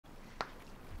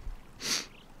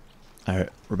Alright,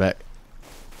 we're back.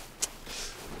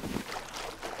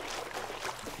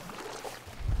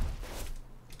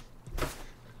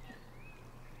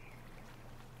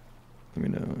 Let me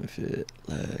know if it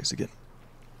lags again.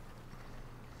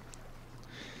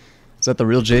 Is that the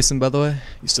real Jason, by the way?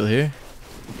 You still here?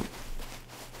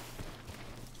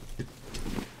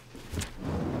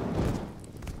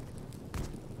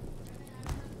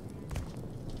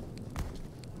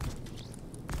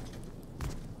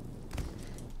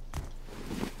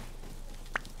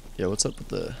 Yeah, what's up with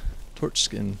the torch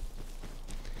skin?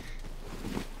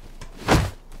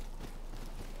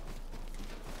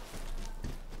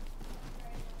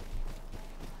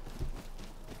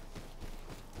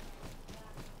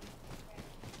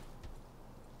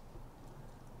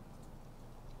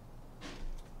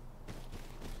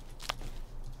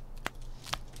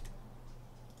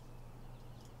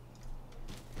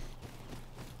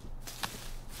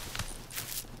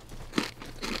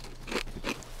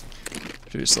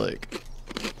 Just like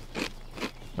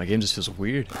my game just feels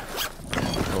weird.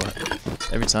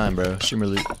 Every time, bro. Streamer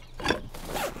loot.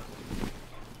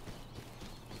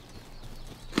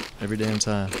 Every damn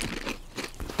time.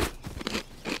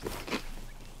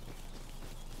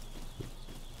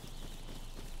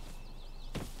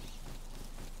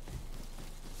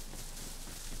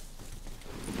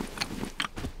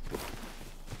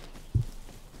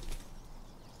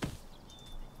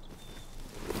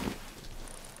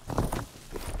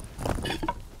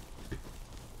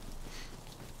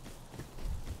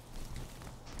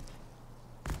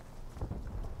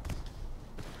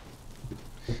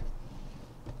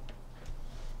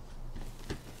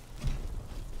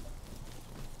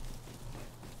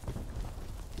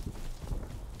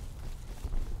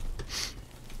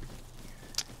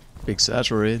 Big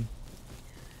satchel raid.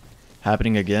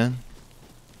 Happening again.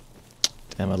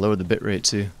 Damn, I lowered the bitrate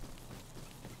too.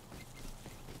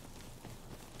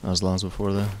 Not as long as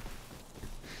before though.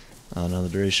 I don't know, the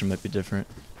duration might be different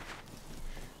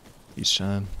each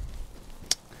time.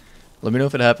 Let me know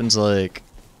if it happens like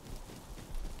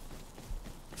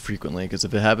frequently, because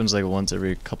if it happens like once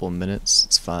every couple of minutes,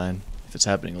 it's fine. If it's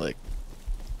happening like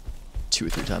 2 or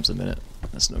 3 times a minute,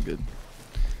 that's no good.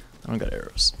 I don't got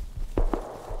arrows.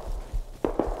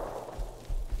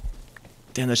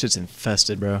 Damn, that shit's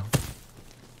infested, bro.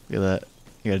 Look at that.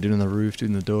 You got a dude on the roof, dude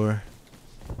in the door.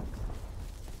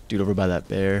 Dude over by that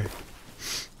bear.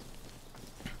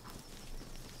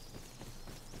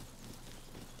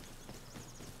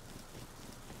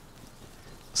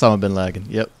 Osama been lagging.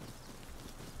 Yep.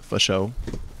 For sure.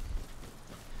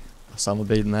 Osama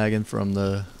been lagging from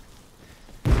the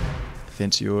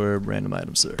fancy orb random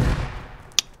items, sir.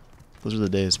 Those are the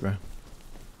days, bro.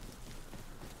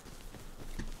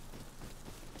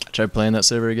 I tried playing that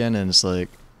server again and it's like,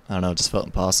 I don't know, it just felt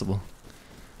impossible.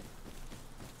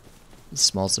 The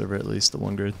small server at least, the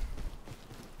 1 grid.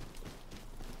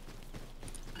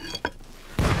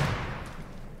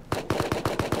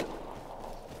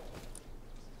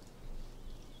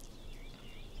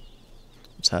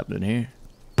 What's happening here?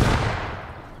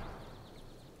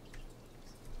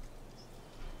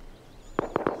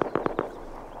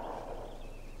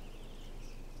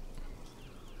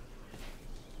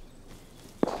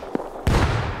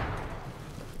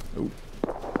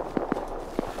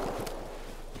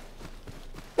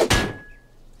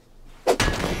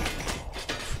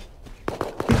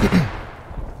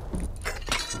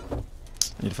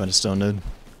 I need to find a stone node.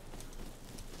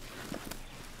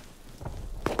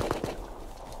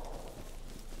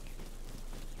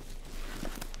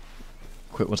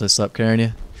 Quit once I stop carrying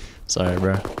you. Sorry,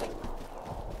 bro.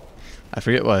 I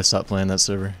forget why I stopped playing that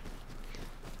server.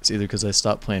 It's either because I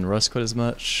stopped playing Rust quite as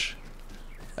much.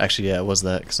 Actually, yeah, it was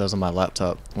that, because I was on my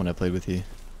laptop when I played with you.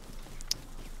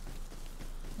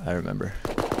 I remember.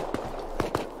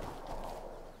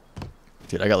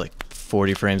 Dude, I got like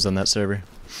 40 frames on that server.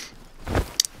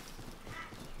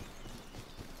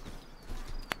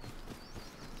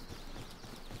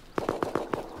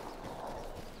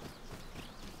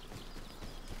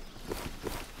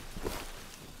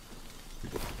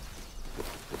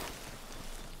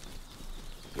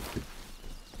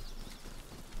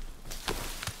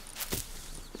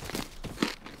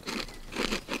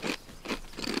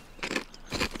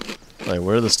 Like,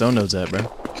 where are the stone nodes at, bro?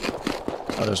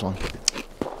 Oh, there's one.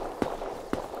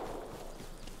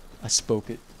 I spoke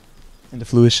it into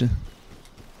fruition.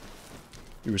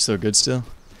 You were so good still?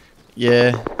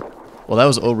 Yeah. Well, that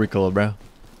was old recoil, bro.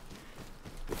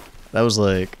 That was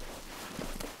like...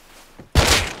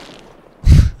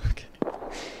 okay.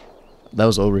 That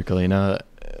was old recoil, you know?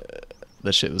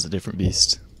 That shit was a different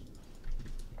beast.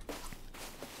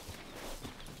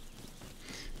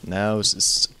 Now it's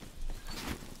just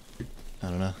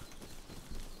don't know.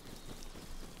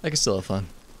 I can still have fun.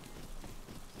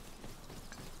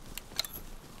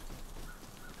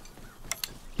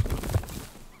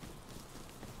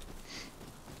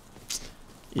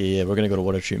 Yeah, we're gonna go to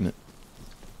water treatment.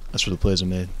 That's where the plays are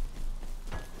made.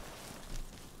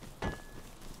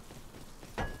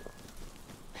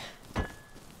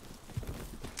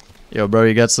 Yo, bro,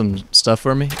 you got some stuff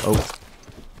for me? Oh.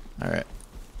 Alright.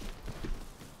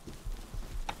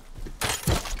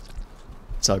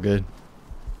 It's all good.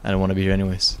 I don't want to be here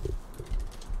anyways.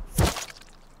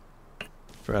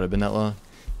 Forgot it's been that long.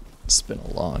 It's been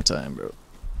a long time, bro.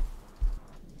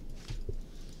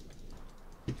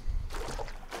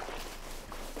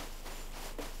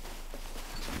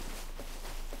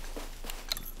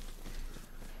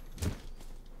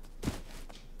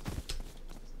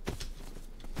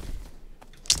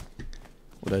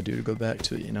 What I do to go back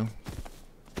to it, you know?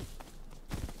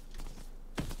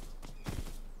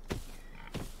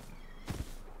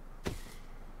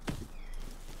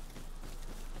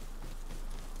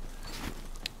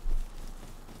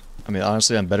 I mean,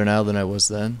 honestly, I'm better now than I was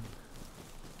then.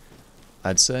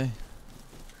 I'd say.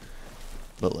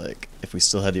 But like, if we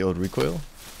still had the old recoil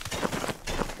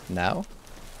now,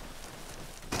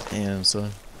 damn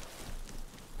son.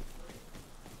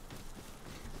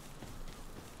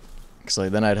 Cause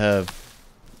like then I'd have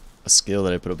a skill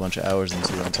that I put a bunch of hours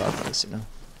into on top of this, you know.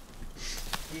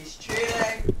 He's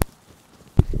cheating.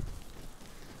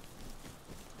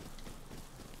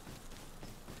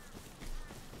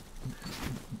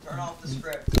 Turn off the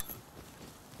script.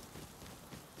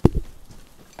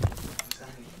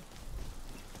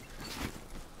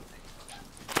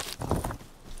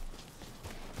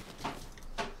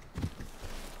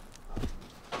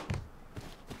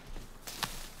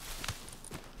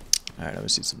 Alright, let me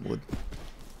see some wood.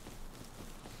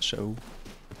 Show.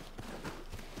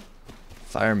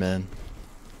 Fireman.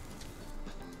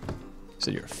 You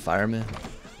said you're a fireman?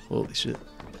 Holy shit.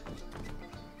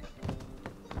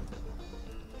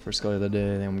 First call the other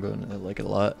day, I think I'm going to like it a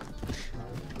lot.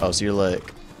 Oh, so you're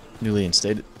like newly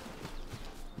instated?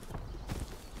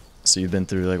 So you've been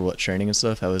through like what, training and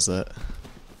stuff? How is that?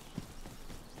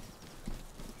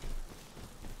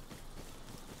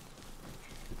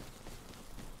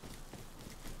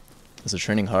 Is the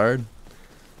training hard?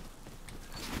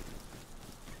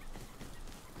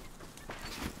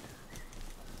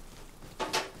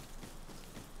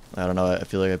 I don't know, I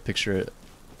feel like I picture it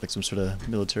like some sort of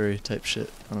military type shit.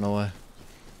 I don't know why.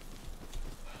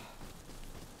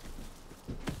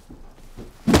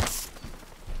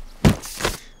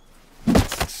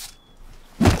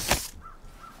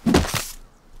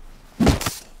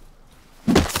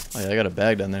 Oh yeah, I got a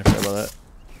bag down there, forgot about that.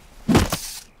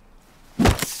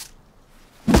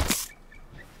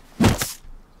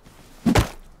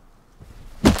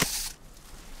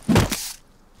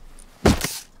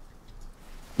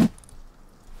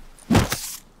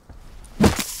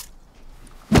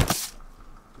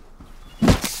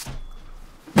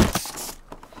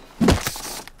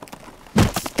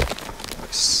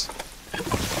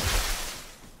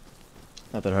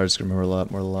 Not that hard, just remember a lot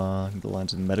more along the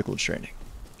lines of medical training.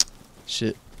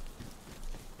 Shit.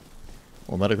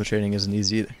 Well, medical training isn't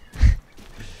easy either.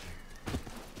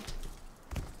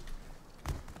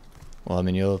 Well, I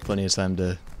mean, you'll have plenty of time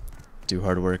to do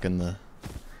hard work in the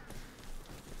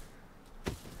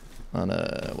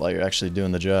while you're actually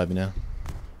doing the job, you know.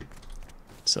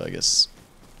 So I guess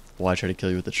why try to kill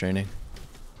you with the training?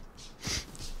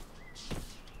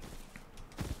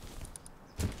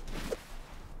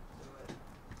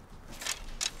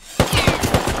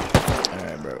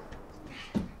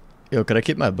 Yo, could I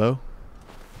keep my bow?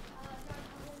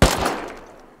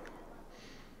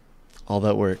 All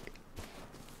that work.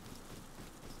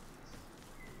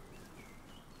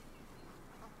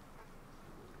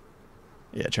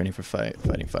 Yeah, training for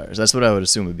fighting fires. That's what I would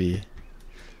assume would be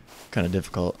kind of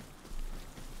difficult.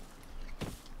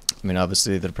 I mean,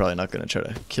 obviously, they're probably not going to try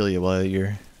to kill you while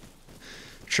you're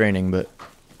training, but...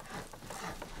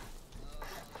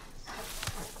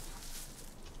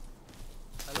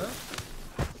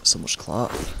 So much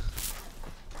cloth.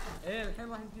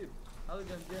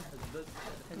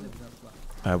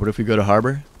 Alright, what if we go to harbor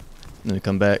and then we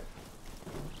come back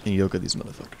and yoke these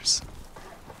motherfuckers?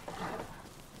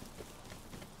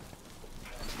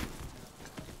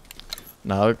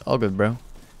 Nah, all good, bro.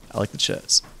 I like the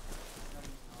chats.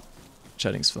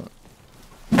 Chatting's fun.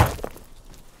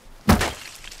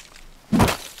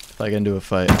 If I get into a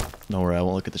fight, don't worry, I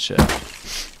won't look at the chat.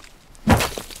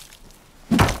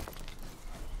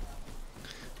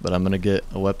 But I'm gonna get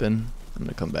a weapon. I'm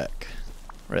gonna come back.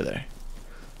 Right there.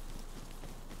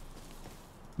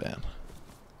 Bam.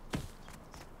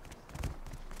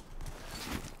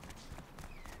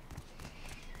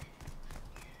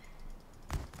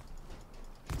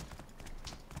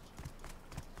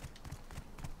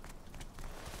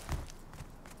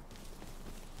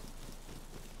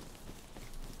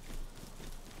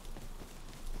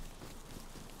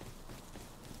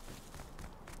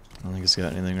 I don't think it's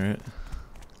got anything, right?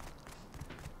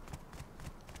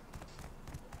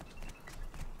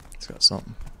 It's got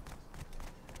something.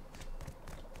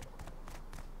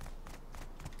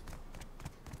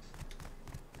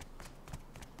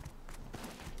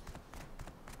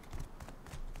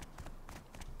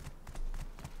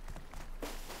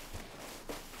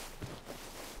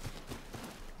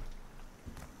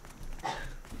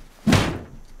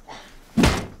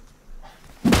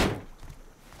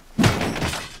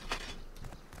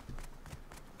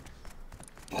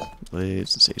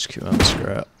 Blades, it's HQM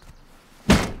scrap.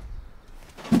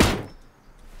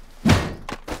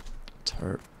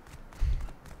 Tarp.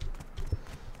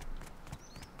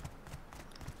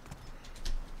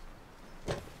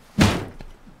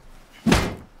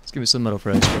 Let's give me some metal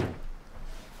price, bro.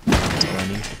 That's what I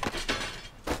need.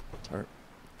 Tarp.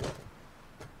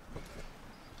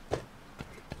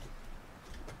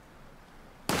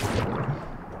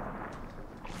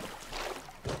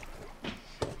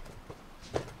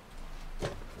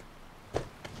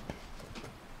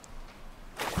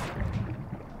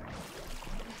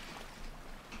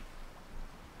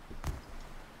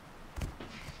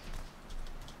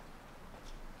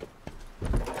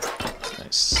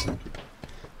 Nice.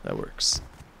 That works.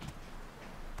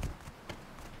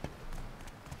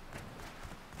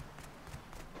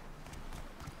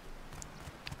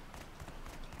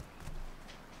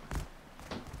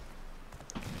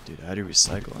 Dude, how do you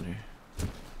recycle in here?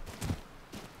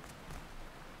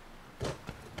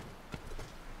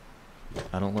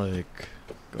 I don't like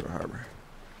go to harbor.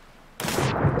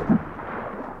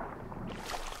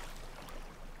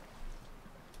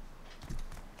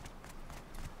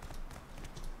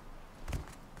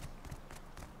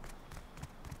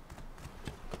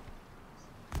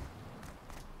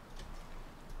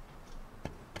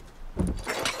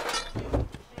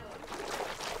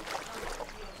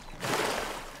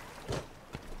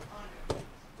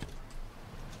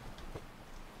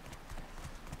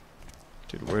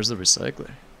 Dude, where's the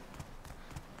recycler?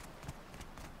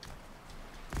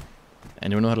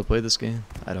 Anyone know how to play this game?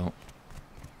 I don't.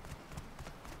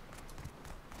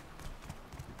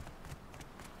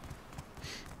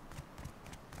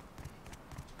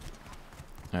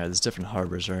 Alright, there's different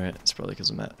harbors, right? It's probably because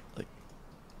I'm at, like...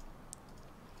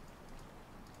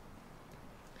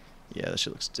 Yeah, that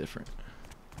shit looks different.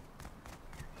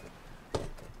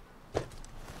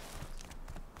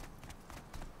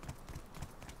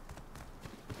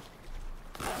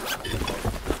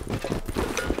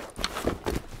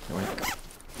 Yoink.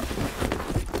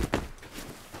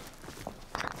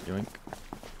 Yoink.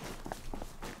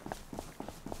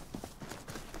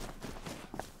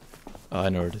 Oh, I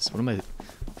know where it is. What am I...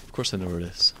 Of course I know where it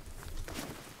is.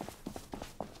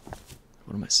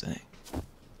 What am I saying?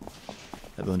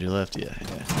 That building to your left? Yeah,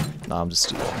 yeah. Nah, I'm just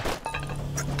stupid.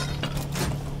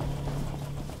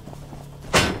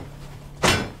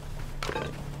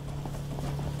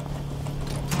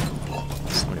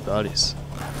 So many bodies.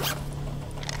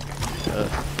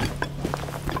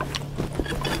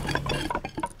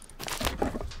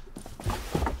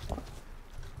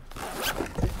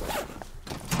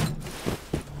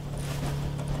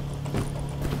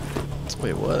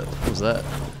 Wait, what? What was that?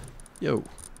 Yo.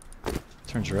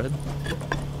 Turns red.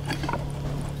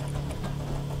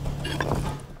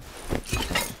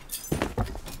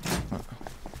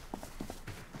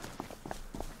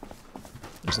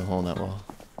 There's a hole in that wall.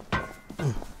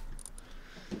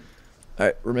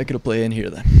 Alright, we're making a play in here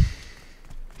then.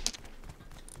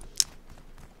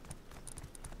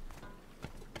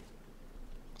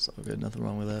 It's all good, nothing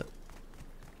wrong with that.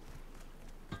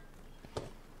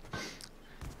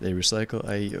 They recycle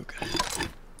IE, okay.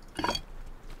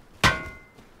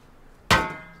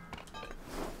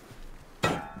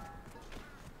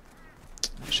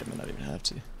 Actually, I might not even have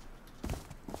to.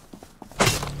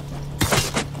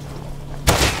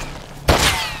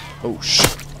 Oh,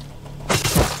 shit.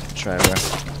 Good try, bro.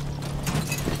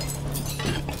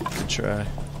 Good try.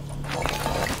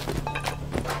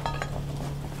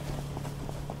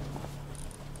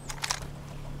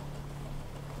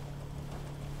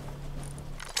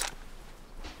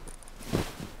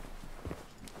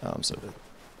 Oh, I'm so dead.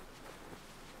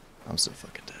 I'm so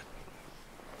fucking dead.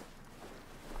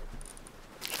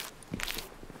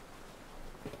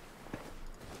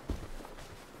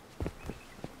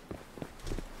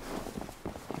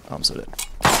 Oh, I'm so dead.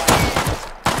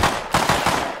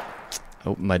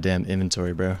 Open my damn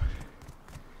inventory, bro.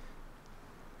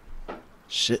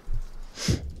 Shit.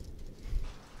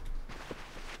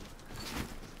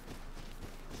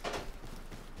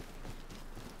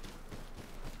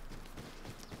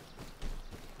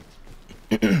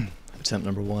 Attempt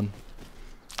number 1.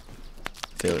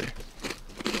 Failure.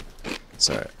 It's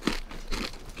alright.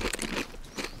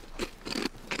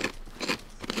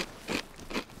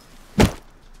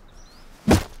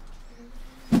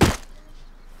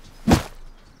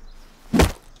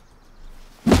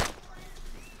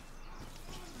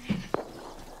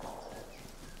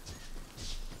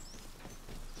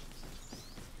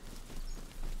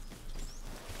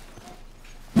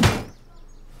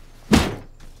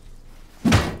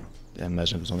 Yeah,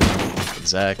 imagine if there's only one.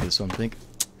 Exactly, that's what I'm thinking.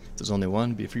 If there's only one,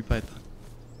 it'd be a free python.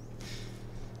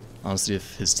 Honestly,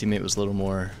 if his teammate was a little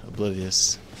more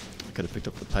oblivious, I could have picked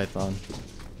up the python.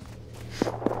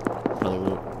 Probably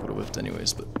would have whiffed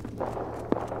anyways, but...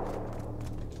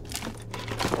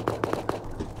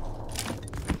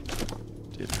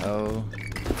 Dude, how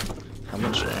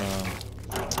much,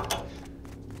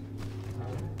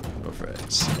 go for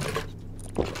X.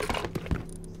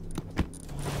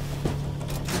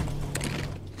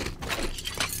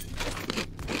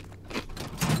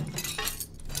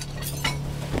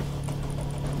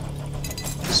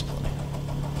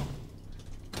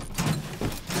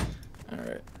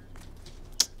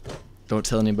 Don't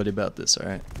tell anybody about this,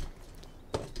 alright?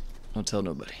 Don't tell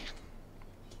nobody.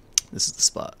 This is the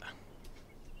spot.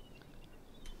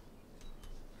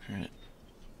 Alright.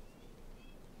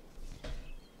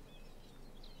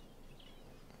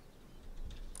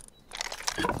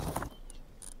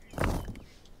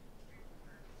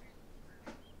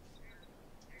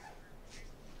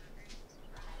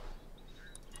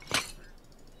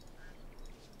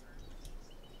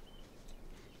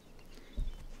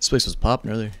 This place was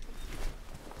popping earlier.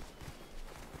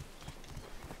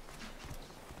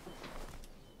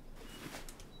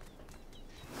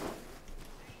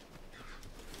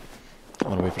 I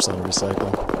want to wait for someone to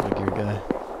recycle. Like your guy.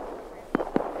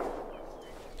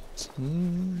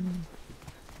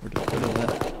 Where do we go to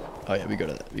that? Oh yeah, we go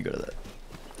to that. We go to that.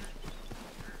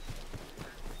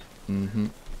 Mm-hmm.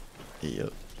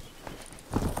 Yep.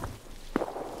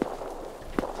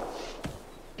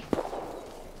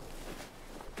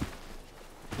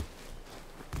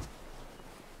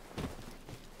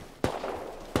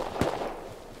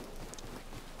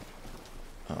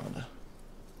 Oh no.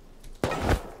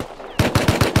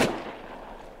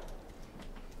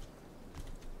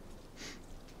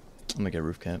 I'm gonna get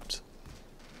roof camped.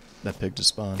 That pig just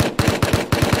spawned.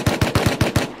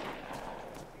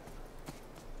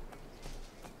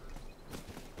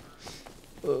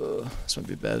 This might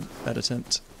be a bad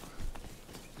attempt.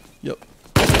 Yep.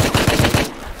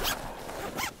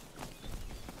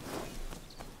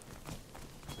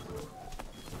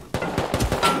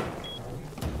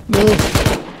 No.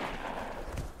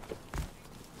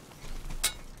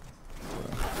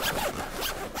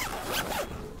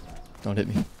 Don't hit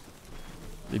me.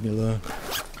 Leave me alone.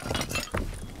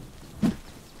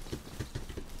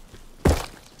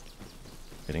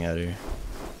 Getting out of here.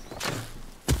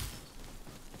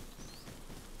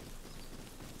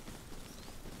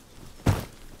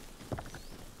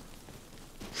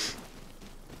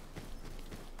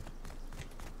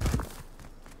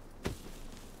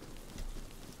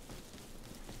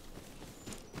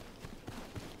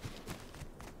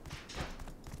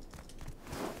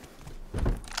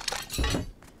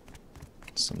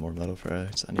 Some more metal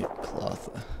frags. I need cloth.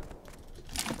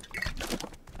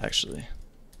 Actually,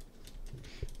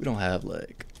 we don't have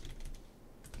like.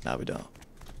 Nah, we don't.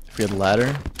 If we had a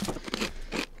ladder,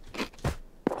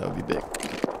 that would be big.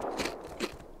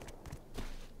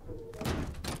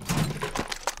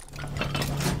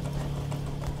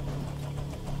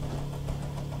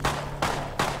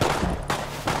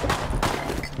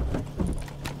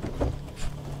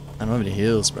 I don't have any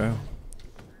heals, bro.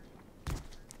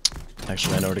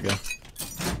 Actually, I know where to go.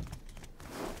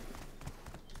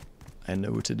 I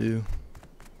know what to do.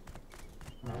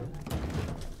 I'll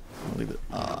leave it.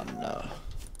 Oh no.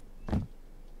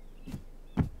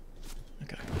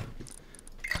 Okay.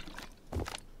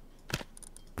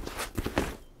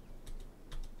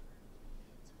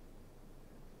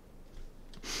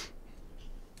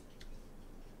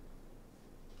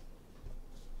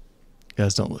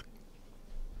 Guys, don't look.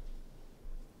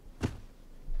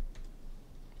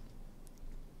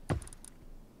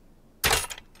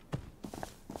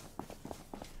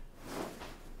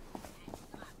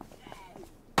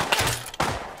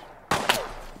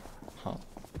 Huh.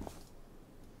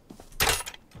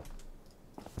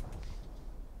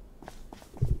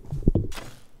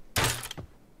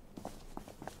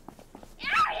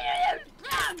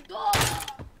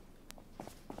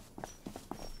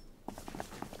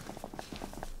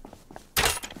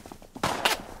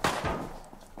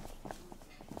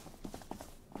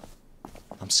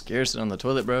 I'm scared sitting on the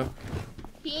toilet, bro.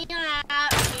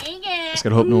 Just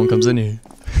gotta hope no one comes in here.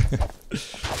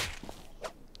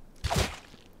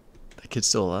 That kid's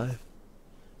still alive.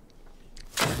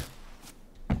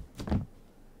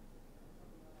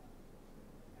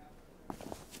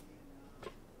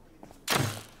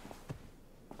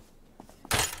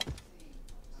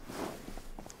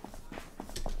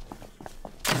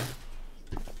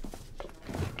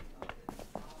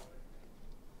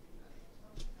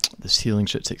 This healing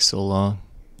shit takes so long.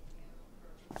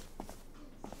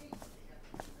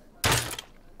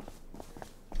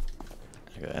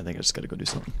 Okay, I think I just gotta go do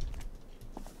something.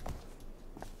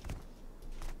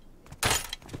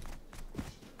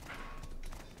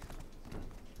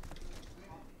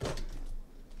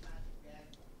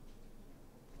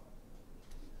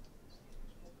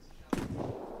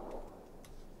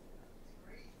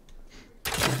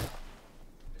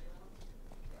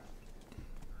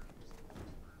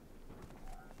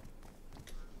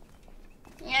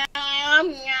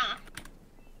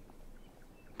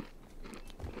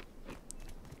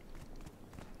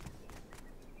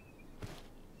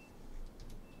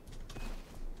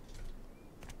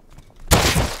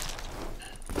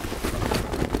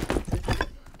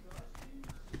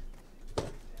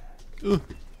 Ooh.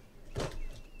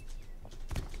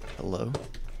 Hello.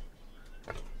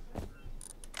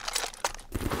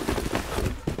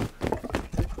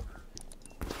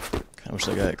 Kinda wish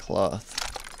I got a cloth.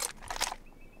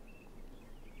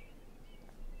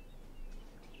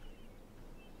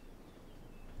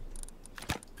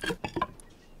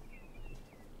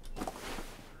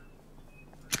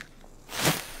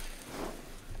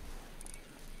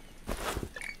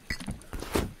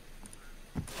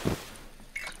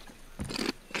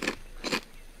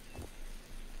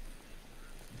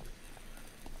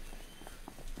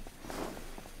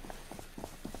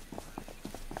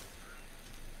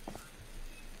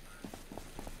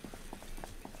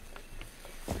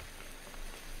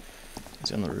 Is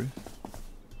he on the roof?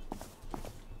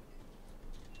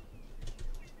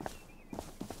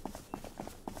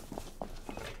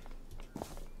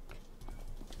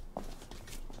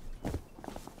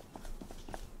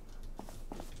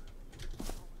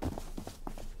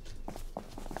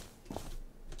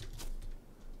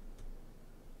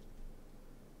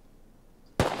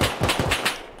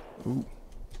 Ooh.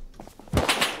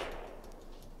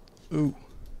 Ooh.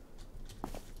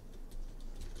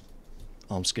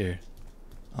 Oh, I'm scared.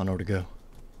 I don't know where to go.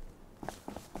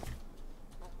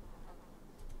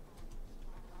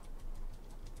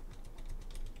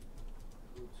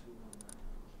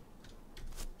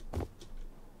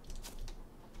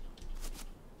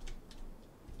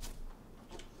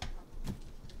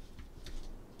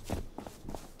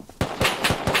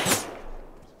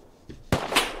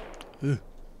 Ooh.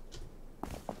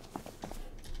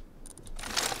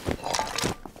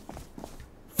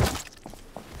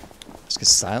 Let's get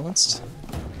silenced.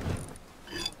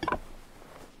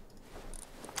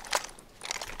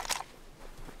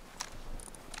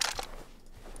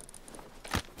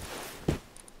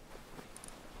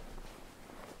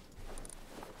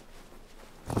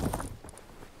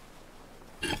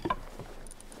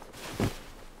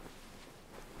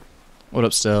 What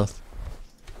up, Stealth?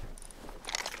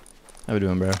 How we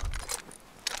doing, bro?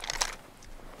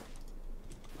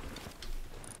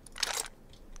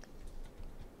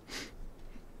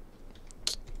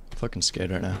 Fucking scared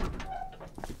right now.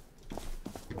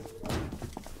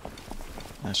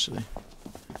 Actually.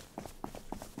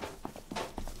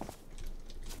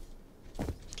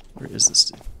 Where is this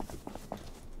dude?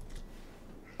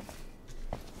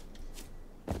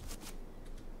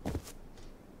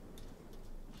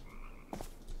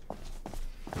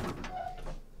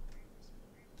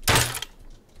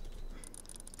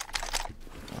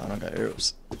 Oh, I don't got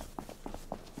arrows.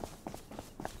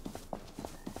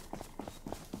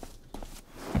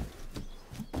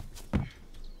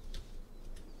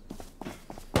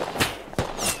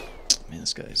 Man,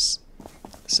 this guy's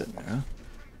sitting there, huh?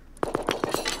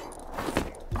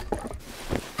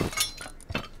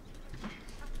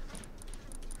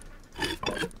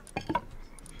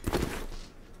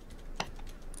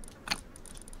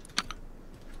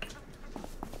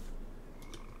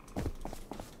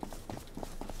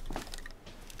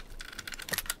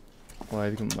 Why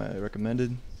am I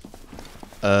recommended?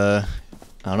 I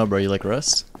don't know, bro. You like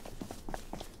Rust?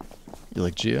 You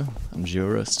like Geo? I'm Geo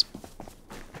Rust.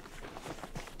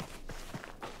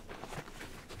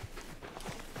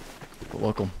 But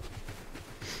welcome.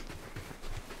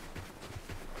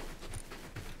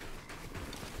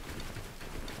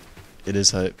 It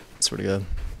is hype. Swear to God.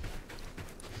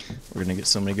 We're gonna get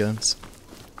so many guns.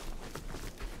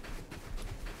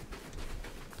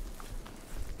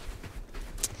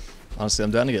 Honestly,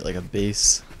 I'm down to get like a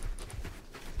base.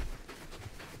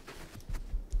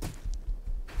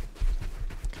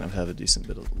 Kind of have a decent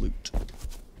bit of loot.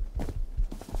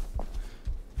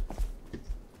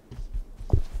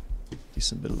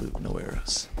 Decent bit of loot, no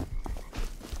arrows.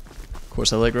 Of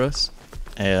course I like Russ.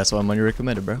 Hey, that's why I'm on your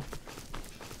recommended, bro.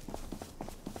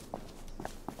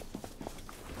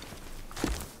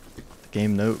 The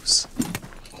game knows.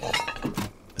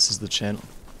 This is the channel.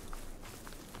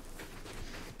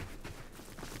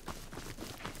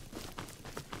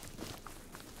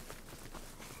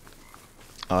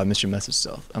 Oh, I missed your message,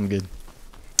 Stealth. I'm good.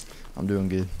 I'm doing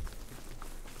good.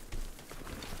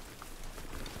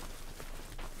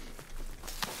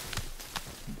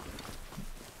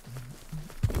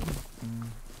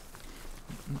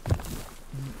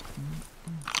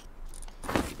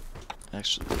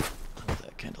 Actually, where's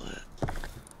that candle at?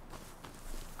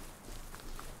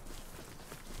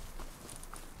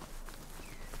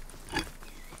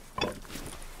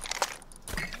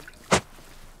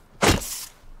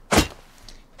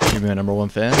 You're my number one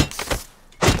fan?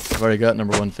 I've already got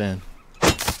number one fan.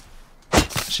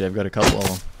 Actually, I've got a couple of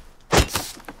them.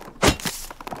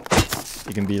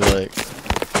 You can be like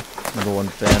number one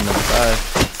fan number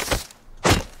 5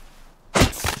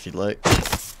 if you'd like.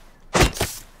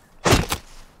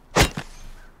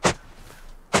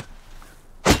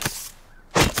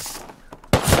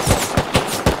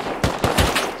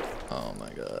 Oh my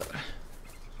god.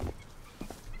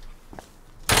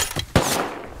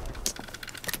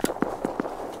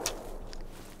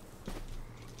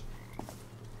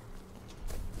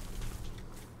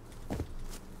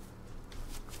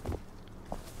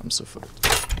 I'm so fucked.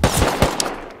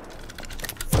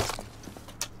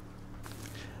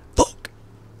 Fuck!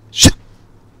 Shit!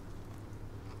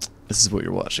 This is what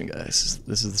you're watching, guys.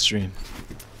 This is the stream.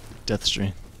 Death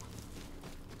stream.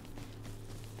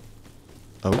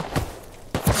 Oh?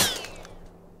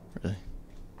 Really?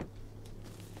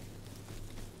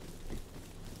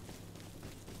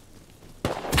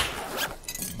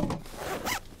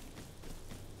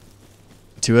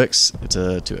 $2x? It's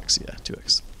a 2x, yeah,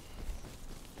 2x.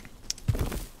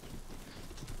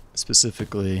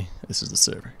 Specifically, this is the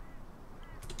server.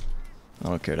 I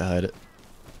don't care to hide it.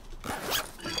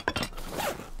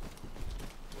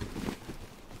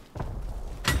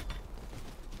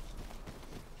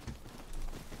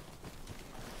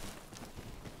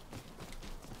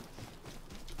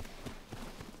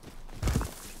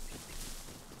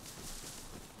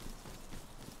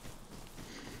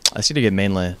 I just need to get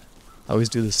mainland. I always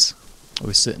do this. I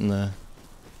always sit in the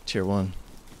tier 1.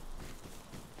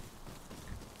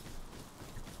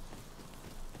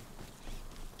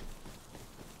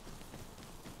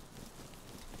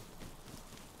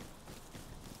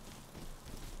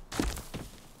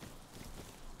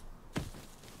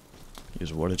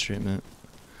 Use water treatment.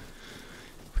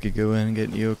 We could go in and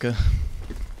get Yoka.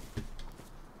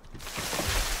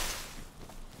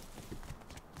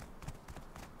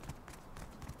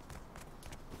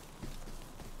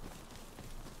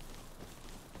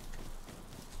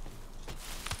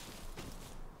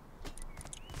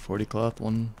 $40 cloth,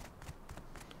 one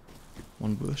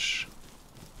bush.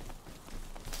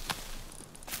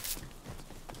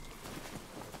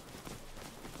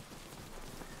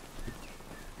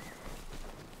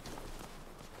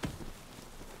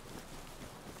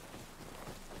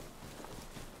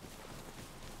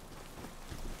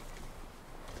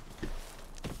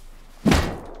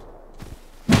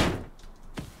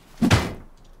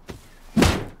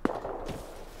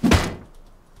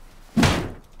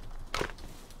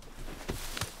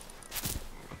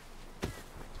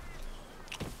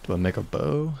 Do I make a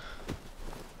bow?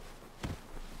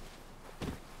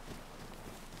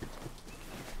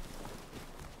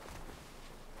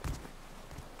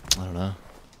 I don't know.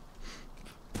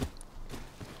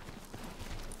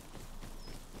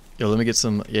 Yo, let me get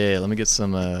some. Yeah, let me get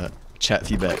some chat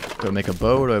feedback. Do I make a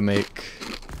bow or do I make?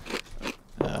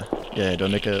 Yeah, do I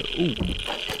make a? Ooh.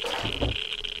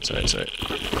 Sorry.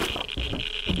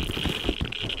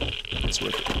 It's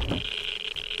working.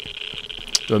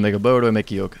 Do I make a bow or do I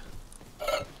make a yoke?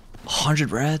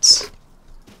 100 rats?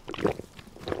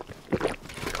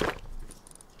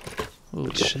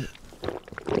 Holy shit.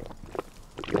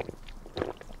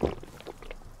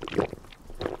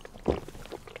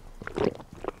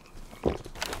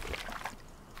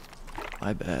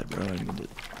 My bad, bro. I didn't mean to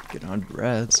get 100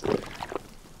 rats.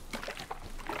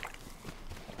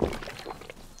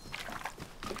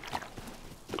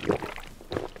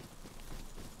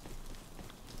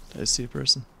 Did I see a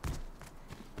person?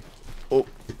 Oh,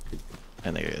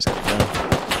 I think I just got it down.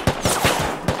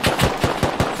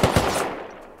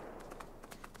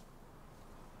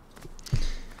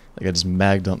 Like I just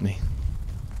mag dumped me.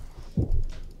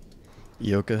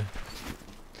 Yoka.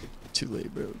 Too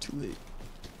late, bro. Too late.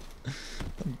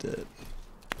 I'm dead.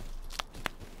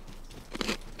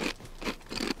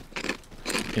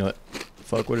 You know what?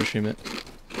 Fuck water treatment.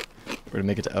 We're gonna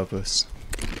make it to outpost.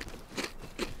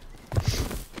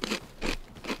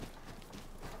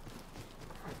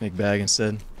 Make bag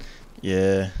instead.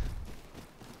 Yeah.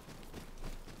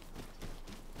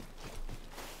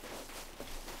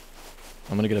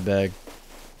 I'm gonna get a bag,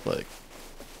 like,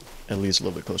 at least a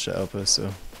little bit closer to outpost,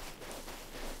 so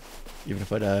even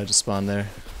if I die, I just spawn there.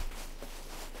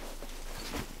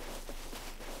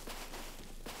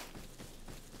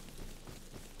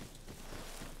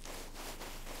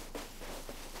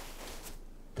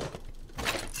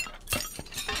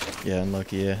 Yeah,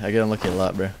 unlucky, yeah. I get unlucky a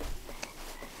lot, bro.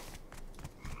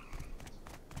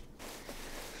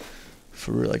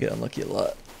 For real, I get unlucky a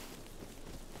lot.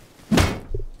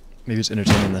 Maybe it's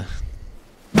entertaining the...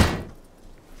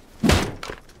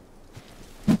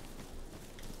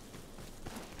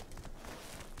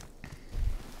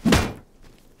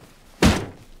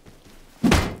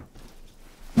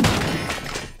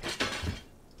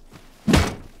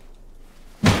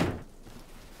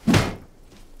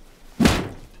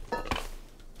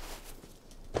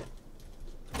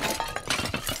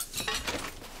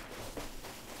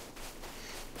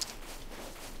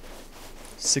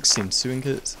 "16 sewing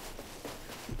kits."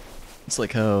 It's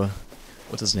like how,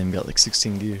 what's his name, got like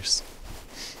 16 gears.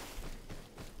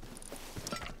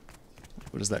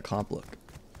 What does that comp look?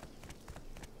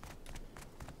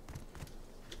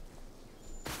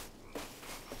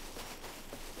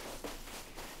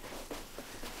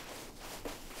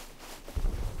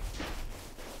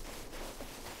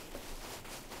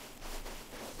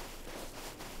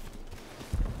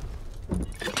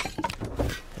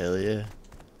 Hell yeah.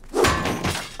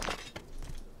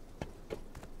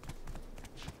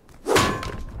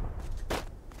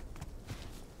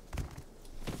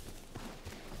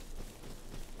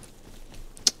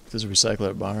 If there's a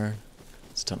recycler at barn,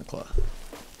 it's a ton of cloth.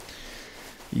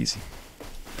 Easy.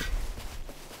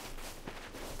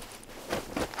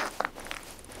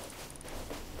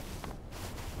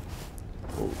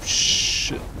 Oh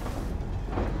shit.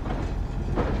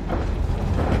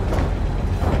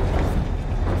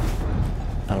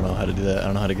 I don't know how to do that. I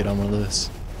don't know how to get on one of those.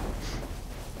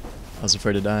 I was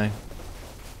afraid of dying.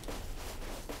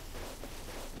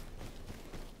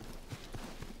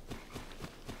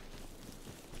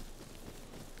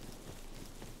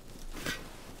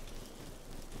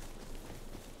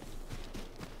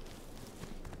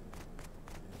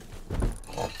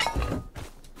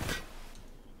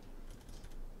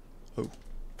 Oh.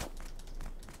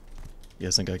 You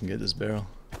guys think I can get this barrel?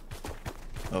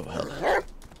 Oh, hell no.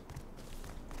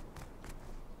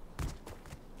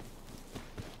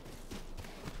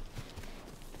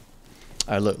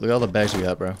 Alright, look at all the bags we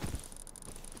got, bro. Look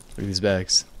at these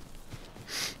bags.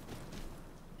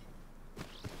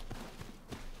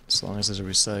 As long as there's a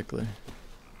recycler.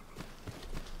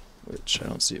 Which, I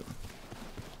don't see one.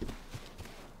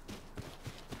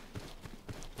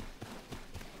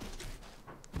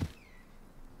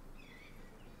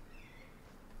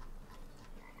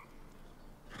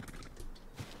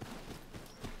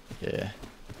 Yeah.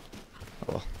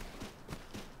 Oh well.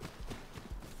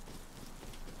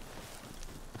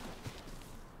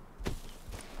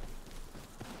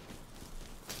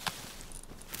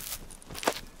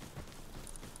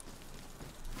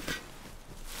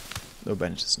 No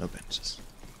benches, no benches.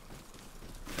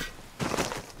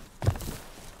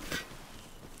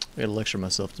 I gotta lecture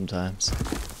myself sometimes.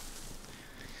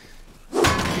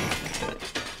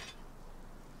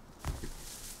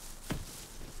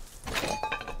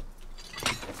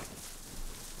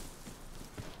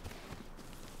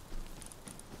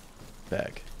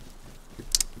 Bag.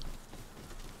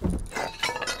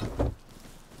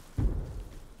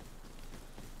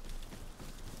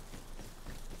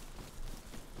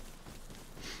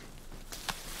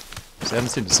 I haven't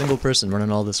seen a single person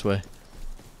running all this way.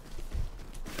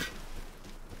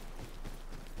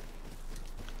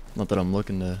 Not that I'm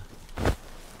looking to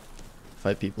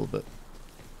fight people, but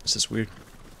it's just weird.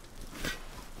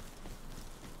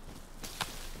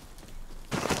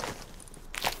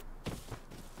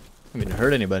 I mean, to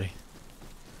hurt anybody.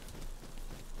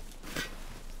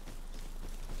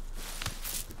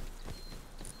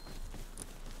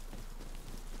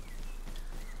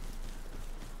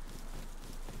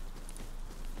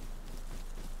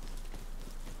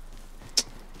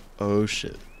 Oh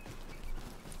shit.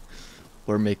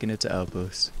 We're making it to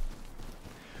Outpost.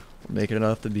 We're making it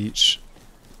off the beach.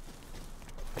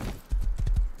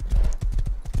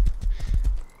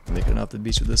 Making it off the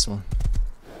beach with this one.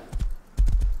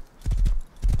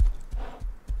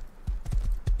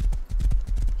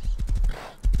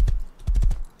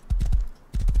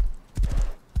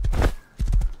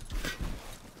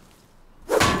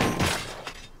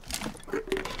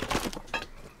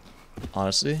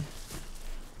 Honestly,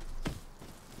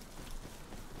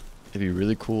 it'd be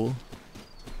really cool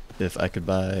if I could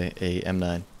buy a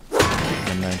M9,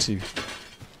 M92.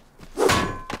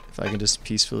 If I can just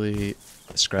peacefully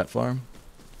scrap farm,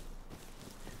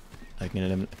 I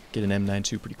can get an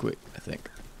M92 pretty quick, I think.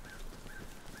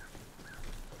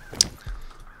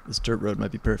 This dirt road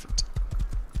might be perfect.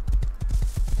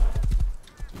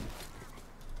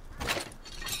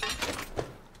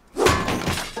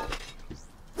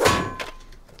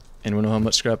 Anyone know how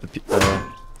much scrap a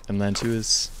M92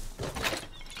 is?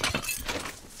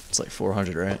 It's like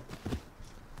 400, right?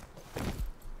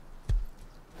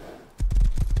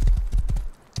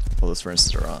 All those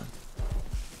furnaces are on.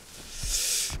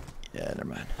 Yeah, never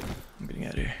mind. I'm getting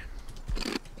out of here.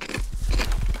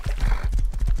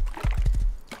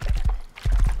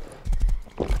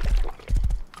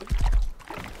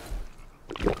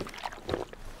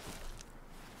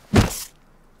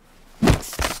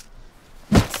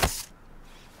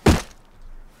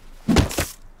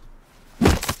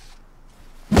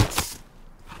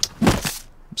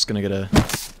 I'm just gonna get a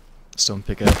stone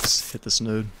pickaxe, hit this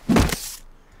node.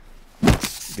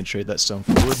 You can trade that stone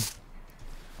for wood.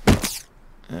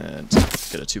 And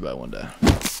get a 2x1 down.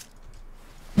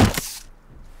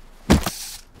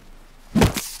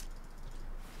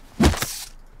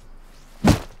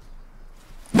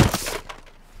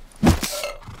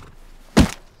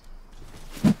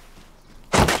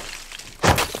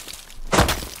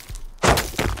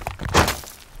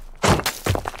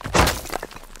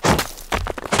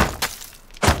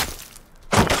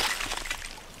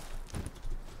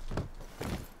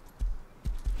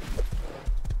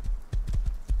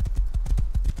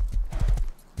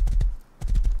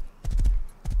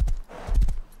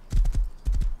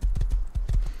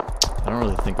 I don't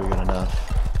really think we got enough,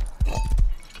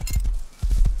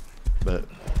 but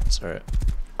it's alright.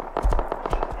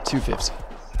 250.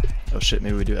 Oh shit,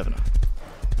 maybe we do have enough.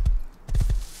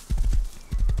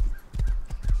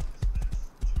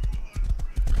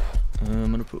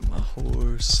 I'm gonna put my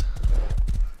horse.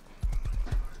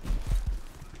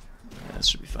 Yeah, that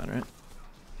should be fine, right?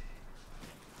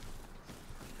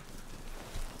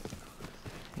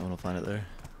 No one will find it there.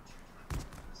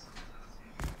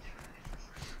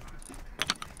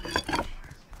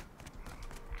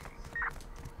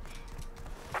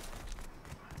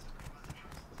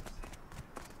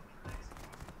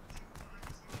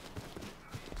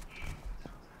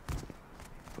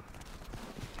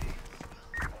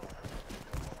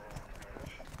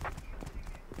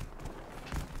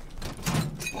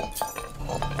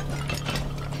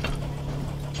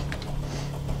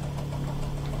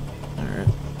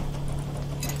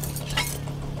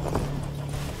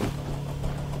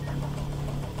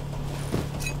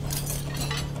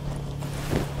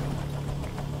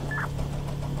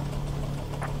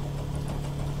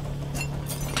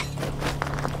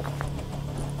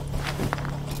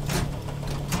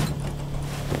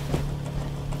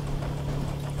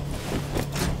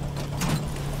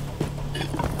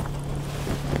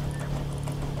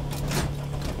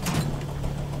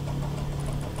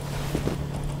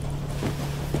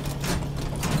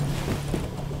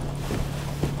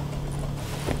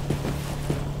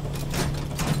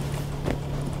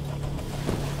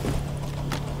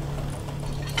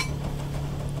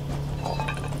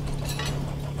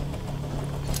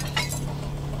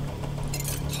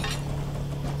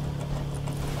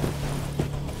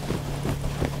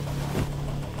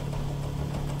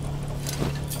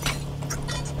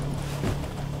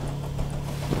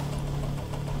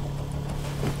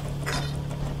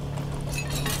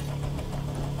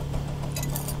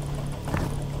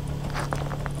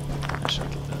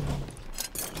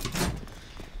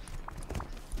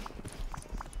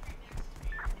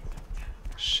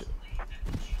 Shit.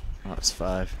 Oh, it's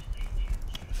 5.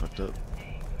 I fucked up.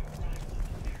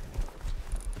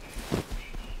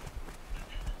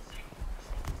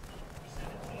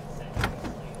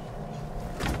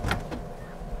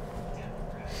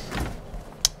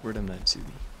 Where'd M92 be?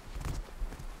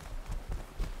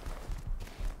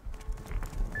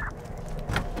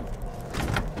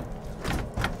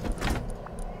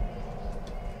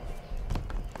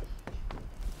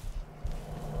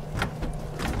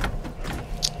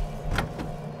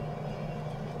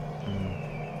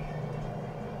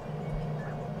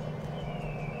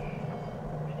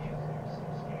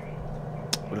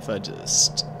 What if I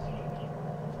just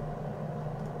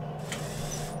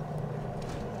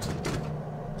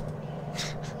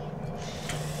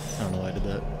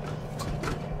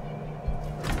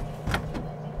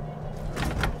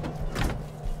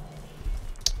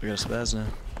We got a spaz now.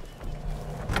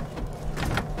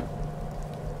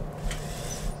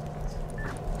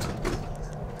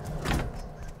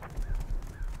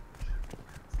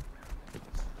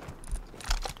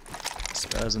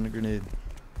 Spaz and a grenade.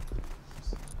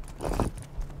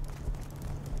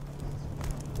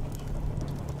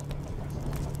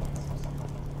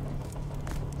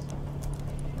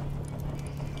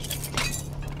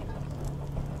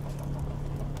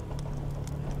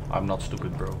 I'm not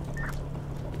stupid, bro.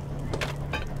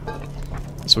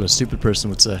 That's what a stupid person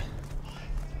would say.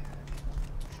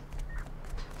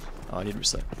 Oh, I need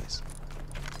recycle, please.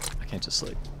 I can't just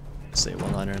like say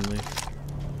one-liner and leave.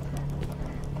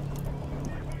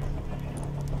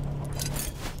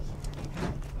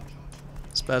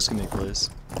 Spaz me, please.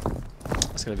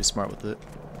 Just gotta be smart with it.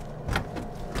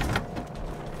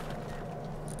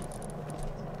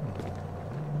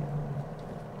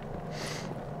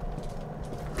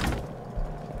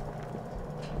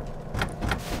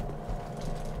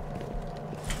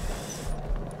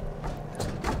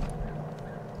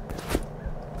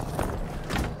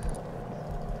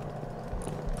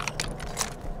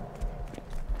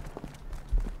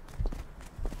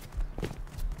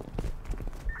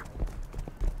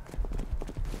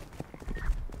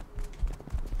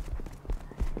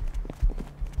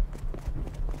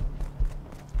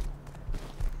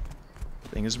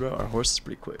 Thing is, bro, our horse is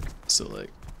pretty quick, so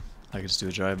like, I could just do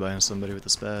a drive-by on somebody with a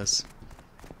spaz.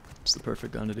 It's the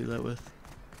perfect gun to do that with.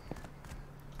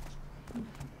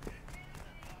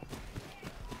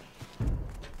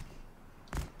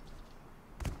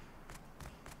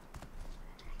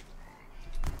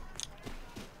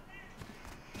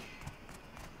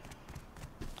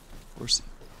 Horsey.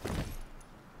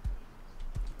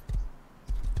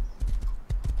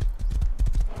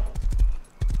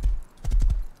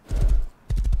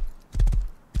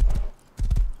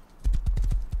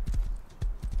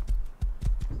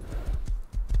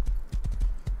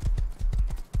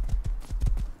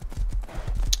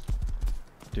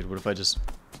 Dude, what if I just...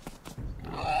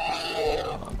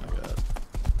 Oh my god.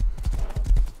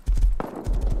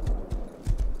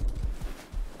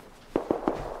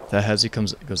 That Hazy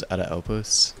goes out of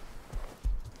outposts.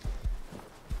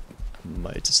 I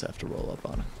might just have to roll up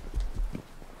on him.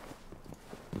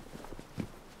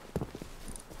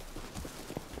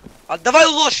 Отдавай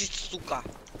лошадь, сука!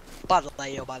 Падла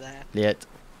ебаная. Лет,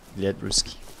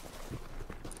 русский.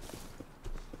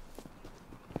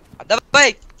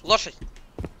 Отдавай лошадь!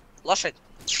 Лошадь!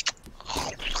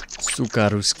 Сука,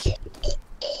 русский.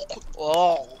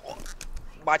 О,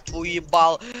 мать твою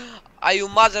ебал. Are you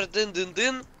mother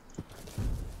дын-дын-дын?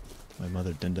 My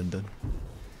mother, dun dun dun.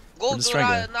 Go Where's to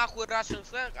Frango? нахуй Russian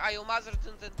slang. Are you mother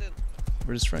дын-дын-дын?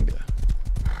 Where does friend go?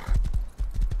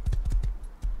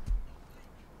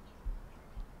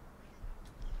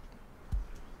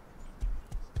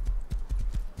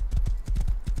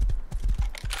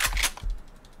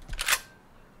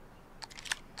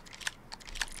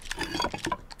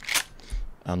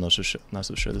 I'm not so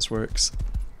sure this works.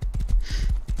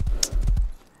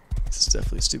 This is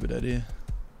definitely a stupid idea.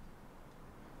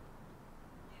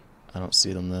 I don't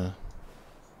see them though.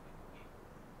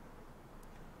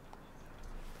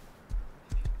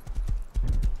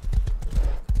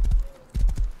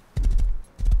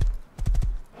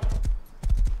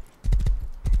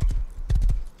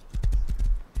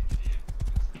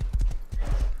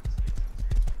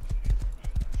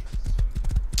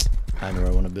 I know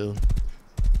where I want to build.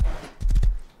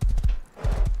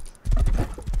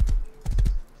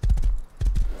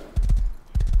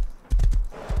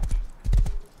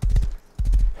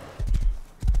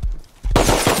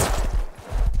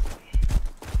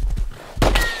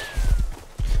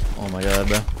 Oh my god,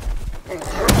 bro.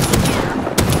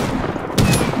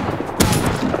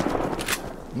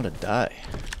 I'm gonna die.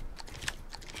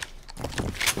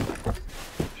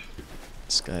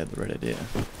 This guy had the right idea.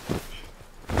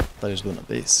 Thought he was building a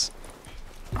base.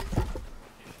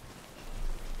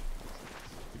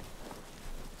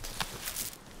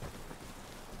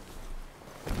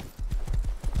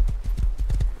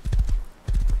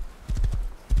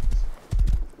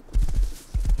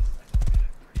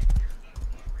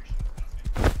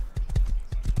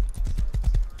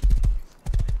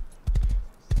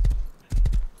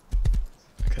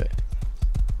 Okay.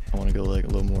 I want to go like a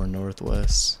little more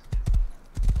northwest.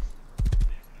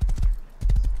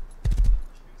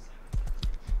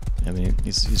 I mean,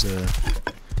 he's a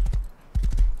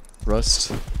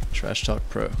Rust Trash Talk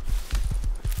Pro.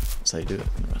 That's how you do it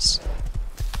in Rust.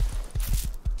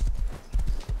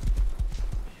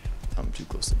 I'm too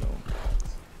close to dome.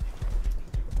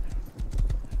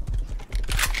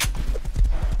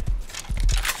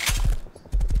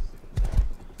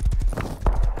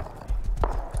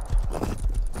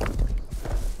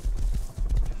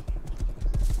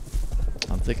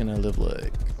 thinking I live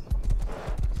like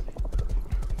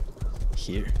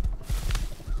here.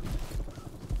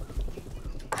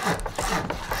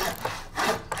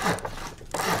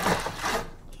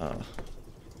 Oh.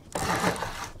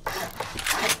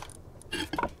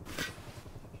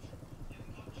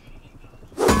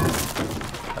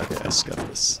 Okay, I scuffed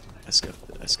this. I scuffed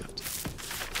it. I scuffed it.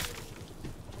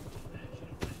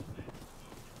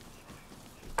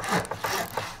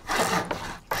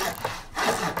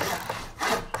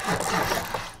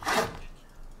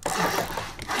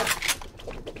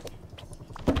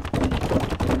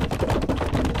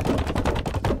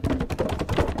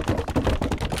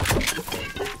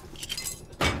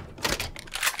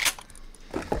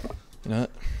 You know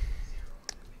what?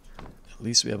 At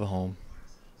least we have a home.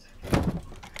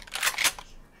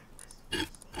 At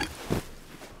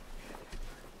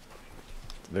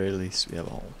the very least, we have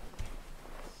a home.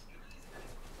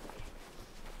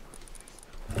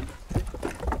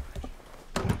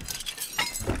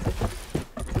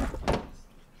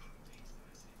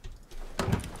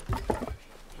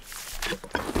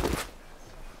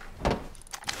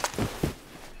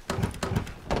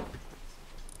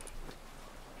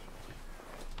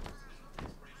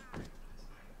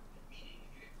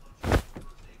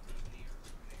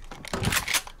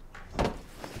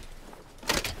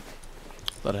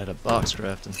 Thought I had a box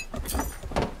crafting.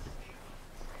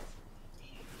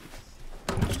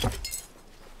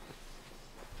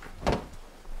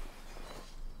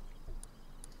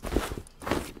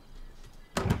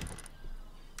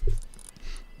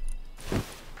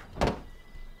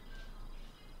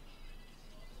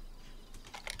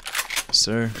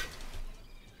 Sir.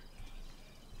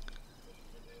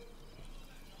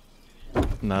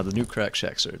 Nah, the new crack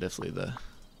shacks are definitely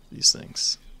these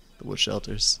things. The wood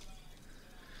shelters.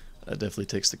 That definitely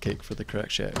takes the cake for the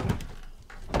crack shack.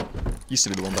 Used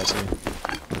to be the 1x2.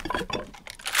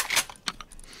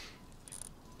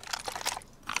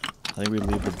 I think we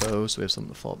leave the bow so we have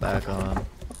something to fall back on.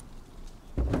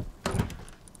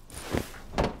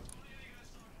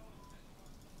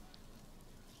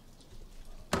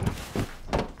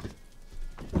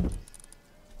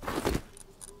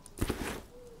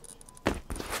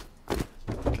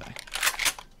 Okay.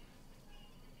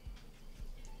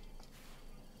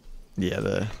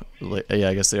 Yeah, yeah,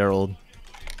 I guess they are old.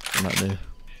 They're not new.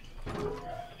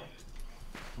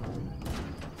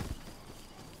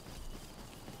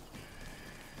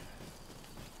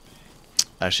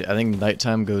 Actually, I think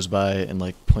nighttime goes by in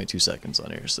like 0.2 seconds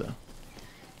on here, so.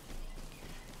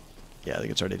 Yeah, I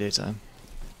think it's already daytime.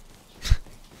 I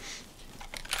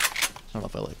don't know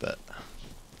if I like that.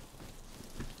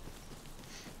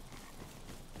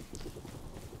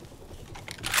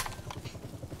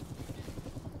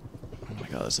 Oh my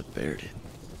god, there's a bear, dude.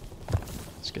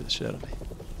 Scared the shit out of me.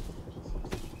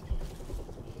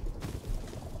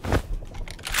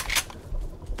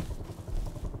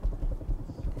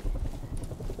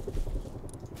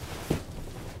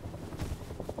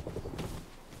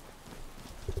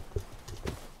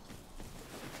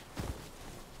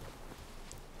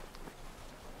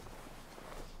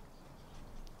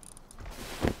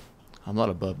 I'm not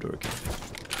above door camping.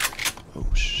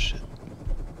 Oh shit.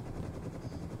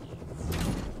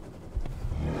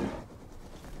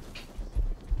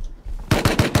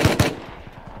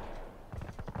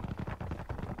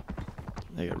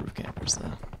 They got roof campers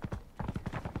though.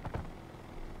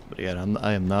 But yeah,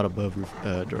 I am not above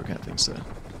door camping, so.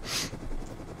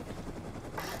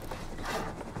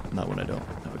 Not when I don't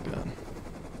have a gun.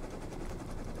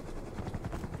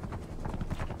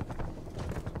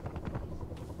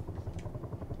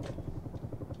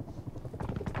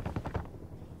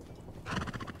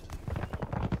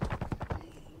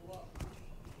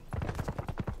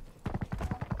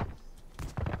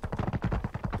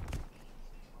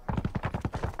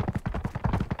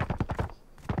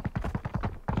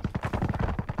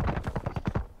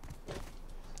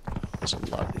 There's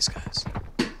a lot of these guys.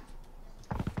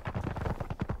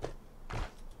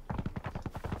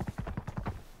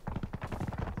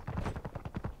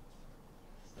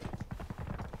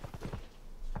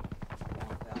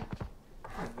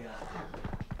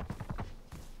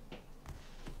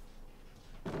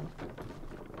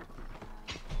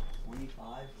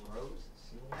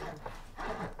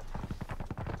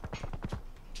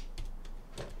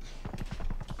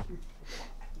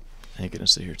 I ain't gonna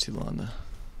stay here too long though.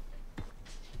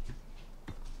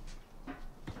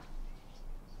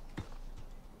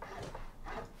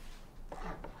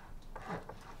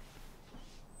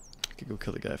 I could go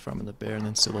kill the guy farming the bear and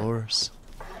then steal the horse.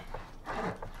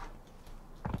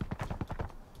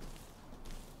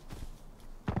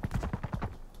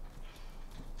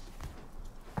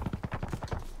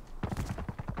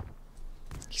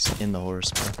 and the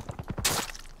horse, bro.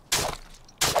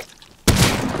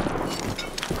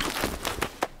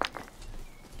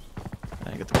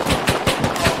 I get the.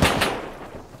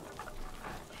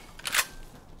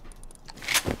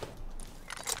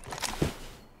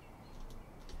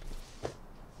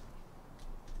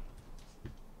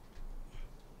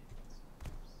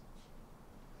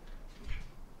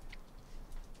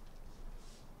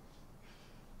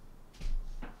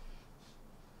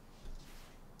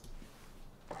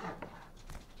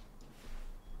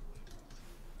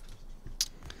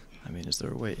 I mean, is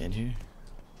there a way in here?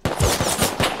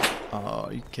 Oh,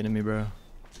 are you kidding me, bro?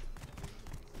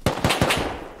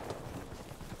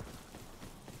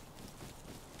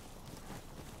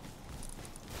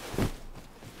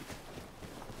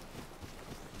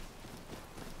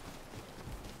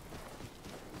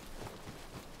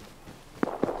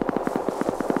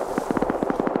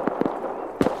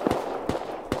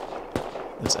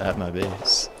 It's at my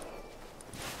base.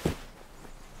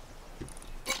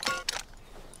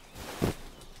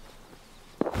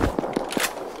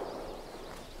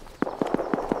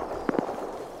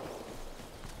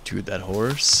 Dude, that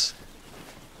horse.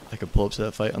 I could pull up to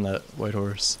that fight on that white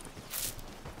horse.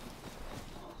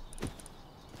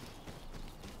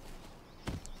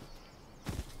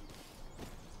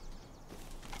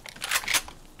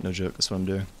 No joke, that's what I'm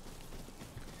doing.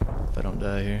 If I don't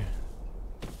die here.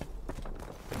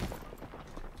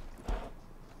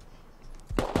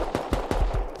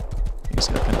 He's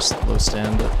got kind of low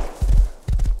stam, but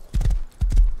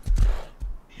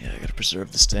yeah, I gotta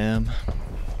preserve the stam.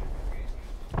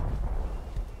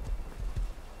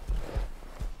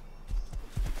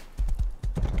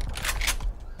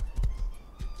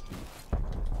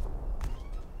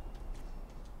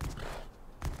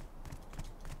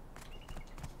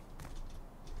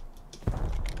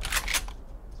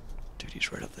 Dude,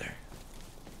 he's right up there.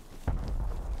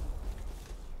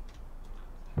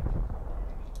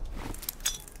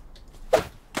 Oh,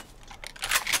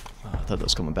 I thought that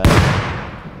was coming back.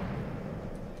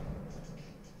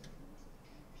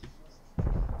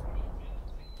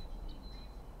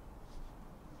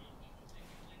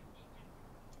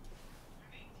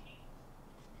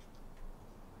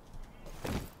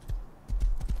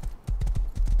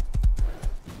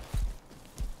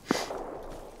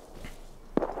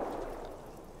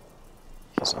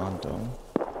 He's on dome.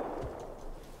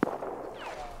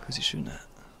 Who's he shooting at?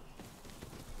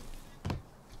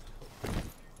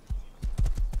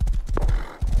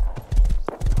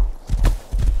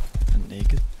 I'm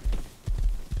naked.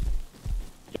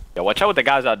 Yo, watch out with the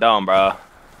guys out dome, bro.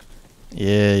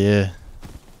 Yeah, yeah.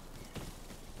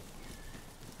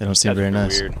 They don't seem Guys are very pretty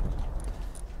nice. weird.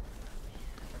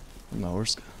 Where'd my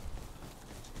horse go?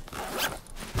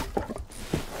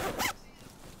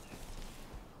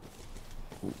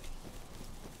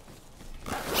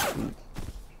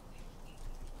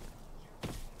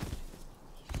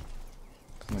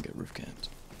 I'm gonna get roof camped.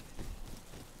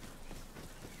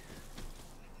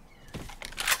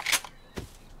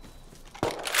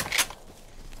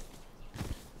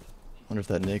 Wonder if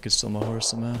that naked's still my horse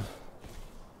somehow.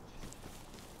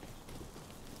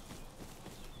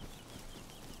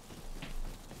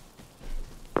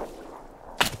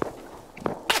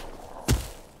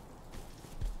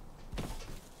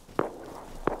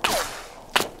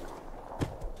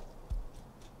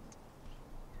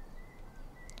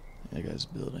 That guy's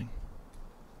building.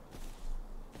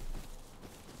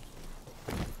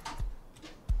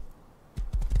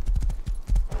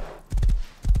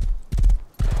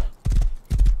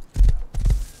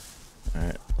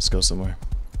 Alright, let's go somewhere.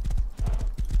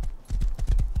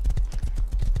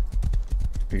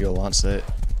 We go launch site.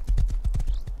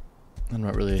 I'm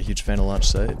not really a huge fan of launch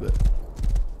site, but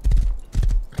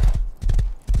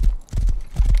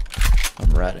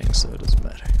I'm ratting, so it doesn't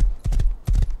matter.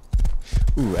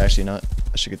 Ooh, actually not.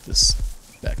 I should get this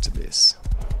back to base.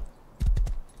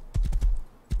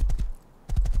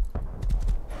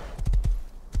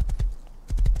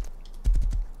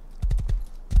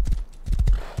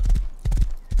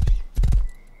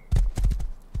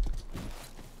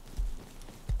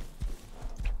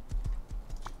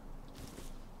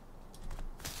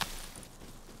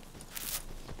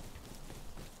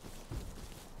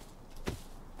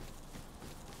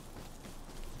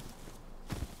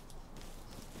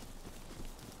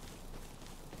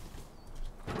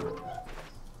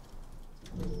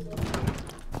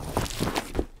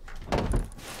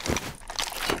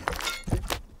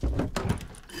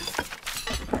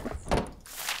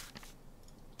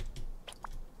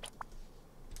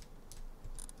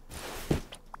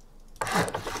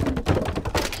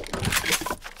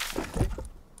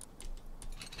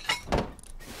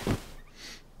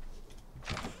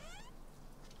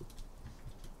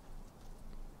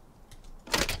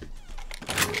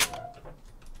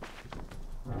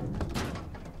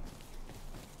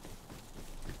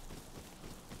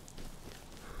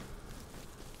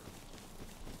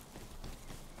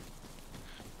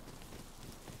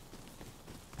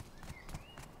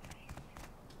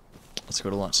 Let's go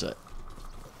to launch site.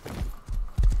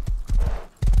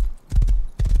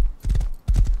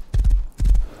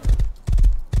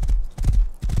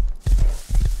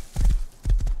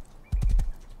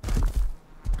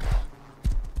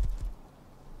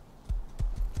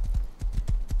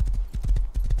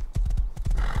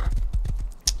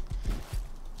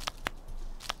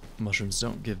 Mushrooms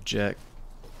don't give jack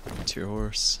to your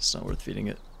horse. It's not worth feeding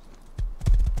it.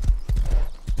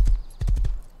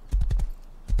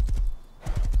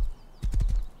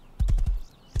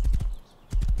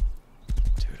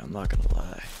 Dude, I'm not gonna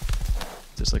lie.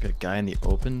 There's like a guy in the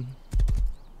open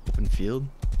field.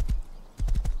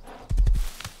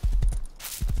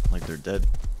 Like they're dead.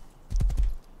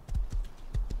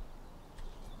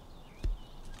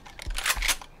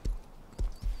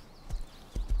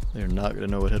 They're not gonna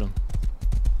know what hit them.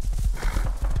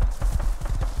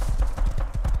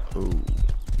 Ooh.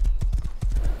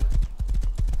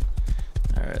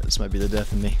 Alright, this might be the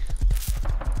death of me.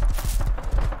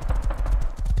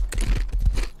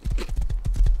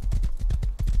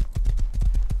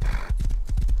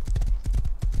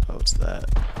 Oh, it's that.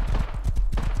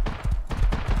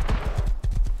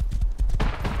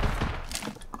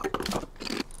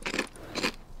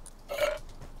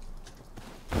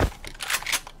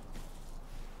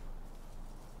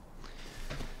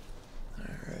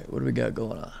 What do we got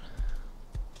going on?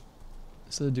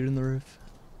 Is that a dude in the roof?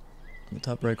 On the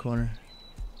top right corner?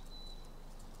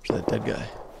 Or is that dead guy?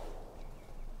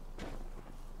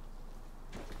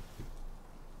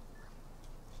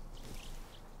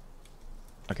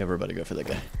 Okay, everybody go for that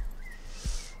guy.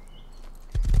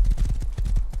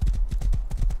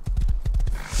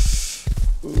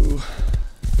 Ooh,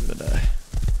 I'm gonna die.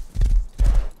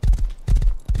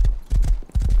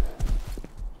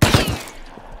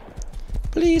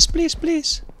 Please, please,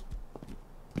 please.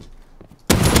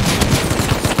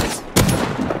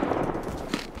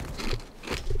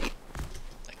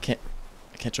 I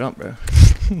can't jump, bro.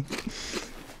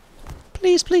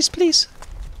 Please, please, please.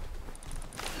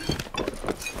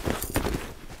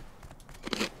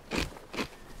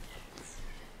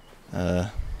 I'm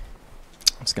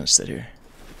just gonna sit here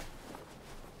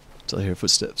until I hear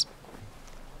footsteps.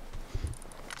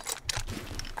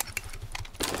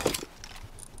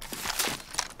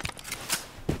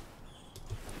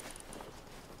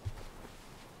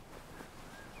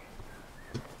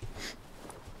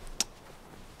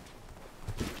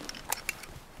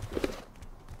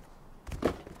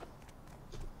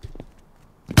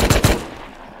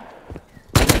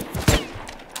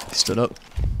 He stood up.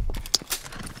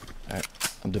 Alright,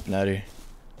 I'm dipping out of here.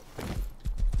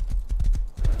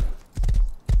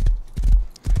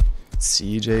 See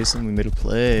you, Jason. We made a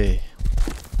play.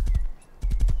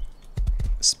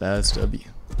 Spaz W.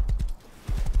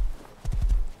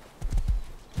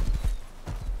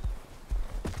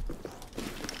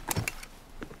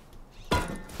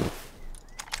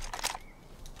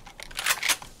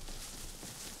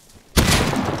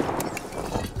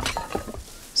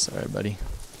 Sorry, buddy.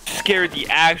 Scared the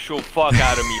actual fuck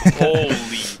out of me. Holy,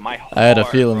 my heart. I had a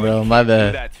feeling, bro. You My can't do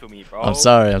bad. that to me, bro. I'm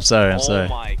sorry. I'm sorry. I'm Oh sorry.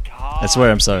 my god. I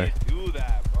swear I'm sorry. You can't do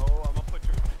that, bro. I'm gonna put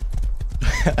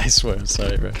your... I swear I'm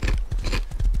sorry, bro.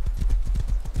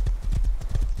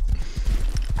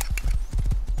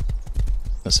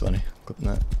 That's funny. Clipping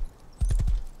that.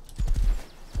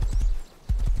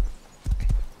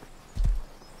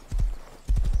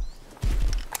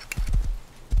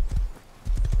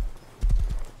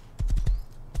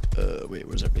 Wait,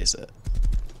 where's our base at?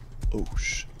 Oh,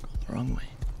 shit. Going the wrong way.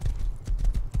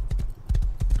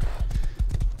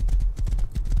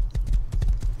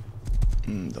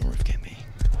 Don't roof camp me.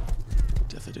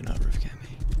 Definitely do not roof camp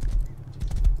me.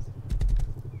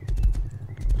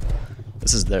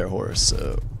 This is their horse,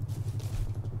 so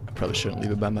I probably shouldn't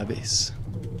leave it by my base.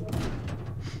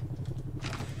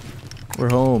 We're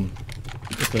home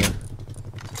with a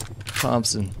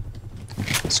Thompson.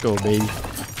 Let's go, baby.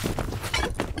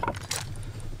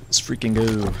 Let's freaking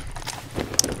go.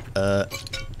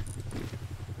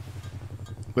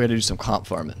 We gotta do some comp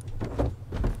farming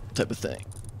type of thing.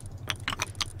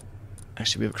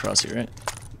 Actually, we have a cross here, right?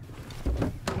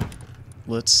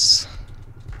 Let's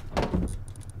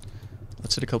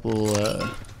hit a couple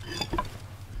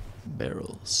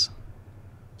barrels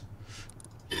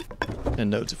and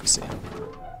nodes if we see them.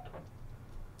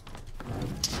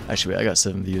 Actually, wait, I got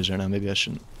 7 views right now. Maybe I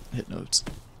shouldn't hit nodes.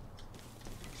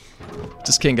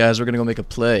 Just kidding, guys. We're gonna go make a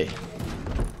play.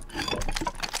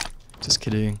 Just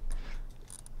kidding.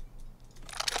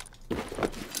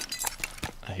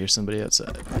 I hear somebody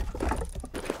outside.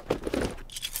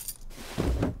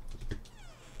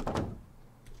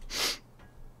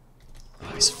 Oh,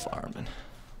 he's farming.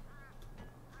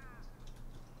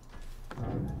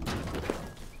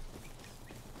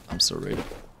 still rated.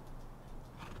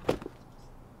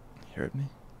 He heard me.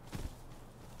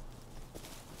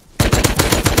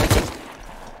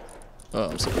 Oh,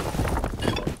 I'm sorry.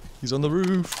 He's on the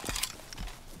roof.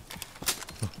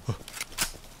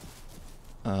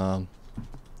 I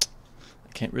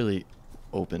can't really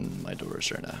open my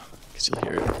doors right now because you'll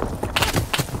hear it.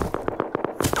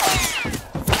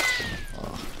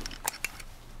 Oh.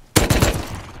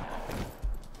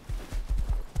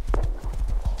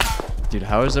 Dude,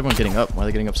 how is everyone getting up? Why are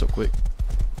they getting up so quick?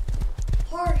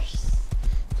 Horse.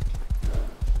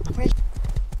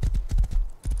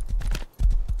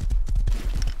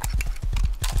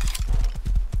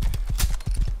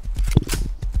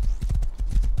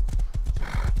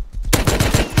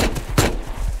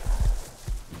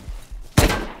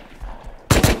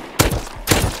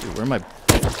 Dude, where am I?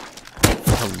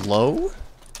 Hello?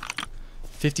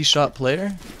 50 shot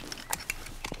player?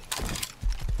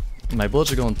 My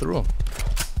bullets are going through him.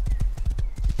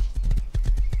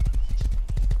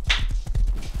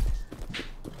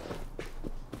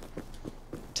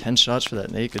 Ten shots for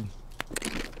that naked.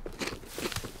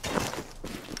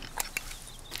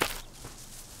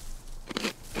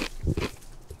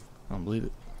 I don't believe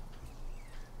it.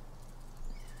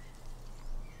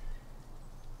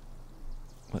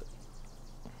 What?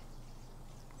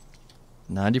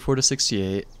 94 to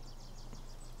 68.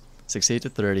 68 to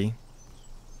 30.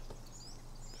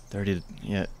 30 to,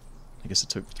 yeah. I guess it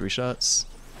took 3 shots.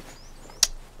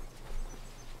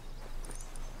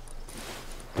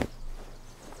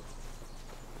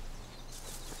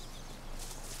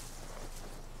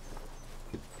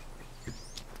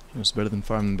 It was better than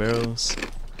farming barrels.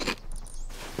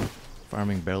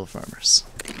 Farming barrel farmers.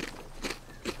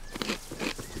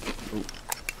 Ooh.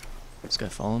 This guy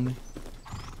following me?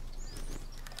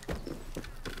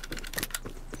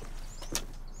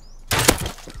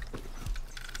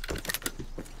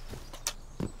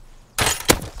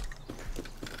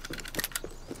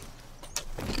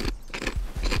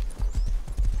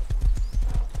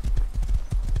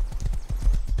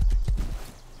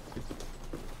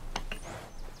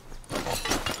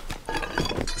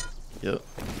 Yep.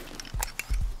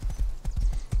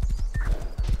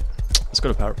 Let's go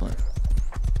to power plant.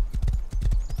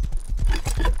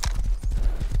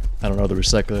 I don't know the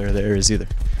recycler there is either.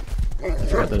 I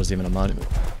forgot that was even a monument.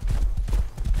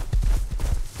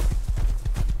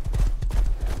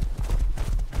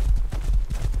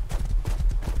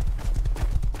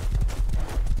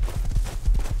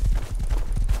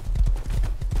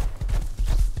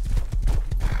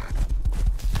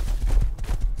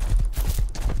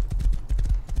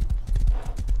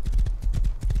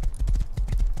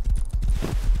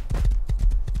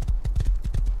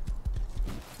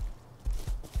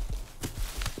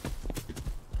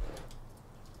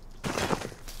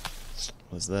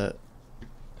 Was that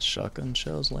shotgun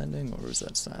shells landing, or was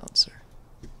that silencer?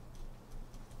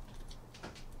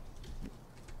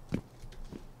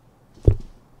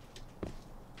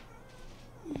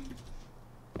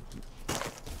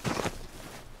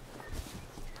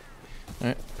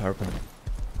 Alright, power plant.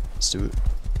 Let's do it.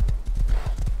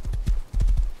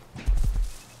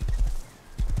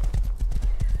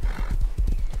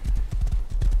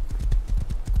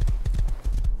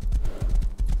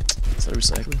 Is that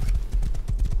recycling?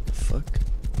 Fuck.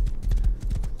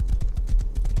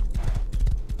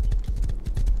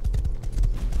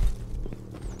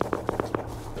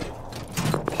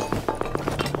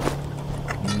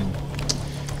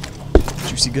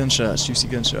 Juicy gunshots, juicy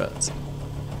gunshots.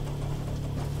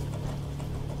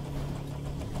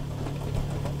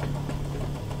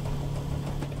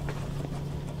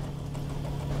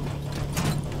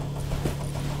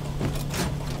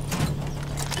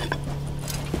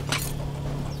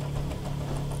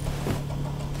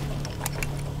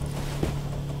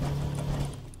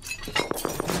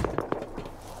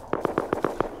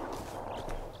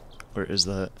 Where is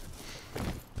that?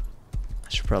 I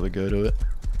should probably go to it.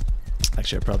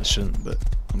 Actually, I probably shouldn't, but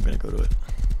I'm gonna go to it.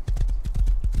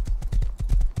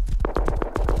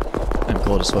 I'm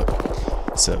cold as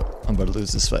fuck, so I'm about to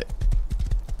lose this fight.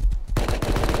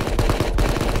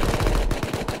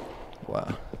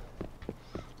 Wow.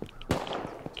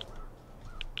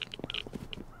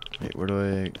 Wait,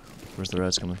 where's the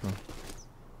rats coming from?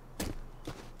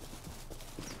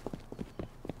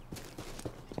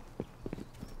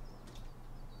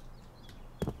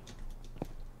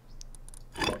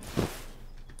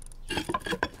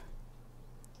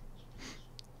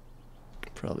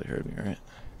 Probably heard me, right?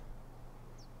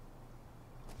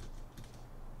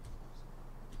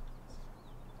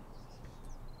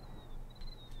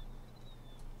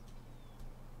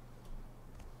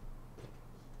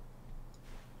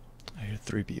 I hear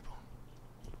 3 people.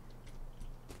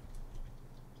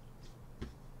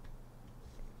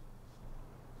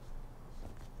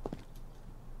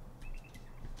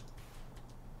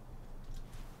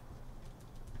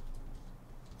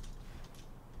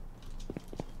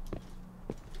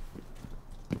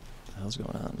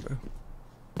 hell's going on, bro?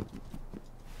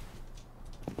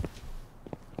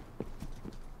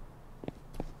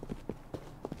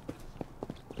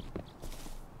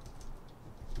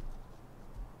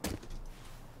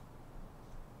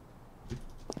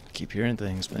 Keep hearing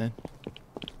things, man.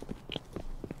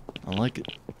 I don't like it.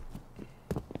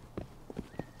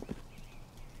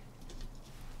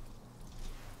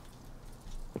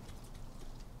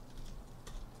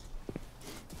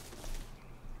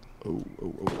 Oh,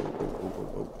 oh, oh, oh, oh,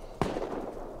 oh, oh,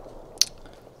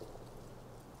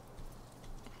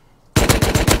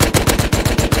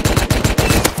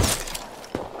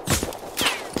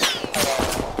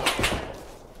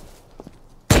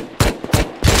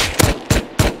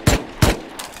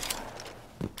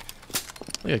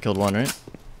 I think I killed one, right?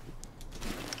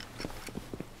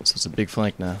 So it's a big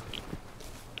flank now.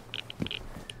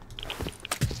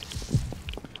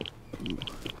 Ooh.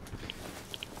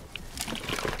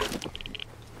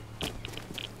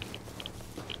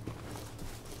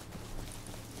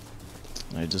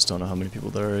 I just don't know how many people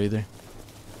there are either.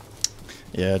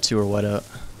 Yeah, 2 are white out.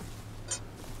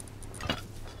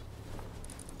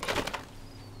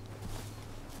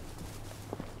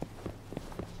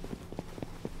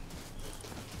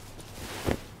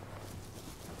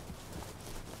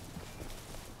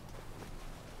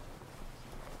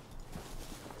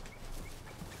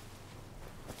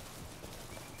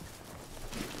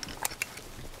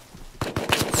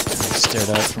 Stared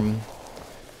out from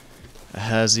a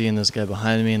Hazy and this guy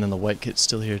behind me, and then the white kit's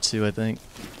still here too, I think.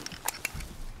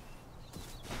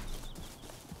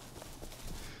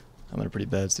 I'm in a pretty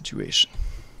bad situation.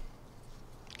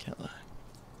 Can't lie.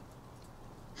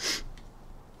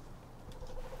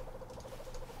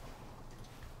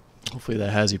 Hopefully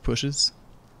that Hazy pushes.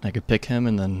 I could pick him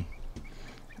and then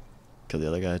kill the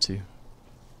other guy too.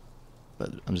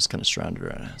 But I'm just kind of surrounded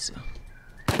right now, so.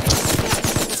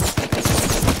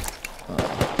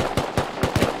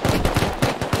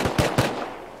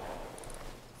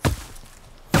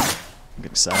 I'm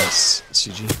getting size,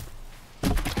 CG.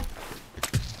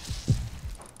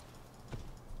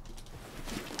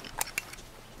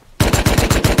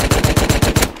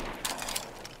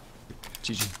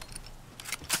 GG.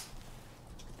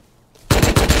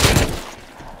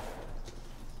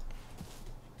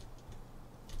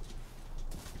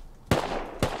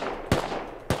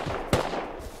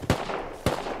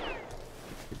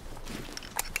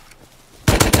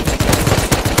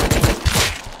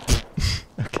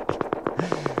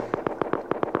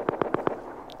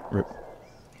 Rip.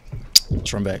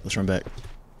 Let's run back, let's run back.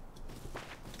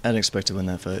 I didn't expect to win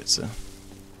that fight, so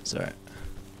it's alright.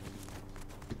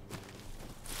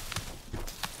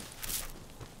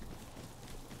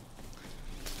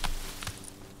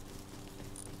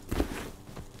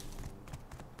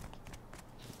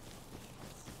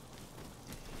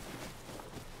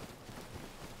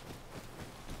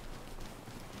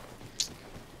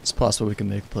 It's possible we can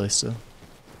make a play still.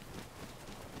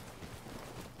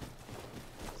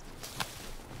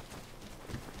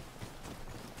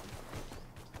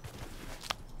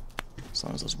 As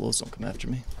long as those wolves don't come after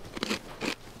me.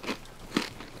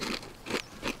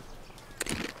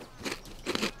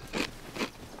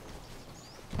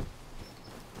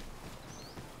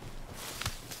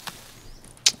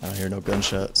 I don't hear no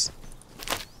gunshots.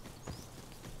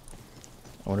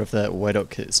 I wonder if that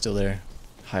whiteout kit is still there.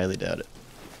 Highly doubt it.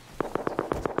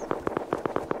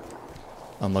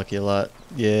 Unlucky a lot.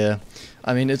 Yeah.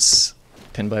 I mean, it's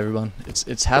pinned by everyone.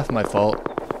 It's half my fault.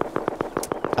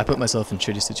 I put myself in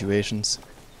shitty situations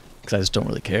because I just don't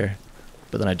really care.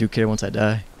 But then I do care once I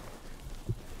die.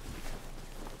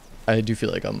 I do feel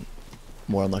like I'm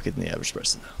more unlucky than the average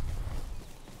person,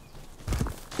 though.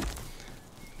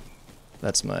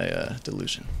 That's my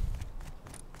delusion.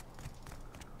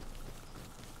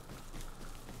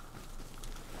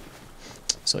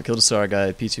 So I killed a SAR guy,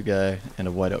 a P2 guy, and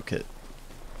a whiteout kit.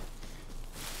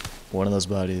 One of those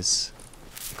bodies,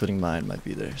 including mine, might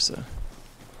be there, so.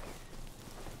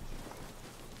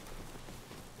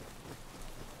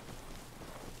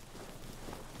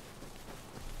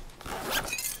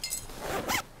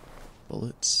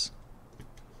 Bullets.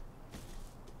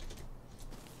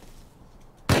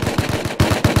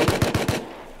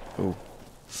 Oh.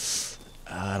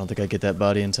 I don't think I get that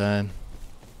body in time.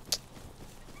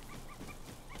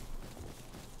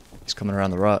 He's coming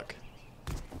around the rock.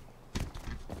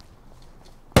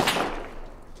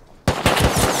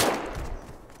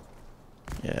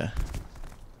 Yeah.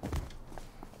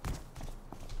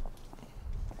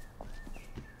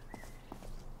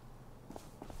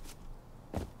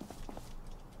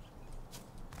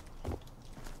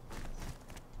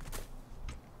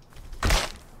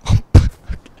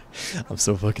 I'm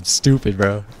so fucking stupid,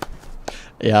 bro.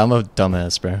 Yeah, I'm a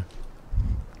dumbass, bro.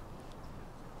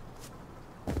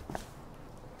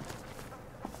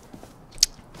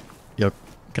 Yo,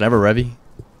 can I have a revy?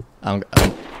 I don't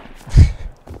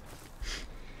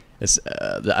it's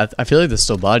I feel like there's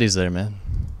still bodies there, man.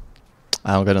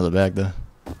 I don't got another bag though.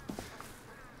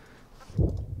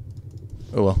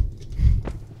 Oh well.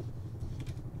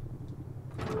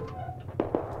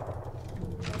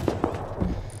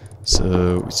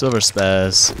 So we still have our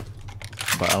spaz,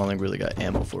 but I don't think we really got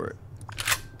ammo for it.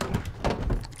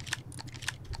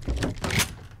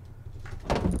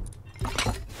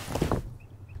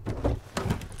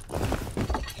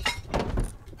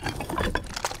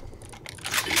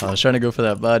 I was trying to go for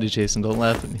that body chase, and don't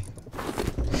laugh at me.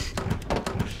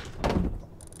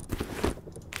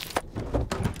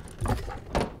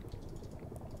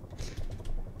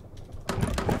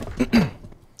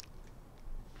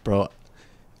 Bro,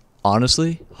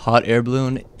 honestly, hot air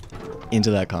balloon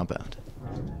into that compound.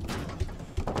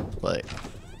 Like,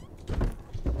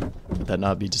 would that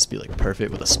not just be like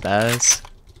perfect with a spaz?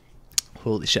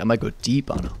 Holy shit, I might go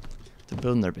deep on them. They're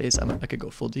building their base. I could go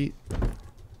full deep.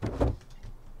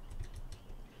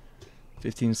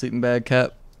 15 sleeping bag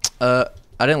cap. I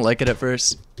didn't like it at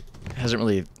first. It hasn't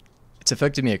really. It's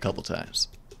affected me a couple times.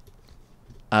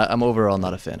 I'm overall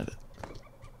not a fan of it.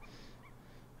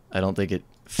 I don't think it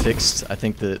fixed. I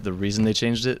think the reason they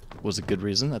changed it was a good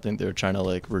reason. I think they were trying to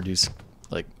like reduce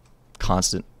like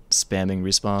constant spamming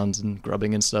respawns and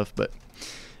grubbing and stuff. But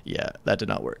yeah, that did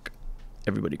not work.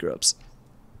 Everybody grubs.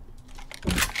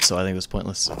 So I think it was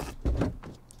pointless.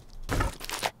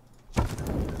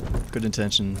 Good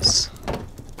intentions,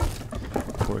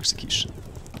 poor execution.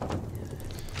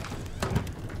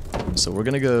 So we're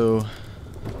gonna go.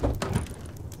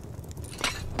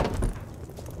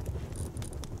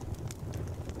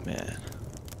 Man,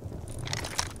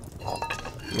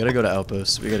 we gotta go to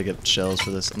outposts. We gotta get shells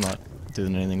for this. I'm not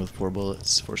doing anything with 4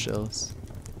 bullets, 4 shells.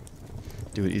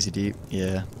 Do it easy deep.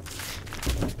 Yeah.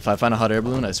 If I find a hot air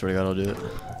balloon, I swear to God, I'll do it.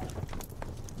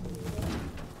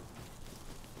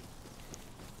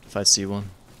 If I see one.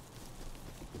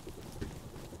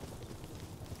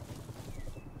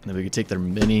 And then we could take their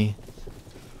mini.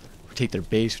 We take their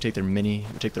base, we take their mini,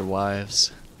 we take their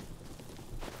wives.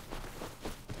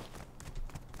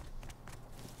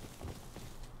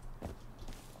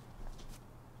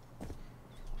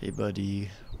 Hey buddy.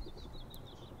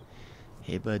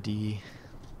 Hey buddy.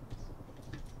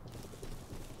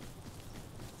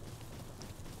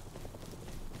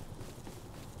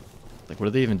 Like, what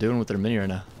are they even doing with their mini right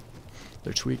now?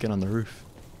 They're tweaking on the roof.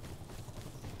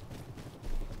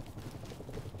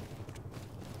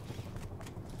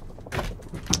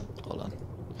 Hold on.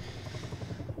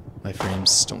 My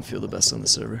frames don't feel the best on the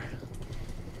server.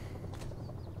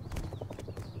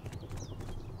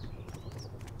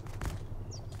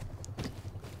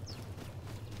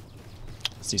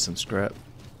 See some scrap.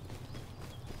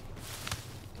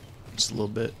 Just a little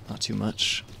bit, not too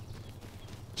much.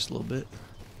 Just a little bit.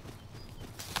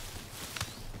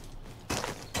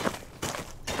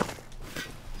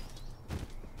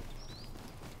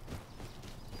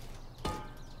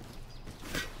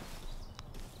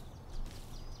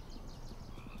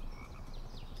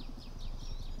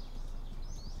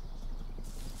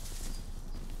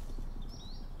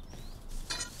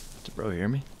 Did bro hear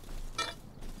me?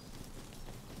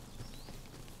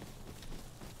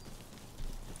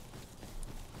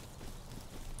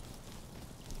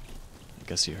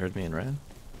 I guess he heard me and ran.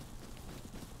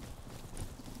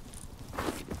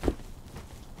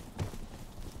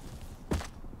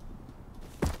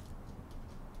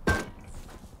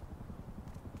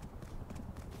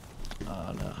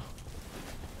 Oh no.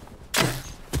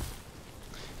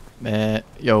 Man,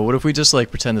 yo, what if we just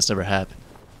like pretend this never happened?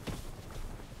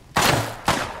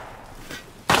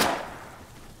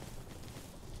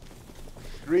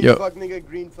 Green Yo. fuck nigga,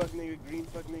 green fuck nigga, green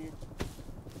fuck nigga.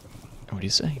 What do you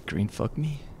say? Green fuck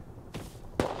me?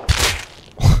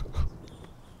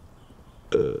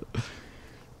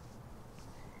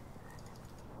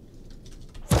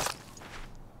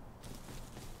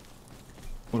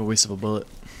 What a waste of a bullet.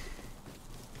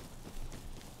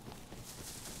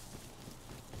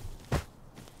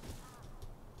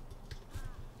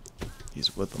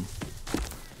 He's with them.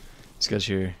 These guys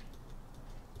here.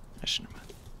 I shouldn't have.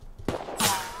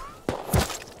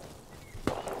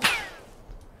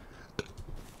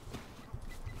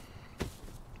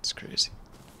 It's crazy.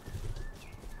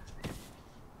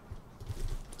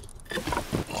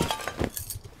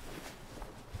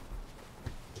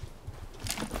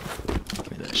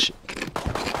 Give me that shit.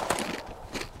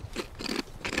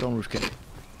 Don't roof kick.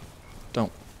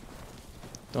 Don't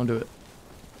do it.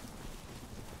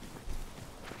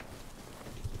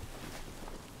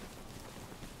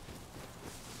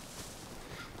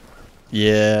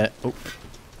 Yeah. Oh.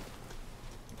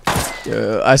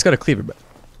 I just got a cleaver, but.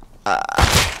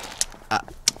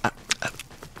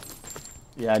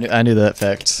 Yeah, I knew that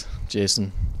fact,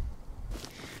 Jason.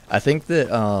 I think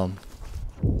that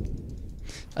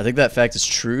fact is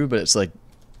true, but it's like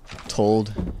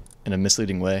told in a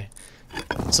misleading way.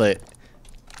 It's like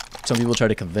some people try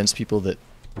to convince people that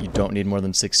you don't need more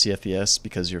than 60 FPS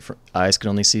because your eyes can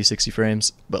only see 60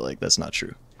 frames, but like that's not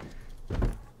true.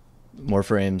 More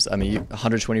frames, I mean,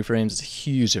 120 frames is a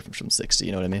huge difference from 60,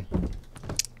 you know what I mean?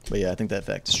 But yeah, I think that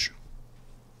fact is true.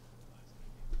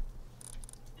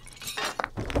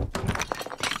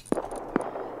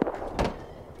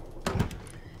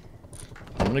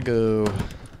 I'm gonna go...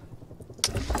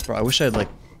 Bro, I wish I had like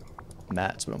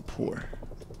mats, but I'm poor.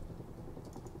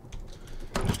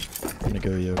 I'm gonna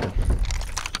go yoga.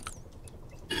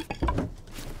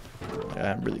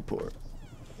 I'm really poor.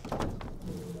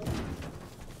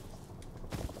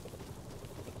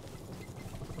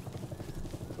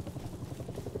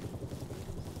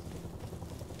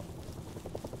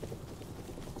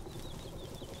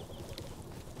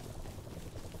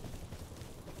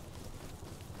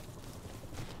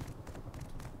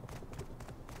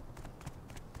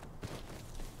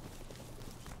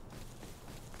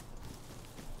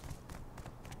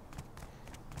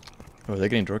 Oh, are they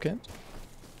getting door camped?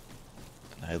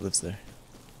 Nah, he lives there.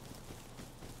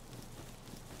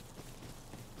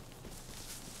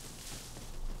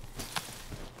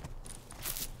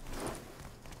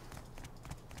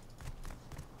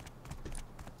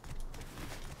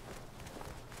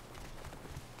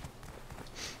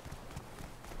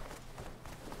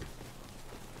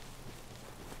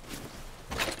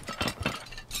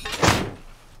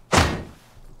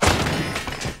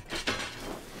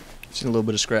 Seen a little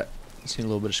bit of scrap. Seen a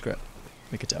little bit of scrap.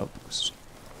 Make it to outpost.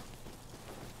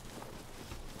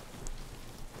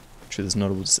 True, there's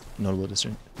notable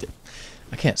difference.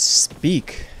 I can't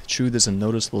speak. True, there's a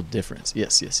noticeable difference.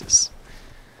 Yes, yes, yes.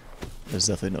 There's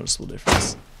definitely a noticeable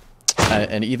difference.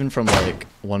 And even from like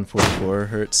 144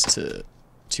 hertz to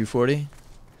 240,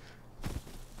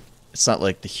 it's not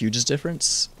like the hugest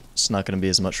difference. It's not going to be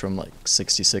as much from like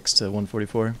 66 to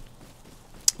 144,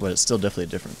 but it's still definitely a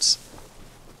difference.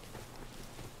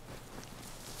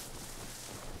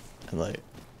 And like,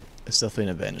 it's definitely an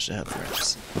advantage to have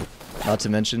frames. Not to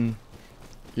mention,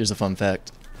 here's a fun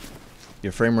fact.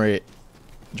 Your frame rate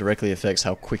directly affects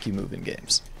how quick you move in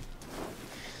games.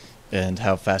 And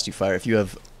how fast you fire. If you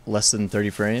have less than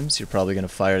 30 frames, you're probably going to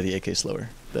fire the AK slower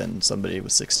than somebody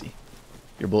with 60.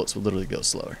 Your bullets will literally go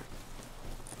slower.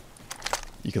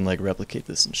 You can like replicate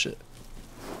this and shit.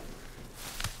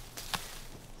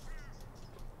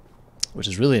 Which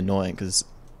is really annoying because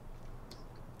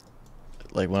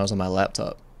like when I was on my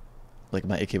laptop, like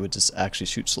my AK would just actually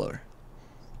shoot slower.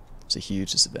 It's a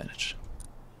huge disadvantage.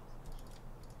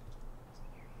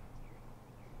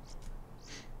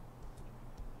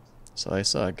 So I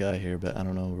saw a guy here, but I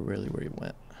don't know really where he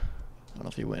went. I don't know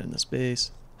if he went in this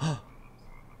base. Does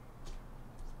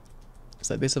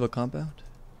that base have a compound?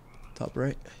 Top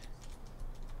right.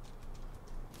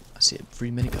 I see a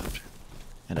free minicopter.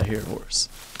 And I hear a horse.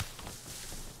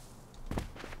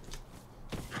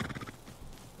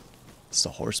 It's a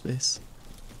horse base.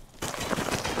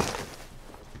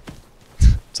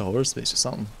 It's a horse base or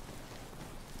something.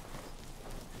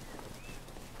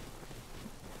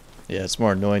 Yeah, it's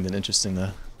more annoying than interesting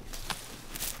though.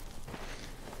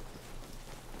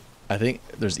 I think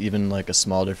there's even like a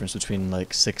small difference between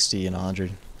like 60 and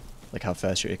 100. Like how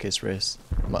fast your AK sprays.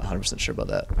 I'm not 100% sure about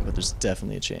that, but there's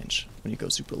definitely a change when you go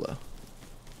super low.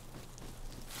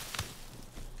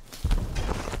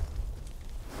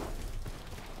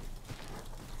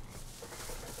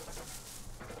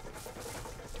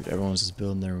 Dude, everyone's just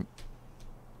building their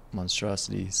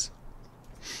monstrosities.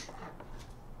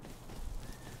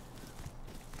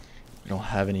 We don't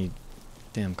have any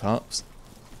damn comps.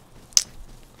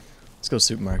 Let's go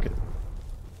supermarket.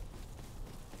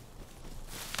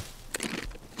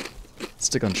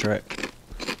 Stick on track.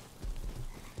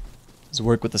 Does it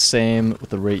work with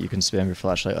the rate you can spam your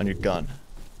flashlight on your gun?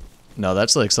 No,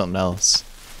 that's like something else.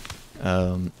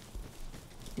 I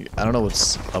don't know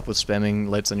what's up with spamming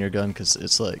lights on your gun because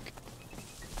it's like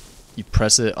you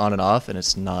press it on and off and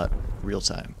it's not real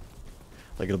time.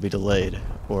 Like it'll be delayed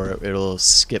or it'll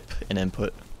skip an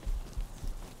input.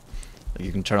 Like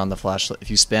you can turn on the flashlight. If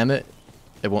you spam it,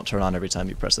 it won't turn on every time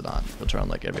you press it on. It'll turn on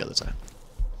like every other time.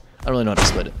 I don't really know how to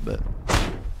split it, but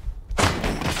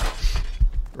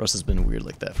Russ has been weird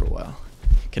like that for a while.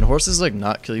 Can horses like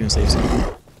not kill you in safe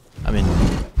zone? I mean,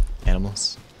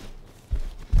 animals.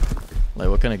 Like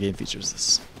what kind of game feature is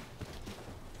this?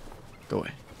 Go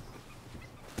away.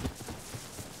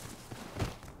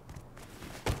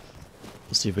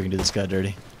 See if we can do this guy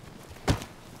dirty.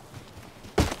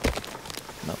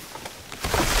 No.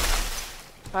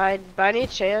 By any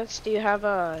chance, do you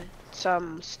have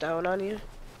some stone on you,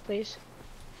 please?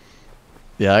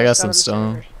 Yeah, I got Just some on the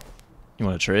stone. server. You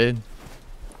want to trade?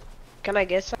 Can I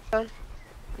get some?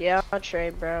 Yeah, I'll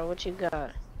trade, bro. What you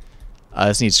got? I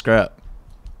just need scrap.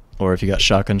 Or if you got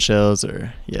shotgun shells,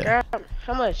 or yeah. Scrap?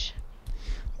 How much?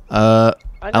 Uh,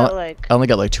 I got like I only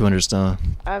got like 200 stone.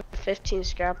 I have 15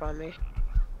 scrap on me.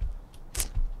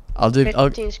 I'll do.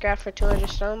 15 scrap for 200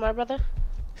 stone, my brother.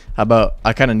 How about?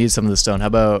 I kind of need some of the stone. How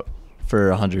about for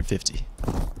 150?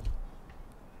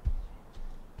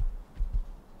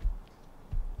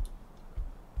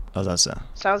 How's that sound?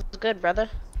 Sounds good, brother.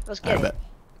 Let's I get it. bet.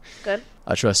 Good.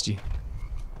 I trust you.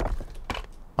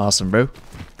 Awesome, bro.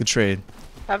 Good trade.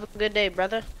 Have a good day,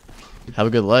 brother. Have a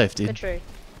good life, Good dude. trade.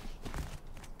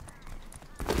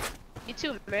 You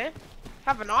too, man.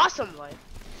 Have an awesome life.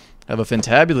 Have a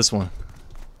fantabulous one.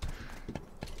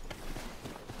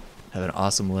 Have an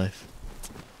awesome life.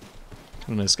 What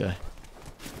a nice guy.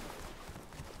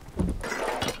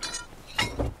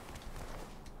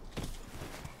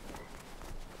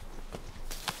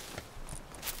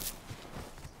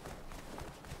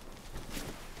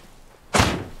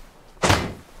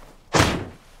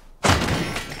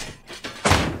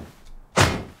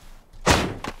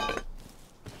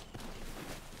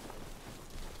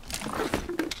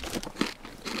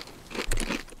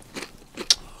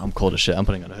 I'm cold as shit. I'm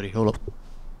putting on a hoodie. Hold up.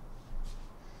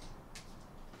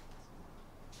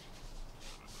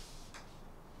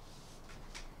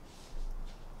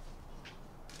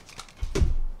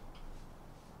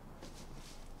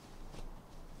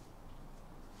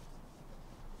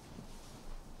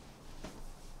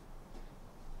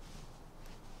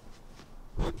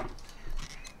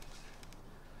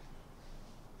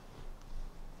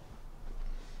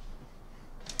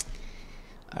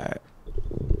 Alright.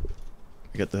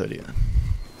 I got the hoodie on.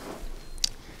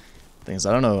 Thing is,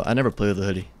 I don't know. I never play with the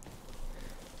hoodie.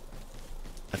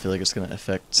 I feel like it's gonna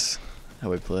affect how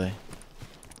we play.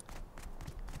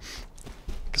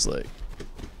 Cause like,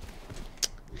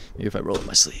 maybe if I roll up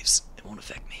my sleeves, it won't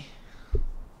affect me.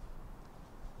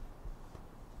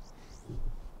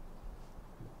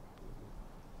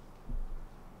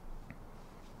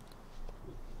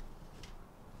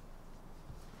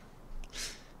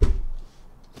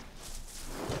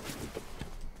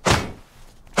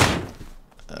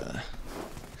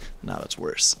 Now it's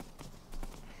worse.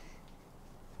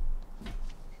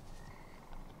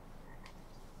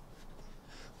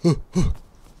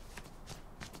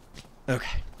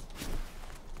 Okay.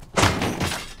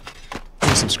 Give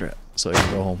me some scrap so I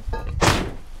can go home.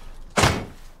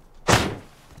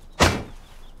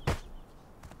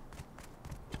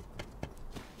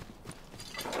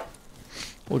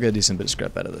 We'll get a decent bit of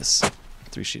scrap out of this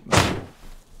 3-sheet metal.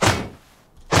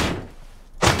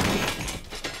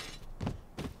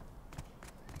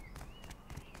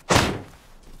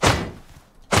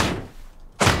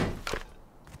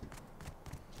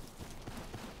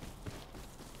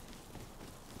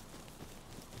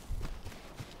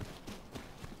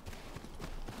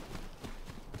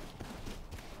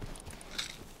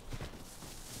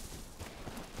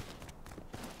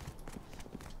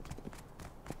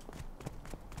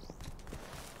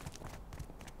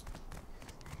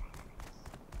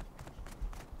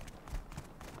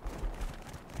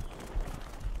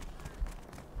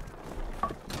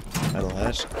 Metal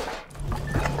hatch.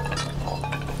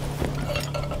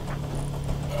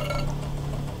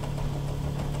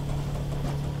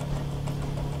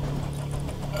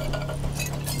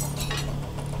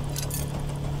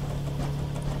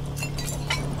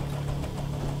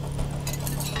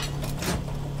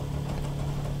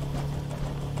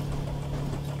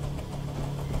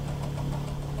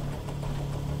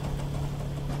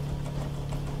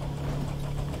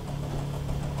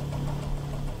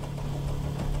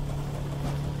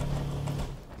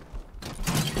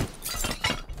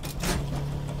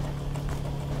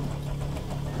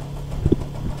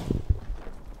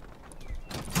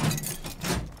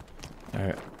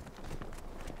 Alright.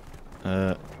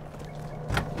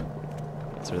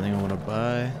 Is there anything I want to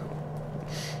buy?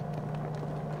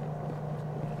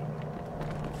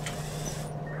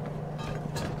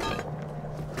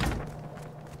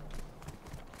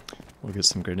 We'll get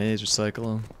some grenades, recycle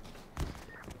them.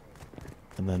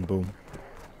 And then boom.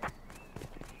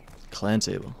 Clan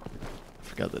table. I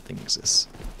forgot that thing exists.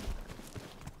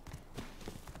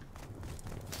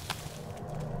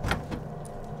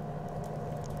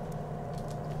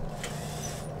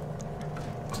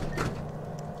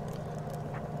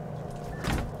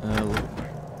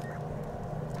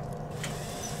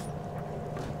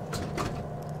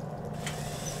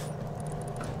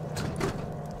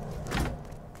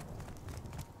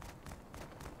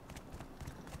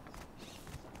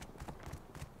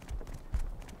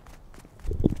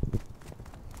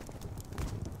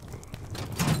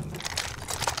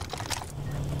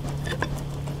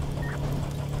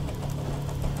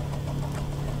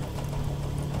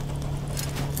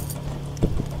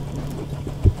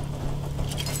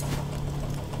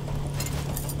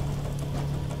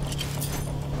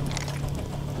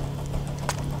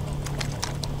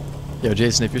 Yo,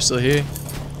 Jason, if you're still here,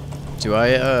 do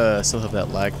I still have that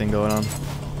lag thing going on?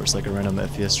 Or it's like a random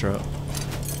FPS drop?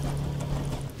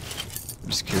 I'm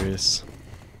just curious.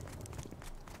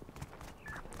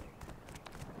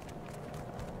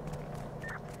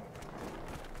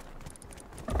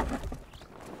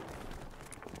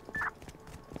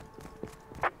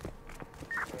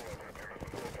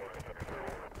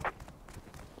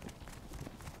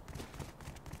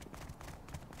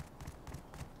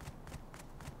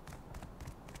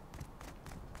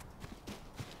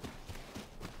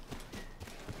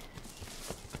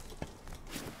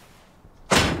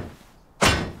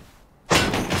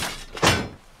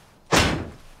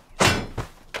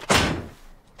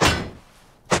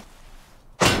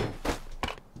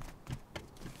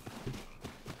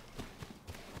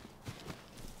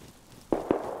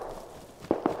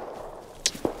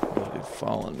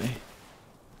 Following me.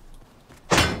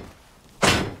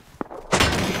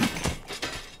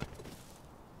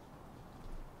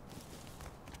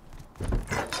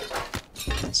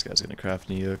 This guy's gonna craft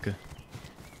Nyoka.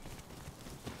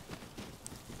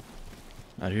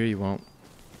 Out here you won't.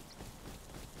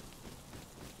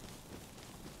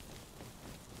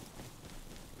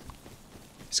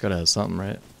 He's gotta have something,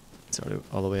 right? It's already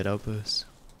all the way at Outpost.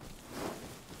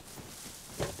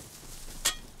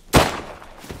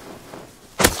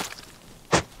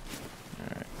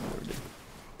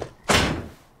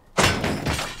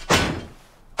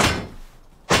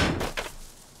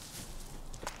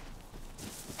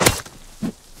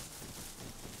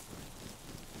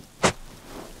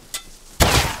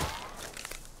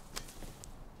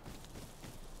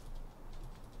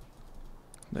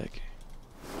 Back.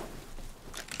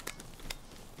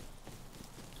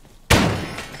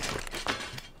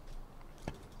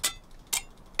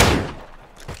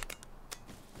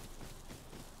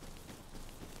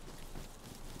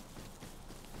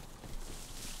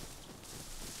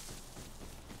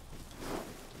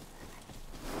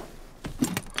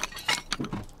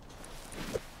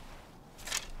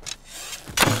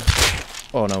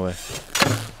 Oh, no way.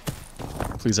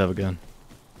 Please have a gun.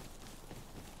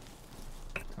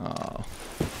 Oh.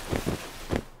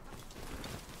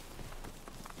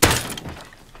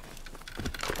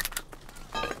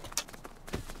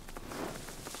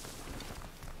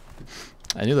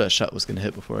 I knew that shot was gonna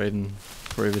hit before I even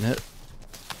hit.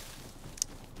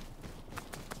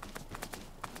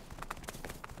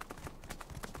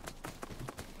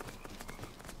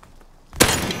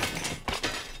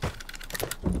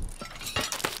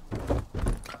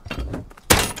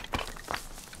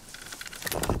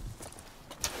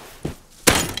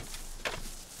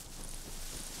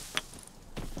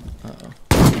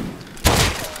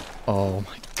 Oh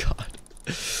my god.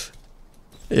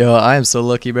 Yo, I am so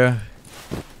lucky, bro.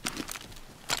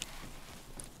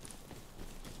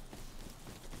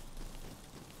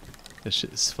 This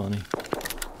shit is funny.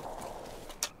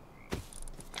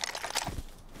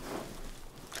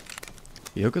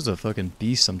 Yoko's a fucking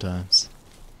beast sometimes.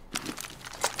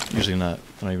 Usually not.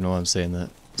 I don't even know why I'm saying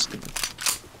that.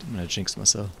 I'm gonna jinx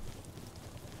myself.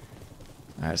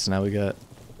 Alright, so now we got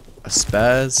a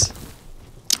spaz,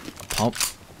 a pump,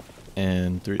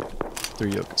 and three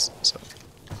Yokas. So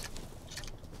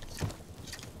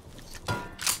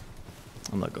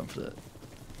I'm not going for that.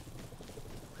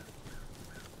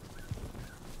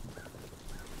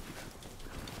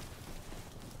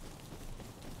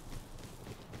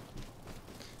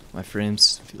 My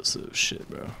frames feel so shit,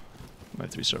 bro. I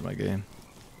might restart my game.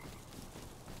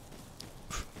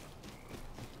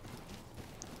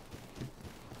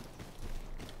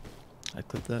 I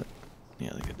clipped that? Yeah,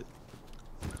 I think I did.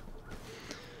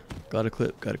 Got a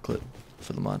clip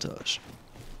for the montage.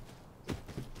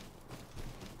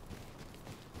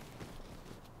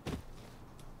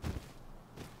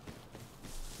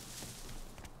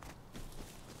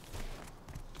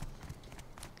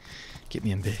 Get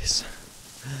me in base.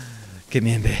 Get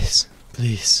me in base,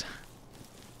 please.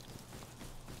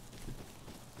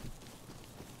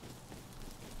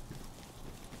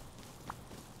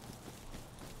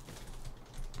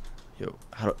 Yo,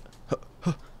 how do...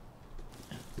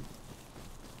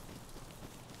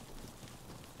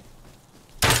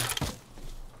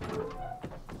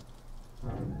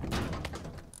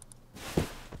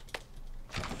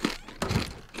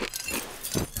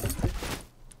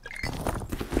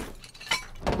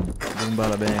 Boom,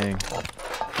 bada bang.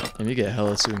 And you get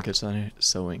hella sewing kits on here.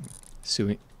 Sewing.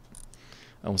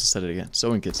 I almost said it again.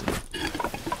 Sewing kits.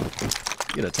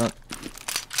 Get a ton.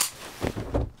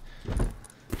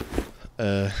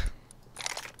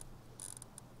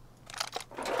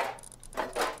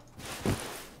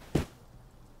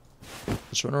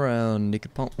 Let's run around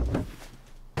naked pump.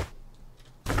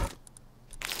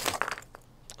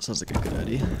 Sounds like a good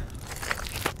idea.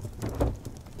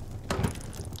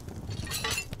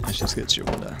 Let's just get your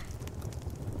one down.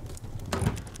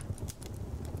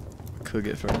 Could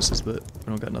get furnaces, but we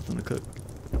don't got nothing to cook.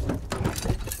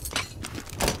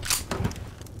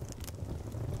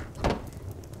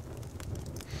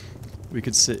 We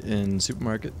could sit in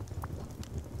supermarket.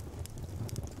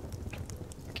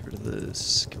 Get rid of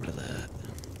this. Get rid of that.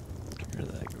 Get rid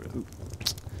of that. Get rid of. Ooh.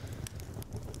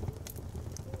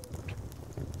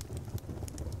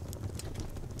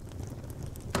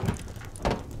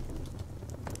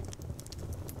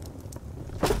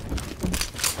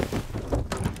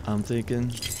 I'm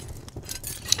thinking.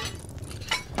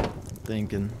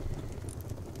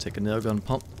 Take a nail gun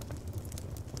pump.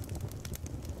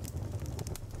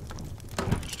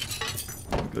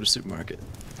 Go to supermarket.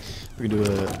 We can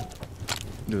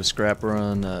do a scrap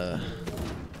run.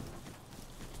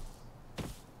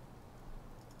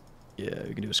 Yeah,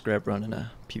 we can do a scrap run and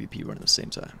a PvP run at the same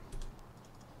time.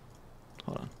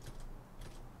 Hold on.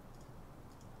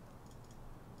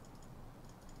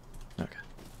 Okay.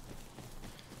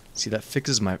 See, that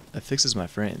fixes my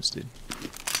frames, dude.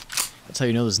 That's how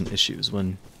you know there's an issue, is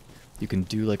when you can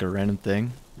do like a random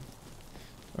thing,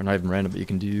 or not even random, but you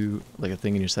can do like a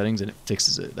thing in your settings and it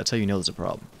fixes it. That's how you know there's a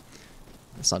problem.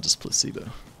 It's not just placebo.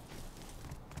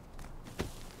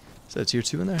 Is that tier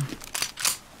 2 in there?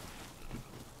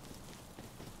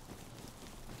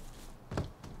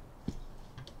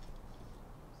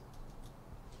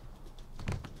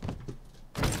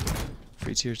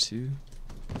 Free tier 2?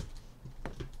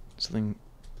 Something...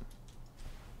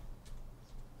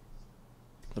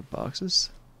 Other boxes?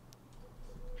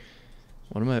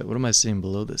 What am I seeing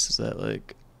below this? Is that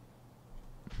like...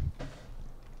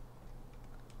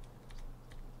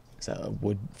 Is that a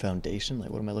wood foundation? Like,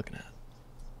 what am I looking at?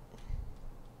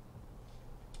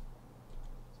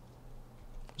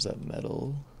 Is that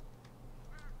metal?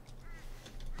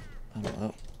 I don't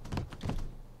know.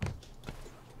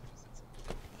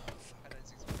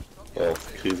 Oh,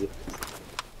 Krise.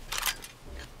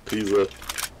 Krise.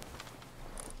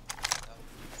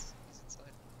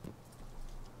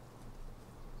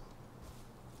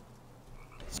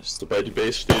 Sobald die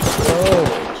Base steht. Oh!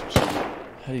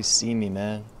 How do you see me,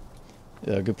 man?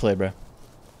 Yeah, good play, bro.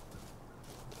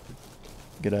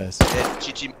 Good eyes. Yeah,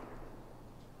 GG.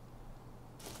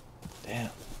 Damn.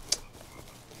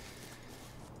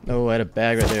 No, I had a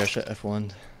bag right there. I shot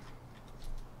F1.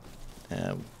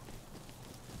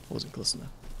 Wasn't close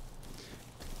enough.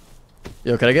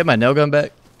 Yo, can I get my nail gun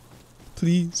back?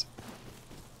 Please.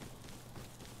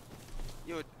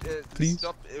 Yo, Please.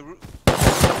 stop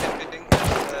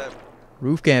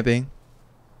Roof camping.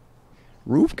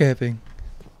 Roof camping.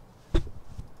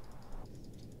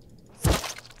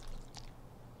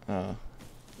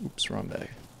 Oops, wrong bag.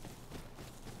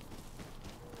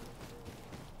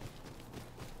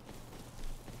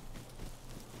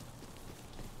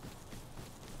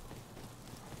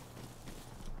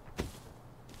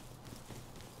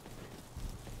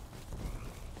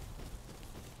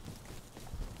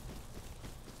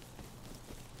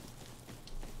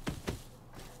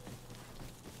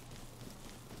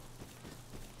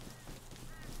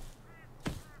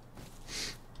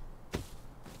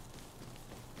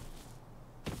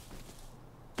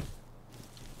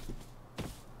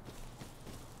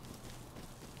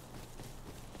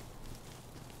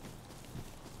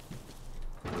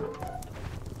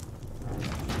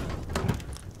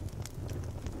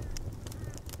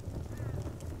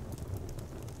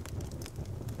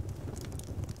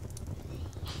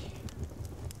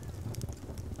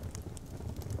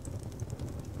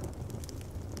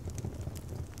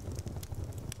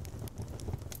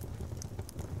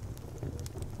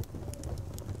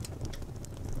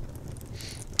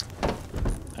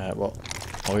 Alright, well,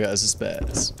 all we got is a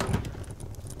spaz.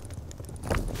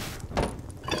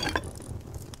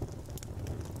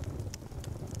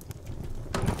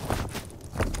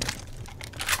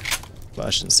 Well, I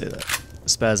shouldn't say that. A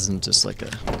spaz isn't just like a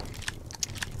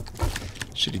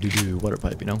shitty doo-doo water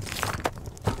pipe, you know?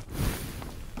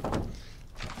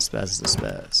 A spaz is a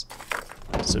spaz.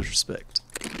 Deserves respect.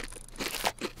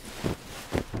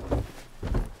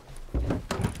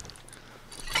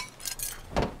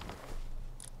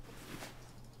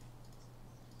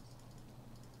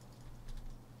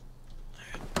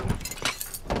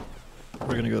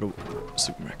 We're gonna go to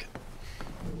supermarket.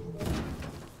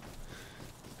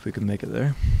 If we can make it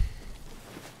there.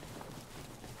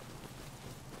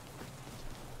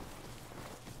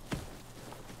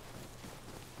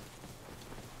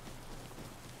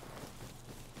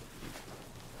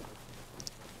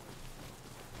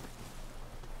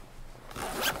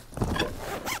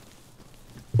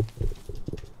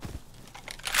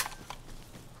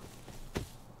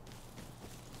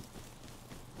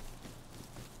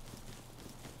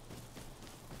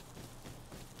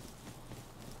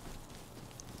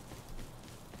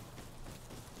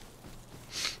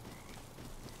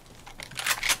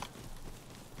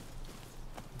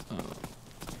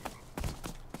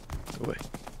 Go away.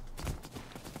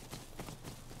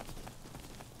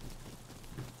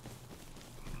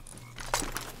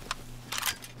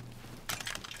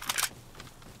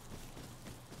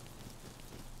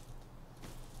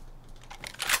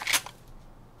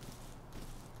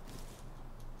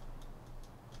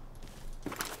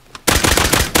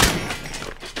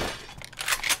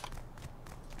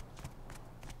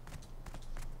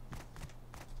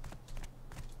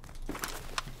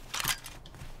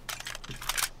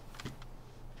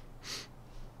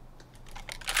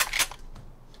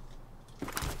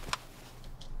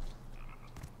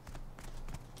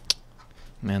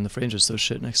 Man, the frames are so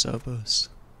shit next to outposts.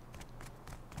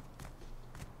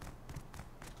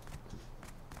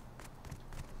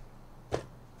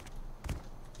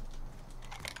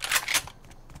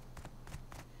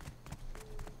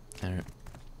 Alright.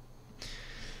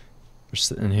 We're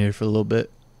sitting here for a little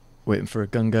bit, waiting for a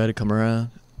gun guy to come around.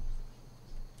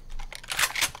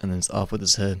 And then it's off with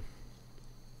his head.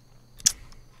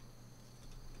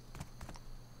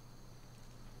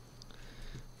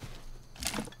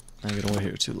 I'm not gonna wait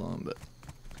here too long, but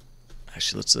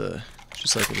actually let's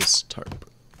just cycle this tarp.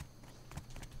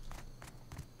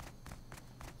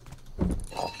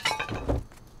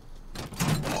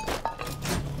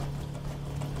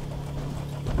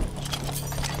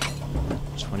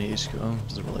 Oh,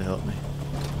 doesn't really help me.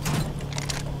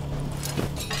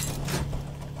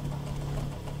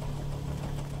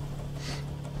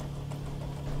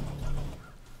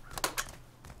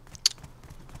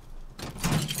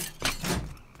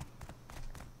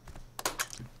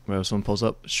 Whenever someone pulls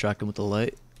up, distract them with the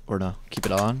light, or no, keep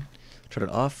it on, turn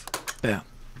it off, bam.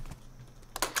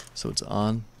 So it's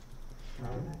on.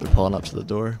 They're pulling up to the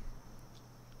door.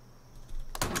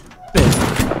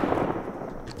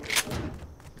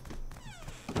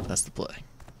 That's the play.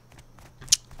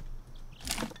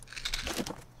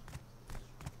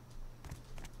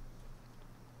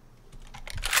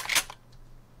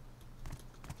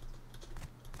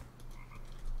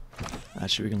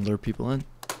 Actually, we can lure people in.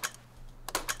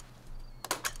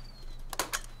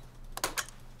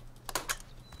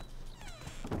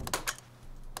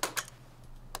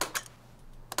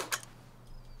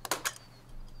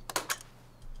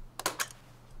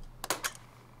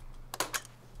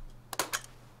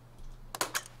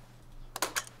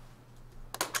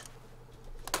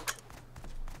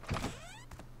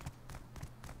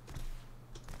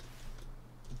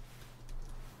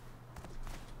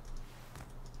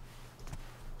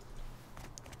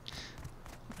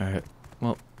 Alright,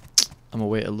 well, I'm gonna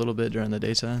wait a little bit during the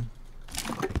daytime.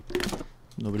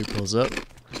 Nobody pulls up.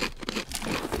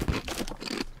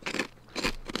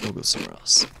 We'll go somewhere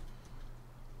else.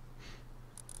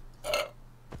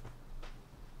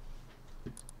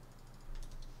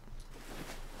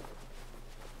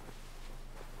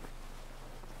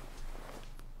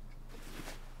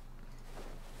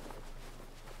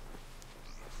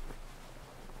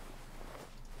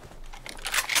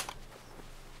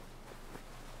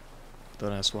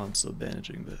 Don't ask why I'm still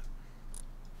bandaging, but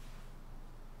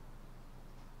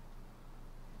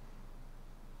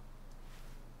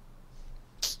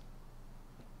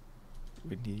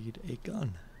we need a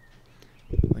gun.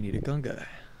 We need a gun guy.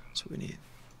 That's what we need.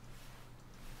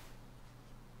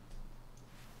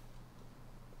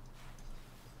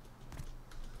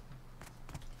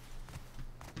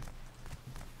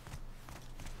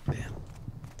 Bam.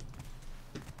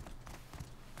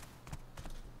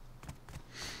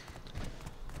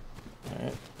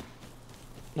 Alright.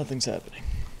 Nothing's happening.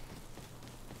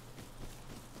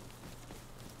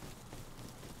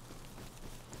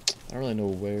 I don't really know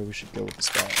where we should go with the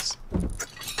spies.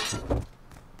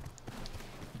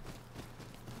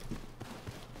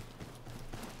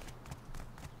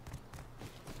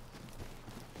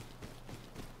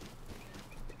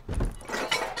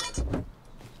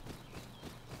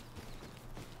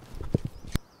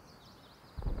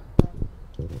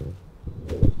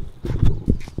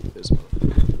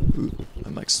 Ooh,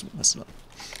 my mic's messing up.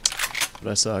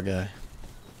 But I saw a guy.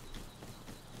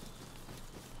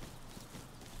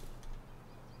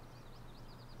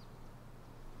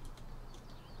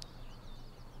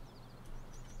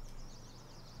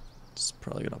 It's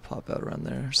probably gonna pop out around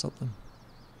there or something.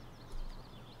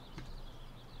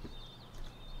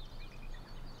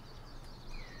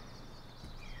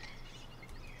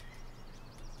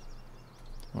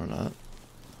 Or not.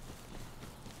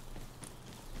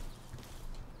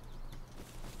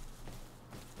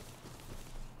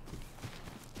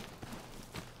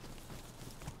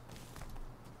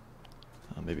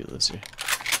 Oh, maybe it lives here.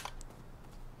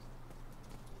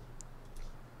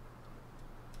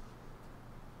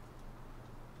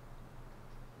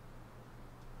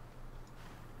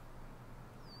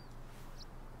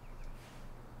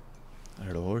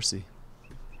 horsey.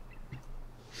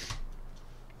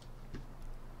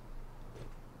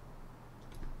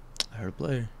 I heard a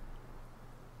player.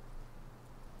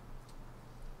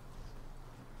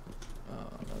 Oh,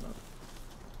 no.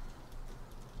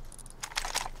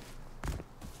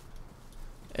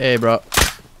 Hey, bro.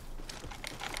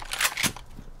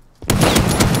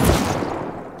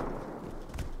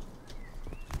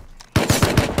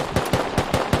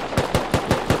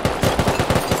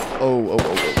 Oh.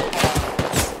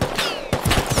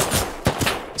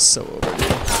 So over, dude.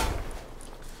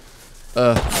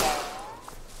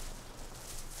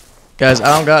 Guys,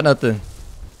 I don't got nothing.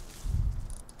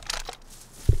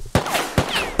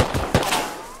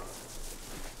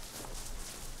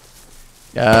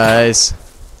 Guys,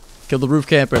 kill the roof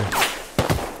camper.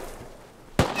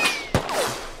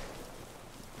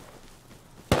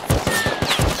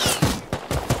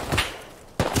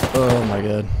 Oh my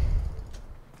god.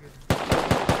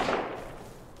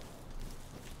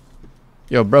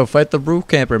 Yo, bro, fight the roof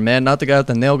camper, man, not the guy with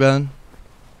the nail gun.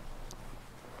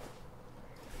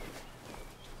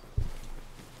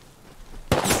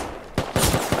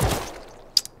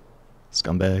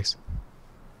 Scumbags.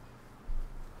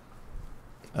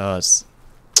 Oh, it's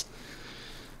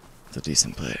the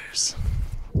decent players.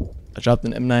 I dropped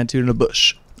an M92 in a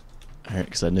bush. Alright,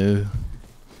 because I knew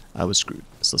I was screwed.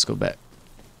 So let's go back.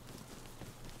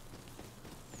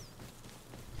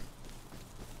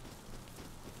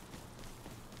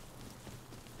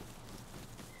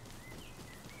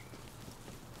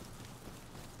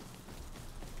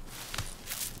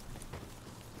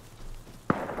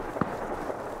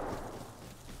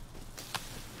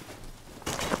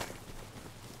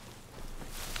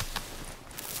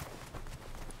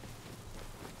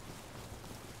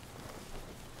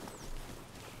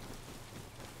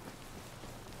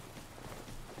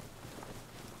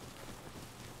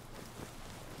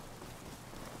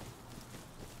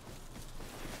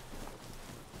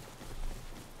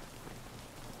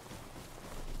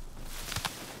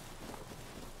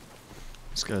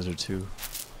 These guys are too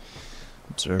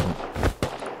observant.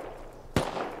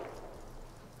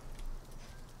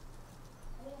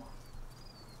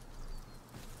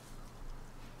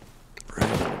 Right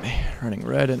into me. Running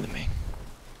right into me.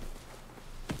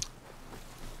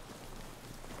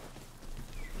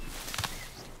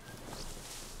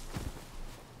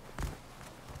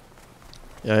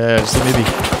 Yeah, just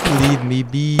lead me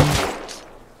be.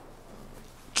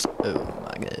 Oh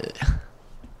my god.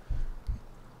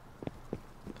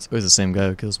 It's always the same guy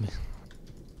who kills me.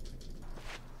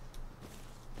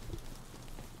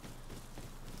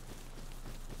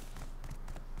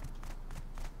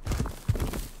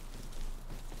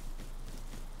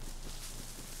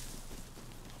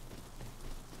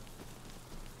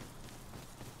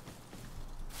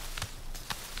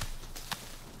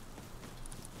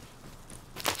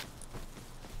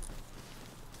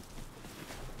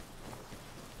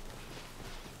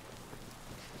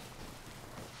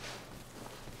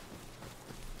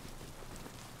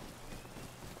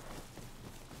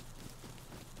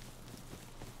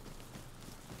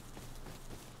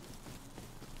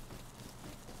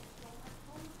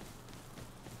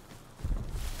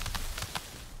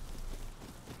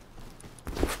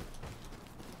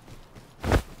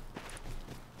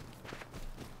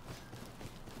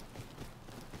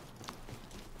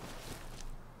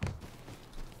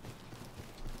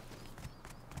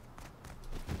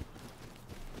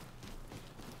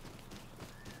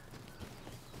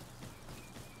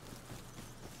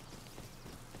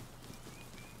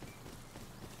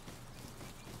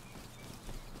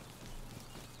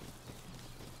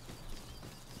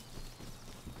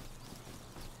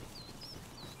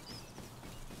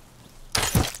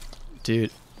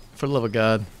 Dude, for the love of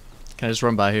God, can I just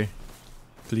run by here?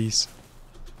 Please.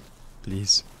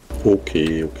 Please.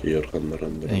 Okay,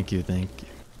 run. Thank you.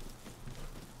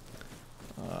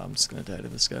 I'm just gonna die to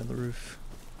this guy on the roof.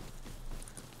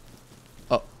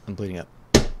 Oh, I'm bleeding up.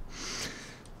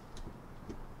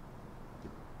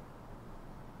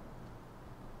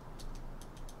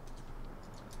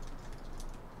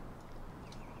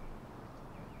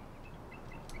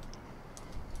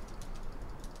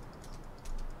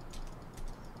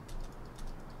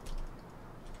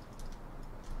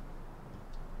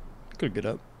 Could get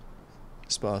up.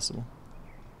 It's possible.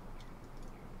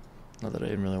 Not that I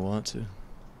even really want to.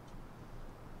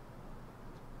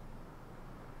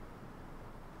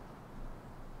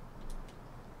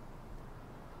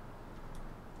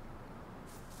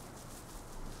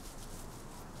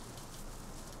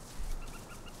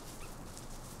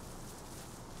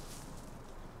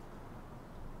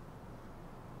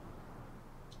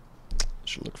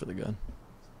 Should look for the gun.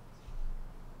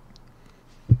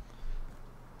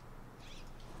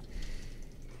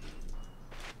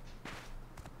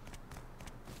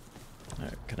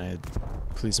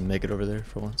 please make it over there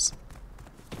for once.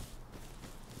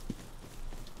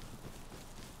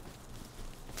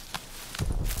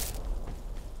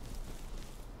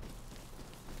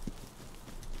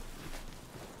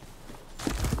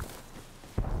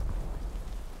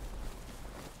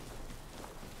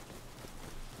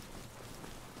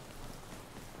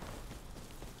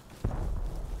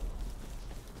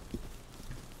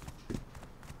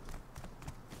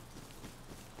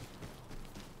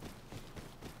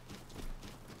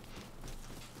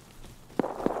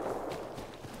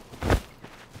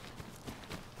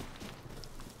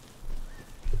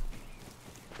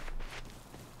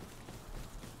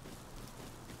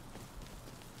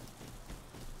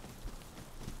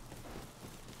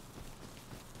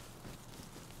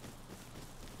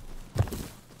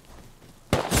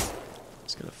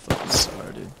 Just got a fucking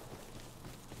scar, dude.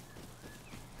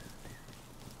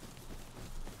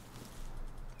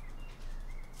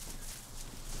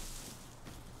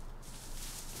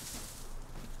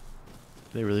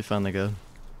 They really finally go.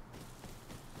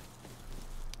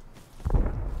 I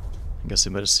guess they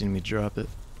might have seen me drop it.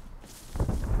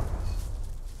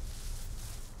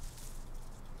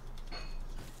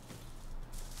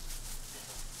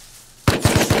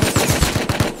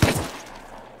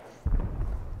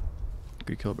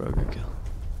 Good kill, bro. Good kill.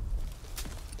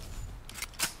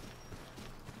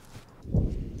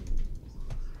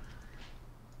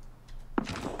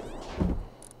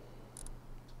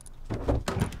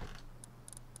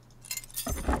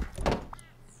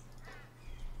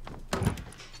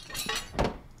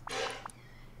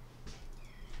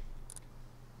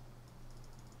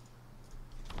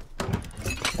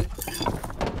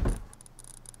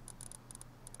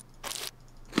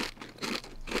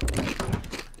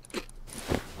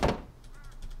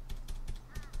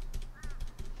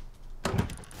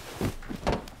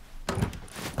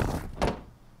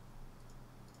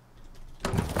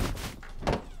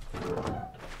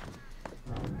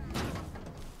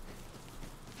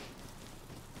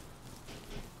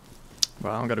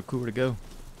 Bro, I don't got a clue where to go.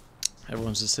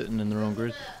 Everyone's just sitting in their own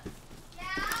grid.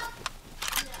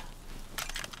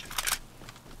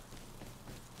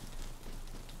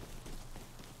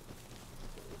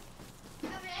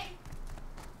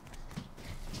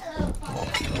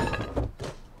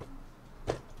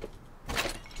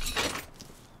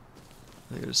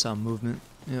 There's some movement.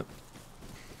 Yep.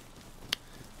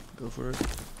 Go for it.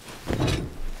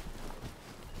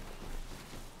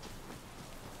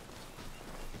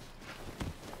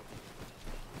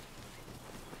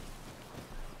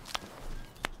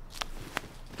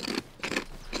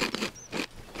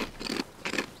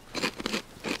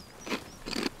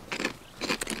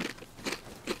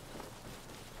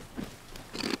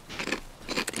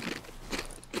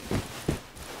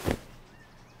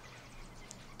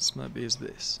 This might be his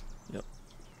base. Yep.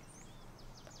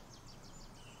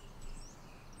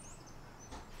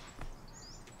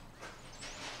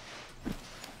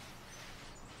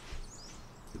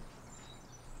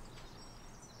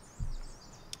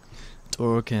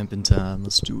 Toro camping time.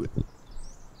 Let's do it.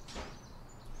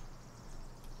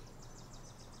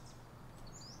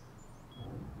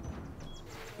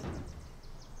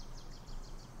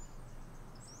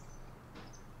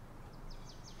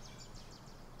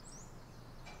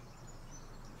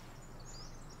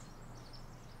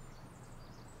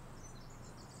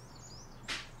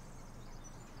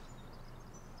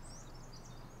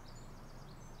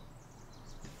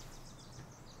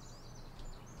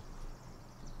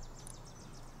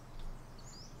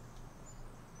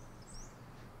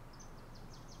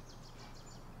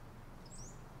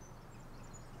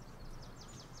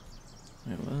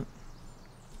 Wait, what?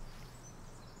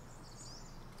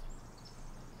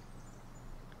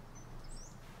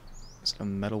 Is it a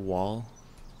metal wall?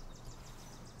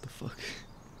 What the fuck?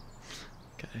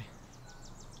 Okay.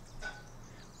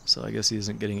 So I guess he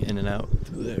isn't getting in and out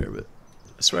through there, but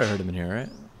I swear I heard him in here, right?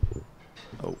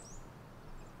 Oh.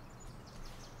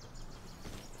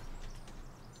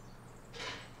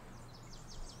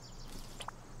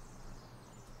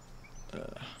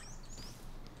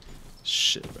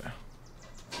 Shit, bro.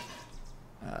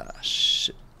 Ah,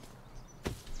 shit.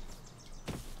 I'm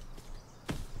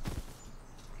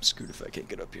screwed if I can't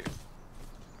get up here.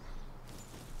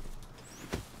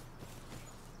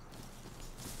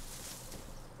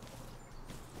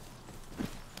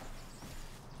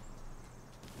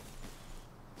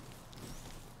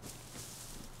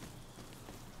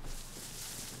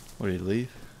 What, did he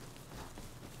leave?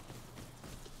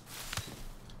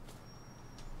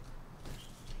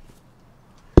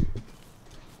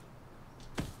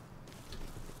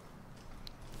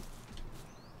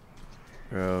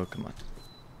 Bro, come on.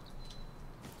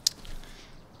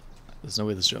 there's no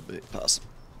way this jump is possible.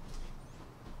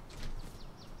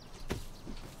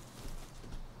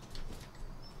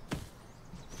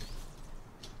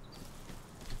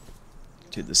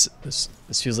 Dude, this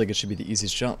feels like it should be the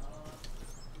easiest jump.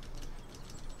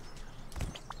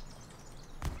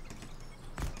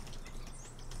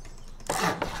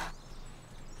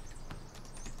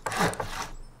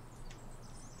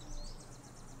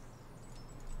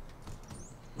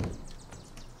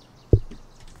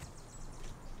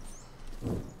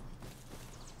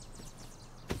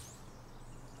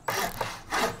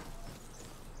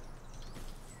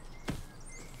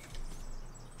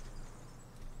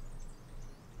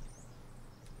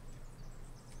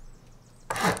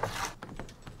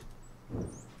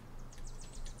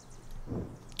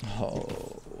 Oh,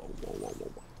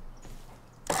 whoa.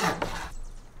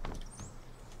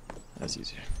 That's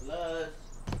easier.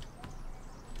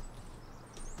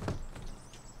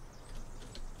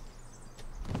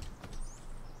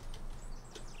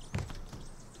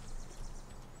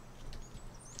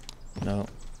 No.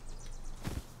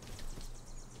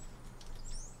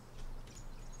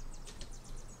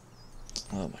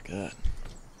 Oh my god.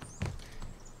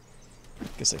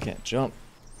 Guess I can't jump.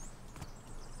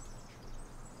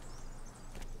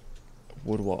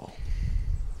 Wood wall.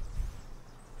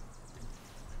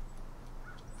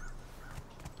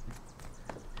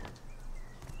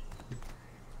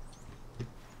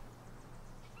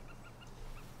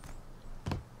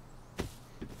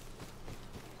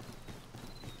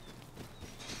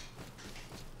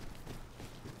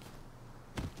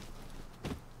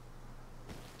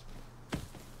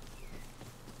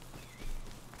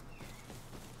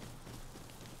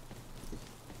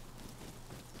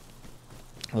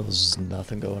 Oh, there's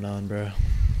nothing going on, bro.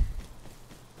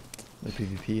 No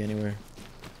PvP anywhere.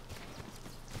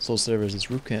 Soul servers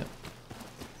is root camp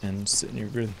and sit in your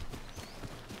grid.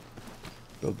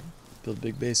 Build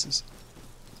big bases.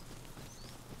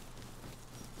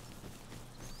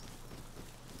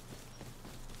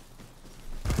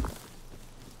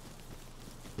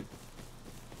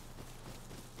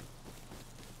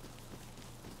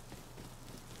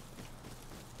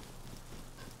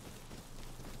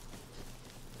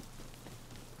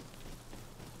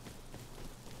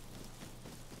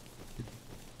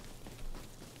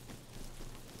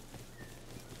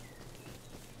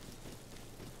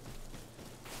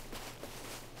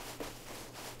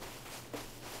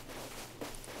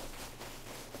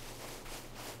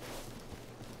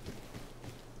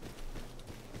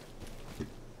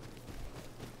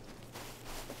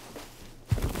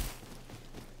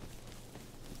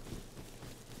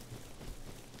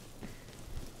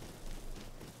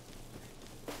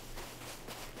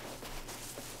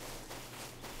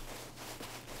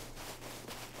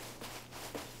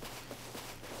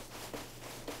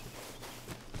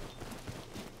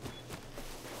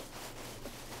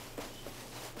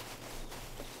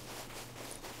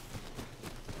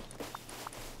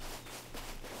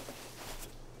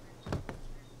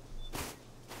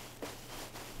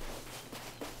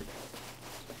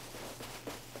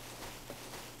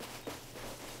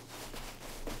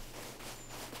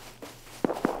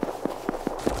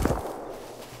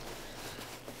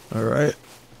 Alright.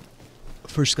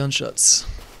 First gunshots.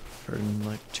 Heard in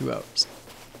like 2 hours.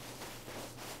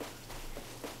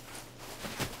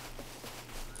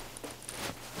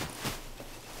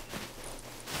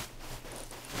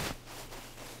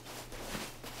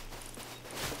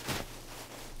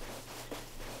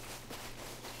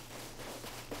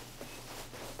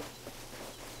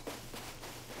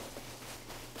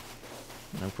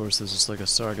 And of course there's just like a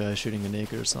star guy shooting a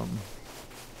naked or something.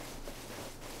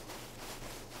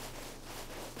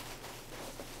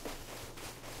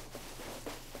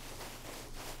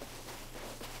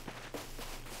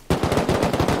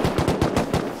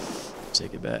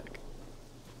 Take it back.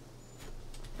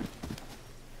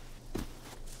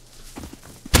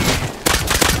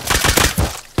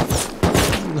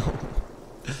 No.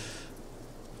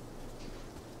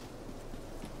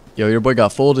 Yo, your boy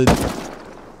got folded.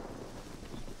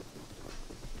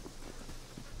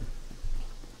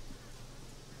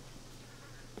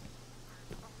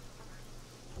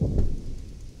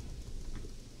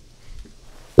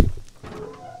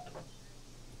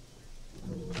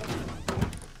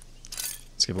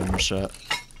 Let's give one more shot.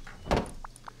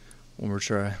 One more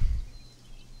try.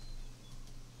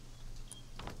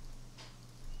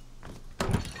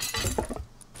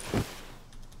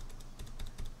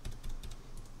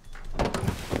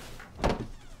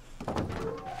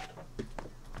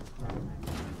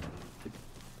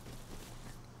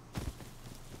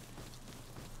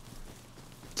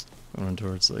 Going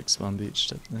towards like Spawn Beach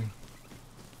type thing.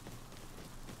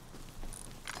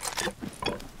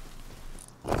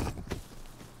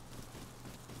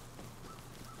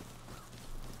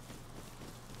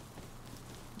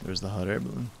 There's the hot air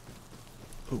balloon.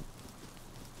 Oh,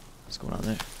 what's going on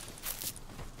there?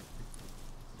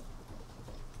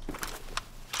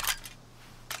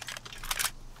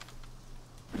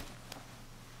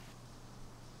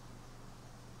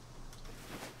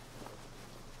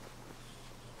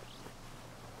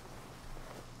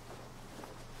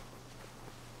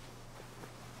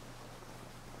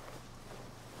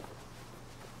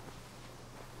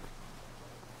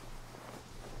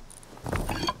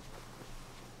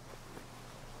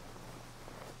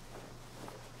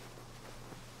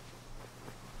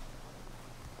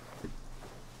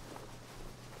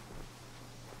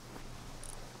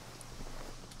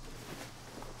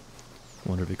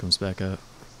 Wonder if he comes back out.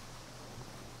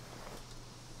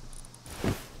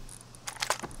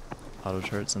 Auto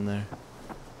charts in there.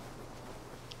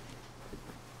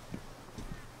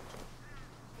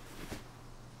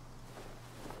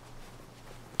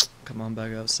 Come on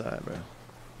back outside, bro.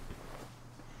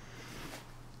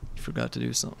 You forgot to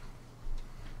do something.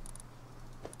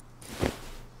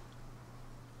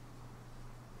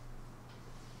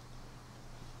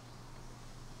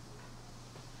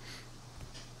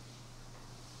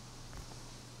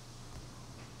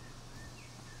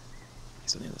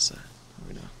 He's on the other side.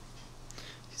 Where we know.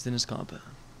 He's in his compound.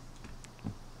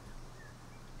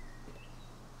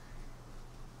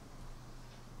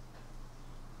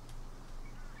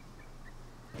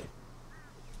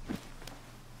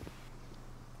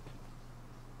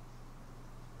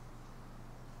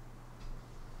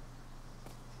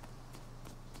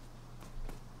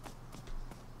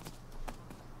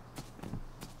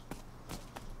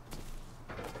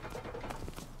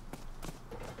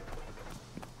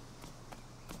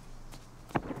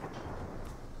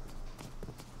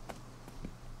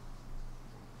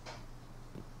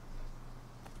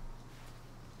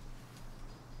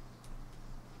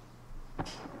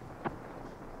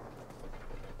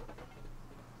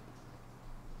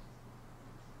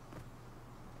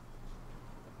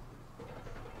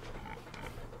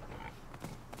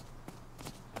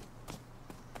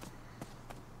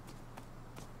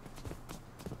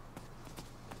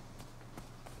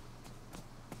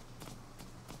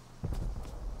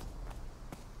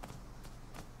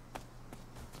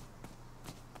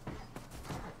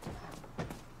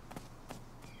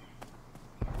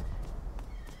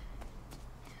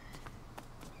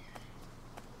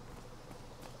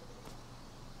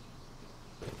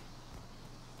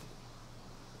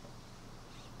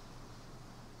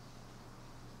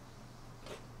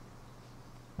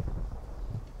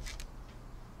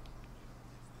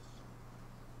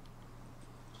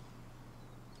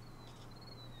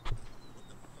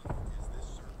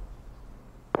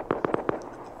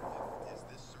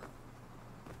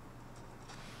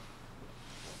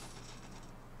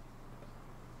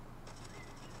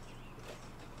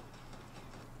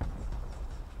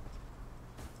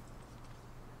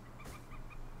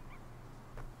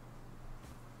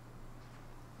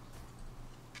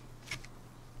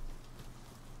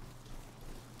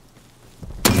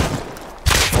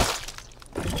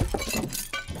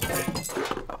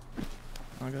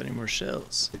 I don't got any more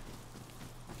shells.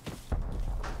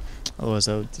 Otherwise,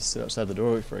 I would just sit outside the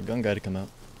door wait for a gun guy to come out.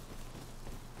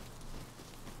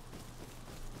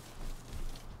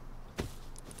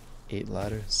 Eight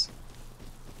ladders.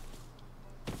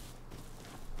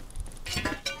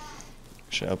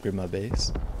 Should I upgrade my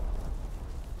base?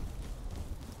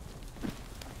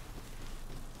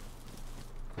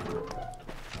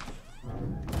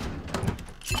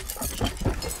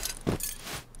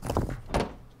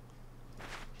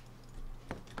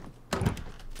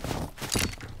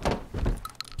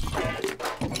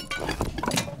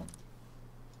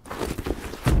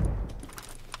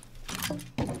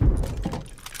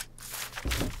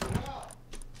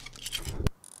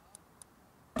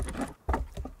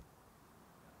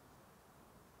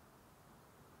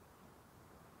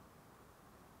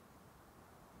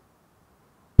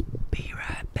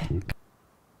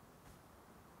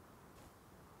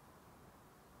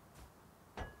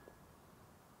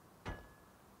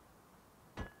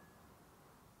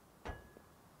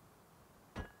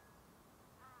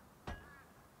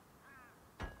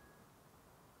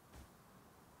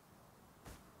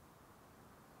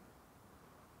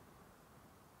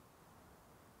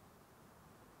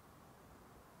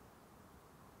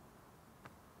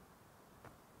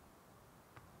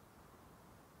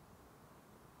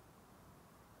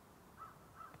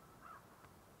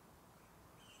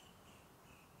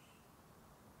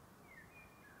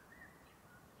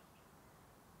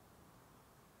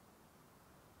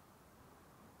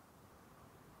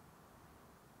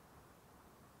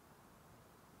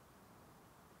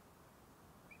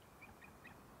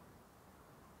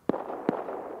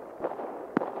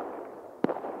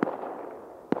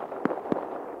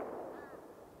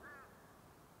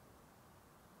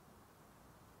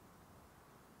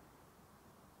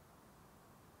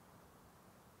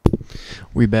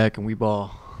 We back and we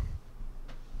ball.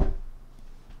 Alright,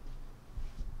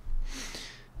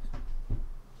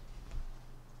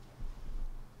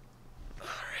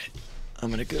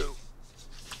 I'm gonna go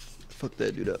fuck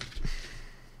that dude up.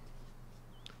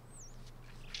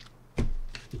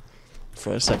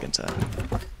 For a second time.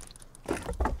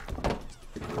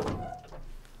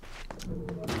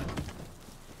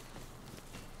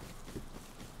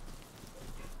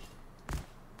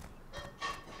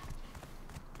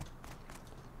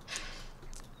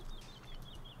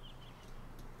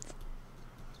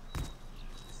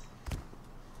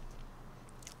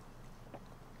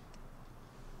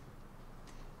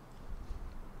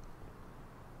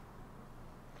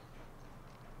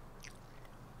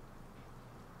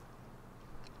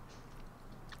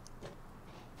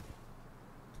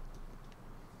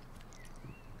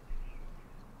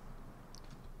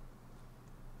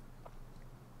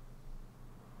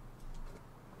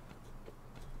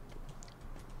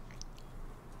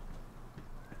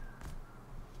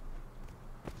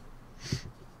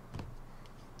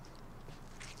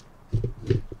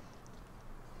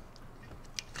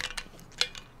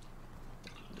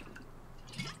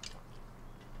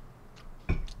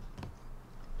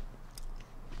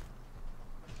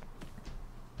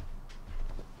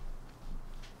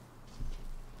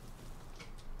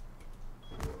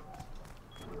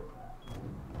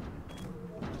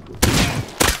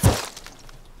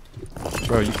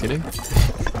 Bro, are you kidding?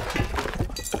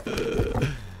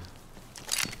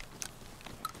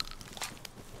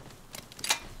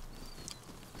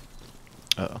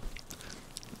 Uh-oh.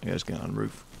 You guys get on the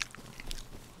roof.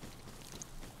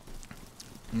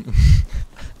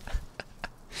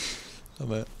 How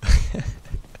about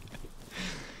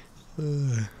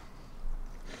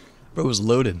Bro was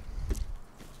loaded.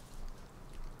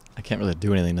 I can't really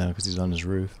do anything now because he's on his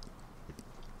roof.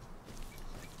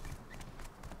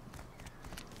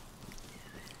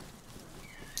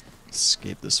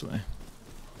 Escape this way.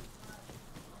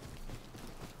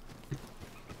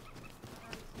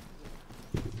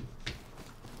 You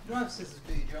don't have scissors,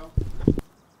 do you, Joe?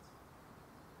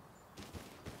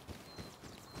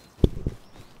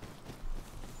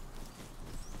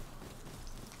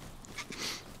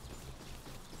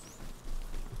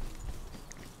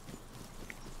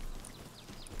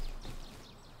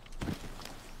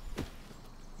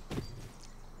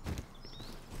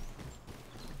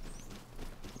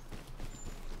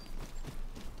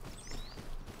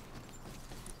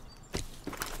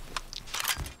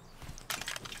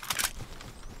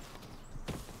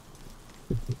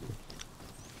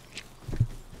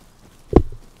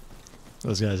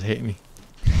 Those guys hate me.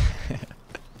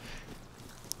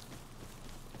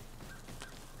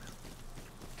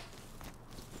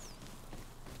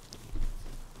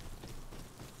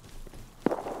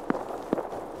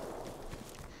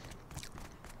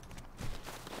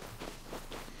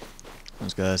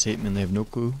 Those guys hate me and they have no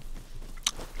clue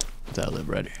that I live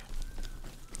right here.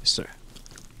 Yes, sir.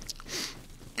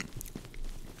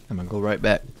 I'm gonna go right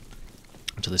back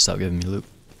until they stop giving me loot.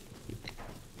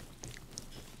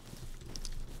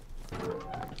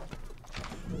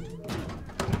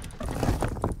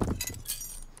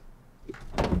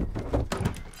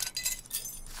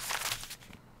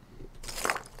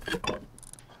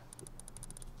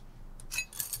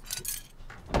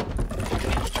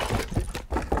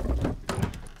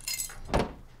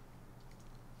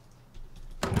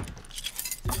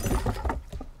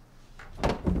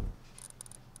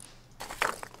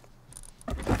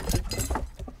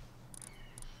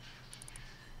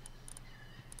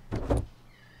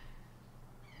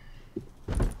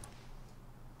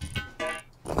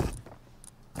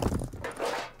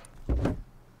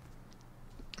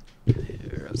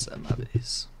 Here outside my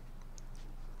base.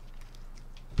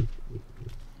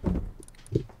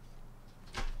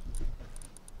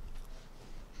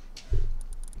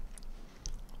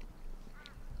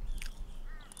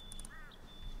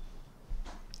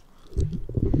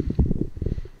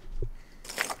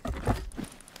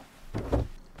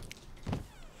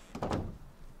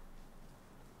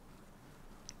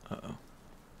 Uh-oh.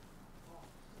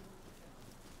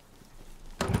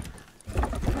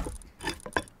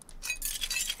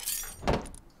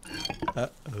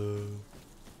 Uh-oh.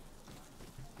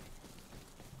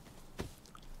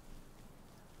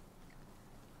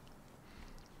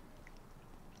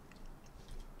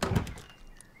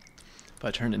 If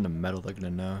I turn it into metal, they're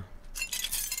gonna know.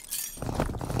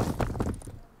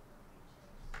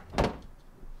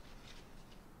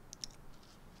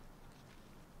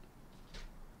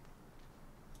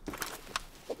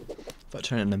 If I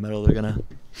turn it into metal, they're gonna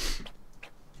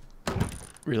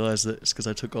realize that it's because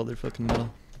I took all their fucking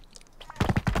metal.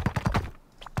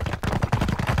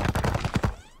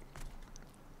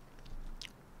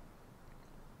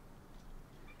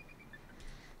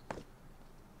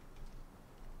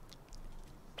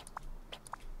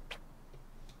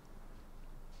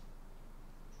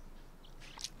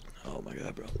 Oh my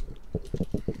god, bro.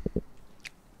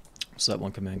 What's that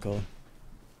one command called?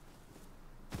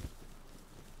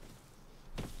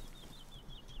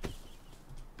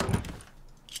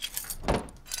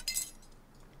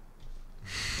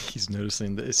 He's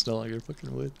noticing that it's no longer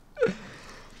fucking wood.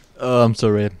 Oh, I'm so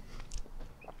red.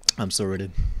 I'm so ready.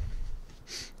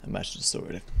 I'm actually just so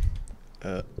ready.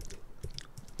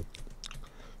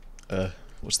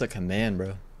 What's that command,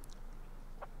 bro?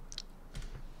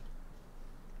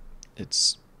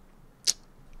 It's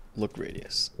look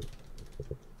radius.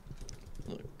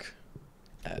 Look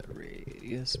at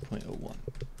radius 0.01.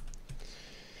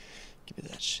 Give me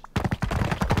that shit.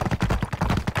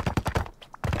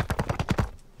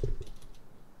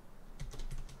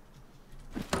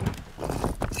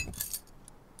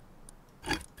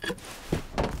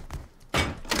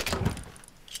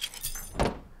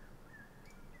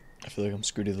 I feel like I'm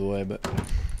screwed either way, but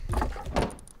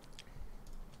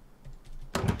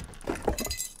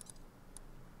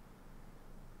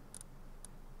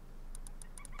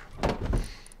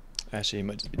actually, he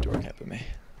might just be door capping me.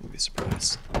 We'll be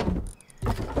surprised.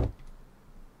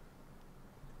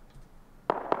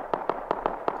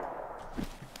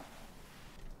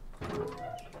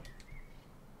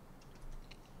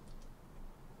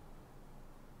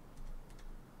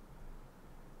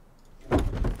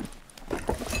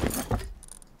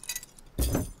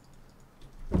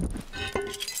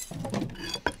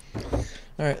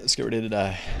 Alright, let's get ready to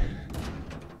die.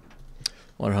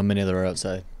 Wonder how many there are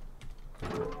outside.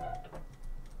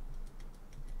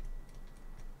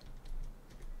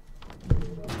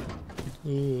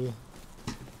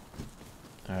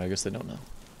 Alright, I guess they don't know.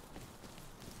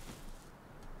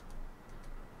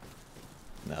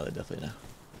 No, they definitely know.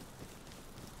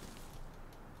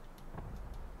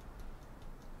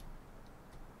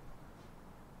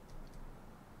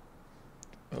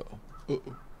 Uh-oh.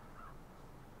 Uh-oh.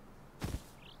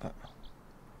 Uh-oh.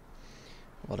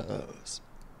 What are those?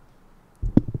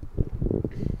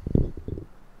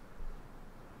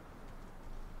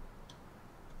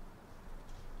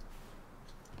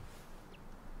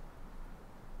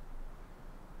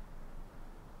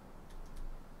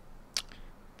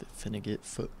 They finna get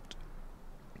fucked.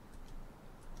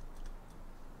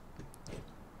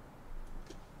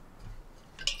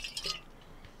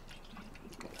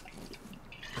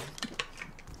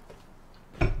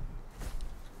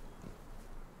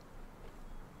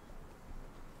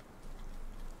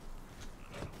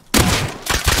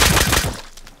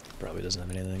 Probably doesn't have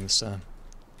anything this time.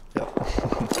 Yep.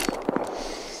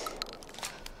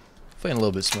 Playing a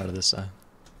little bit smarter this time.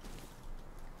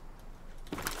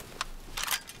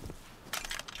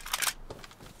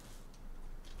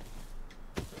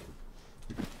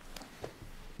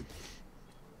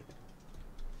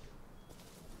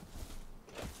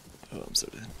 Oh, I'm so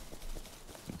dead.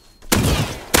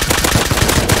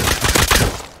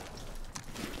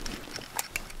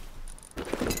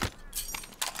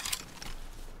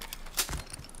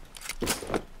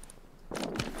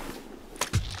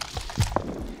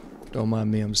 Don't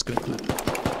mind me, I'm just gonna click.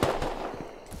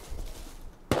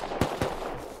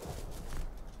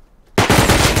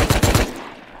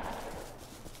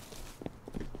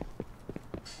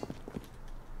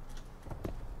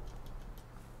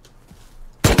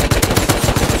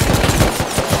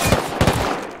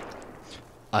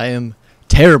 I am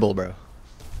terrible, bro.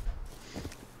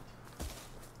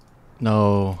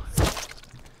 No.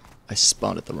 I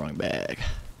spawned at the wrong bag.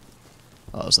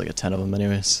 Oh, it was like a 10 of them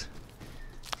anyways.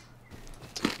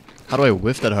 How do I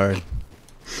whiff that hard?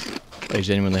 Like,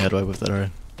 genuinely, how do I whiff that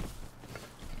hard?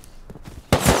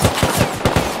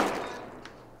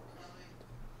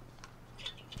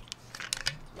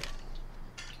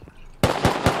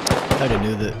 I already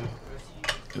knew that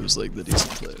it was like the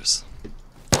decent players.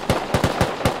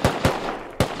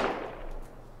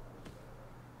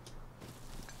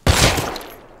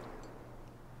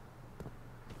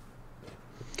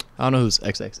 I don't know who this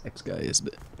XXX guy is,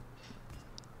 but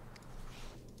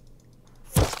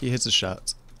he hits his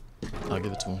shots. I'll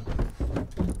give it to him.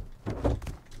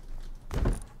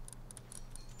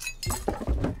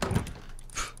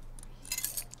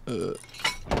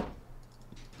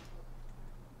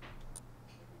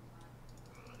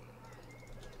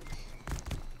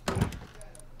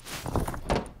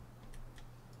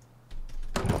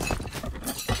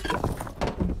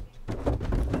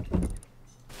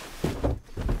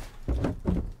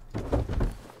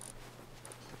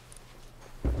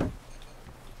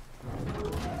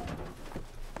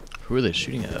 Who are they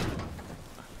shooting at?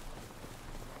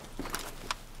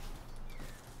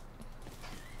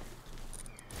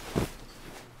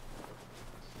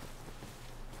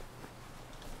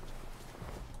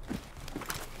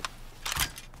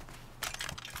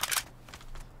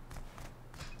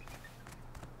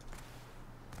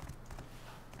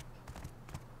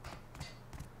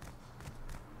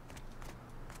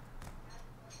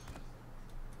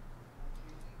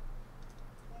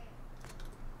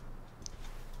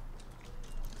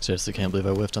 Seriously, can't believe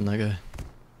I whiffed on that guy.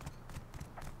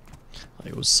 Like,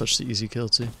 it was such an easy kill,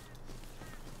 too.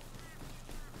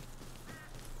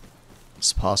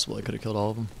 It's possible I could have killed all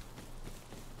of them.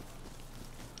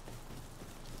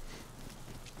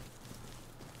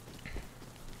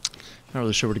 Not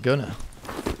really sure where to go now.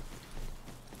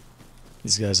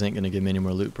 These guys ain't gonna give me any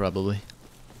more loot, probably.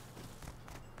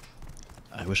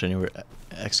 I wish I knew where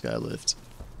X guy lived.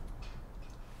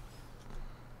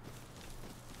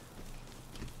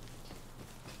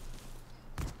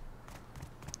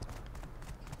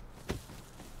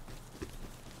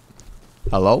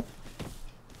 Hello?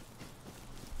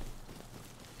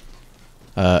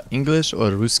 English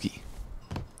or Ruski?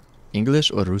 English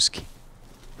or Ruski?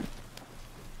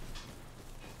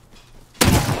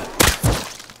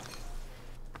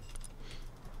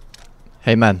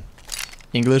 Hey man,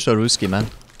 English or Ruski, man?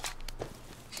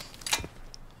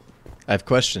 I have a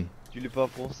question. Tu le parles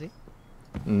français?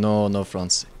 No, no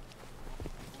français.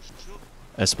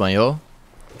 Espagnol?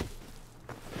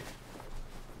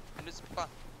 Je ne sais pas.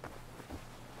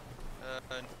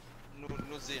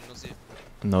 Nausée.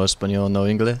 No español, no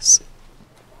inglés.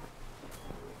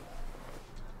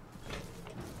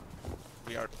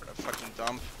 We are fucking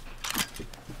dumb.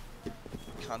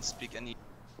 Can't speak any.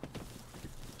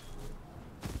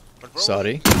 But bro,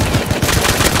 Sorry.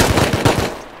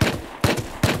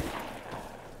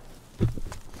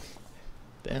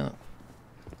 Damn.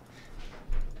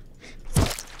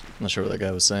 Not sure what that guy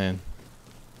was saying.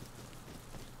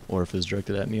 Or if it was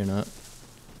directed at me or not.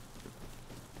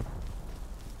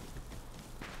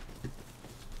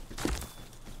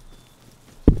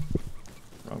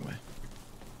 Wrong way.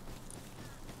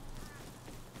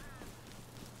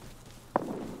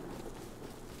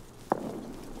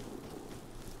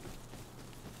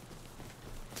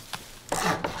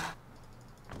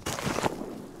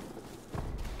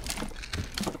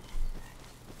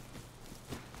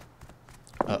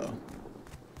 Uh-oh.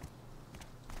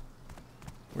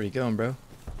 Where you going, bro?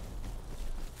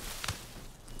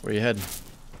 Where you heading?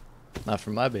 Not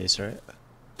from my base, right?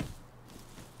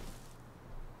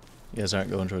 You guys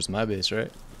aren't going towards my base,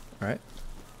 right? Right?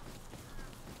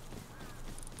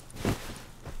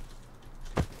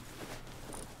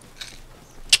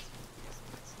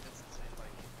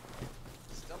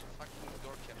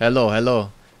 Hello,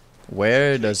 hello.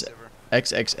 Where does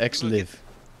XXX live?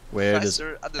 Where does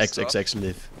XXX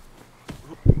live?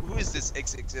 who is this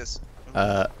XXS?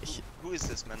 Who is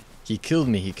this man? He killed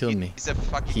me, he killed me. He's a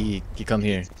fucking. He come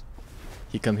here.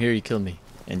 He come here, he killed me.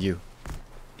 And you.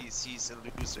 He's a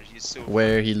loser. He's so.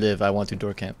 Where he live, I want to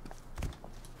door camp.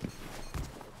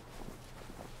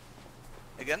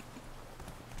 Again?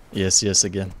 Yes, yes,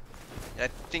 again. I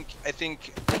think.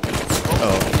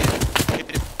 Oh.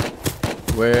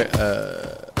 Where,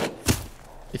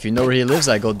 if you know where he lives,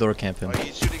 I go door camp him. Are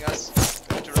you shooting us?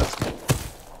 After us?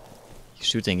 He's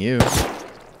shooting you.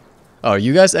 Oh, are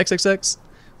you guys XXX?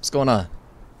 What's going on?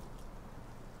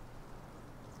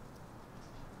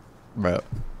 Bro,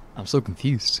 I'm so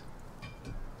confused.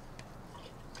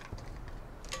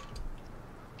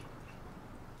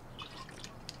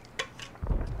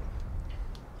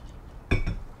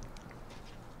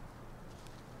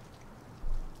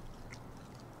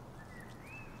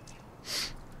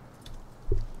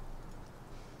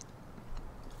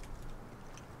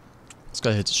 This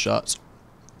guy hits his shots.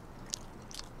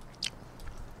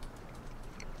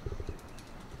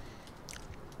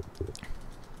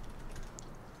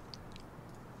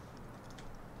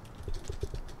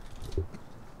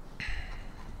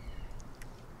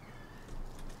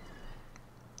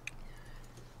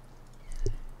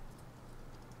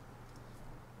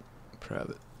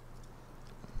 Private.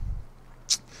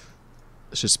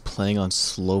 It's just playing on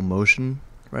slow motion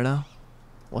right now?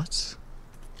 What? Is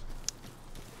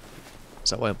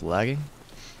that why I'm lagging?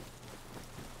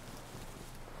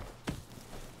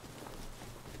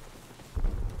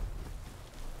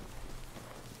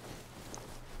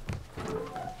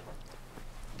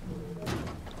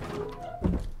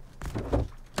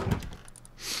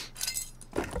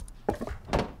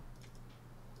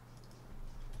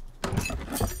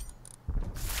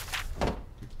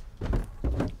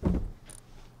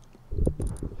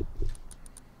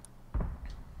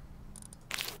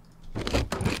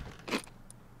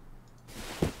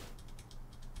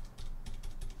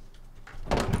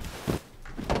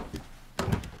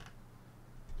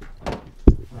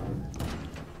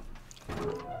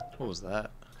 What was that?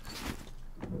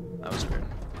 That was weird.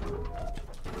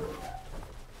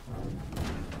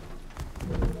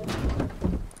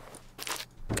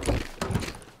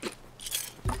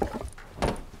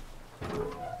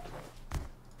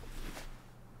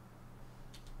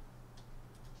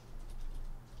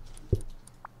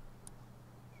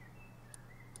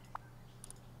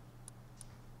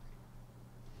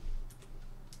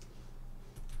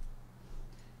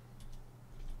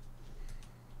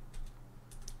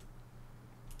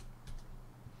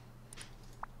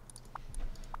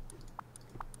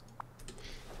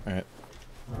 Alright.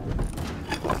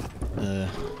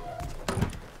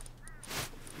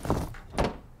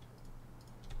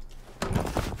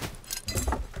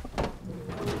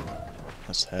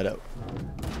 Let's head out.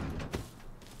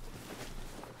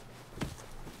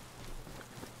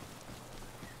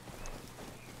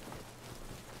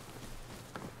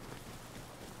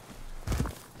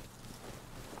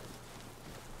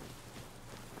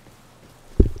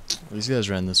 These guys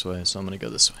ran this way, so I'm gonna go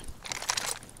this way.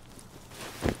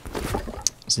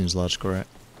 Seems logical, right?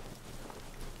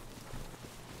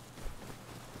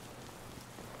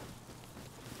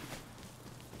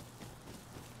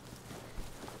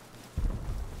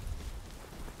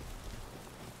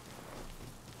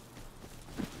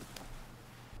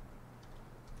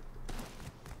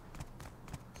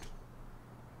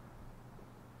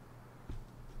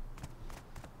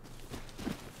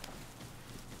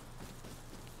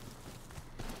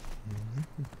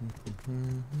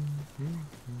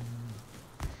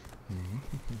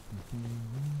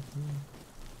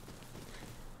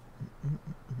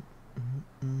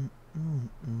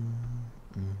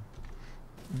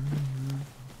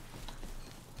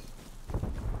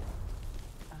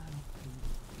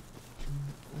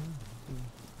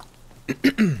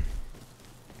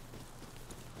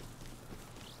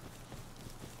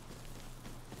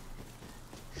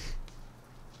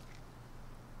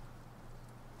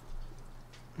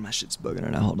 My shit's bugging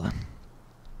right now, hold on.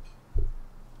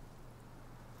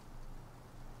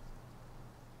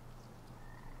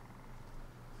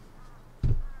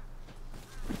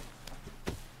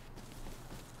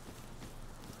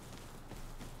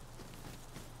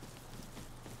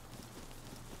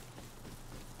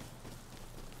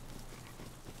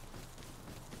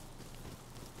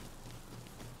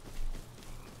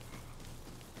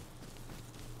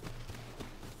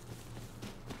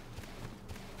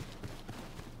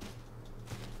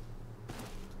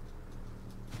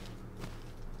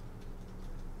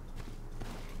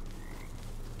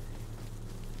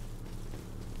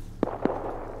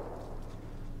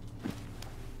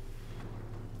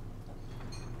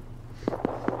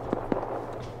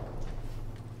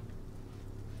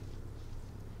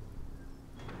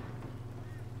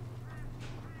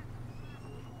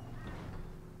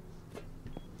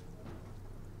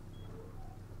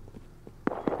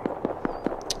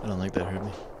 I don't think that hurt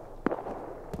me.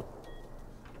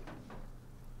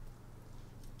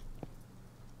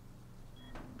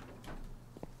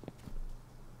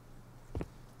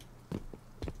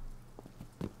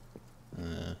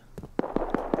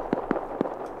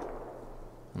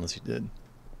 Unless you did.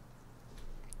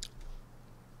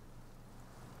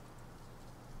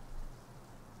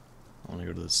 I want to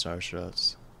go to the star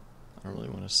shots. I don't really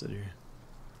want to sit here.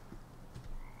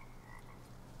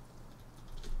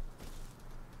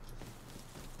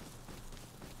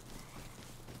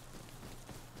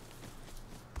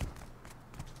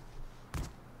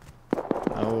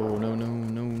 Oh, no, no,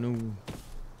 no, no.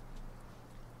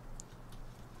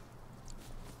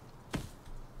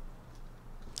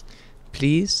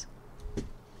 Please?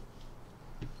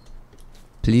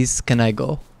 Please, can I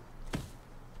go?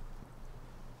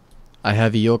 I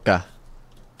have yoga.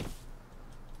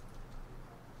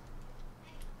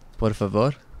 Por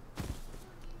favor.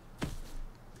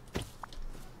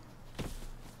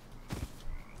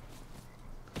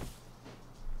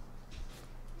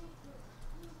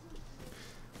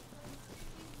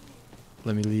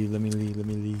 Let me leave, let me leave, let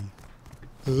me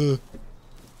leave.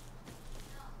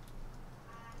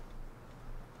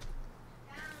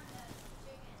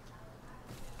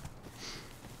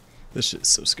 This shit's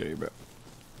so scary, bro.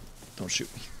 Don't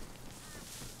shoot me.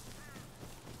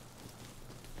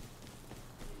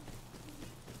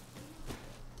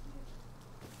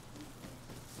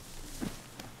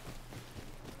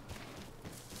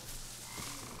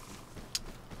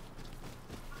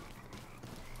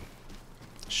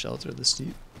 Shelter the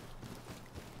steep.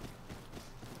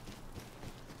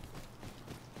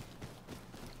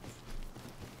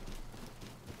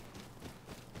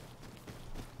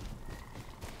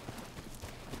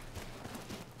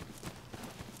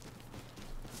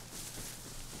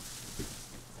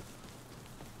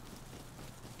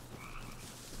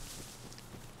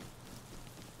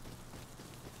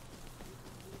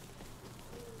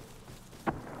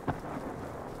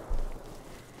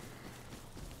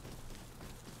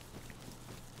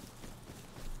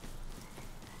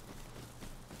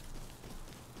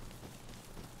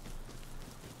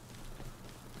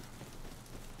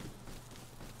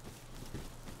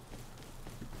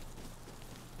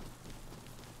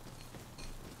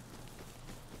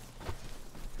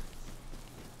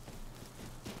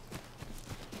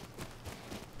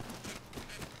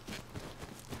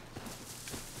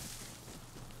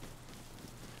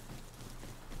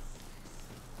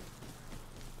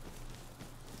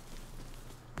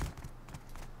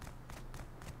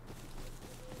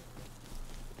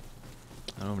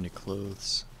 don't have any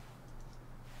clothes.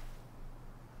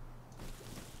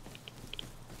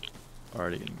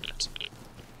 Already getting grabs.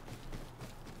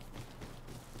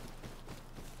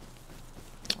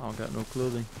 I don't got no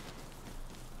clothing.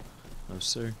 No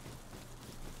sir.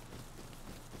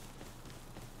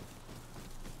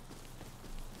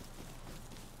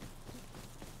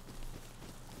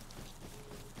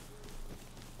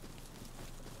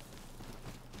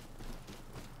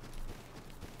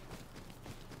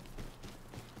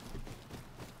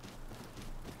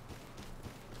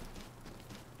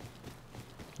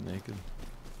 Naked.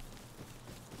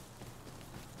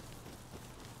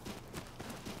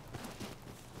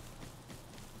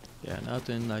 Yeah,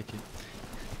 nothing like it.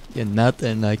 Yeah,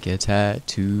 nothing like your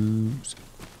tattoos.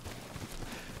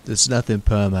 There's nothing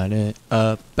permanent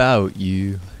about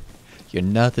you. You're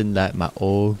nothing like my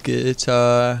old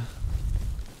guitar.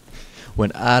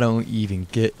 When I don't even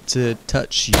get to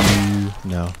touch you.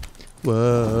 No.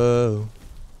 Whoa.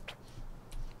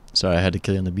 Sorry, I had to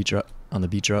kill you on the beat drop. On the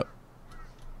beat drop.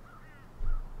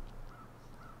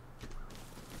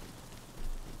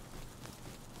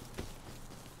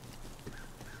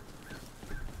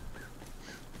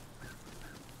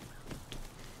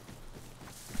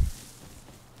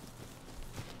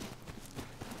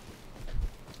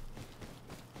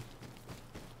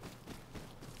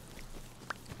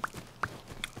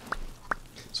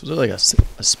 So was there like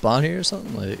a spawn here or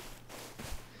something? Like,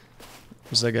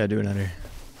 what's that guy doing out here?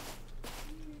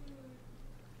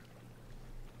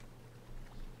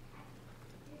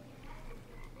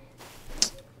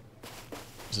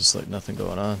 There's just like nothing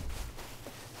going on.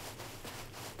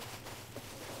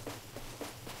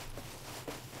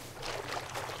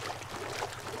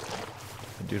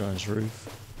 A dude on his roof.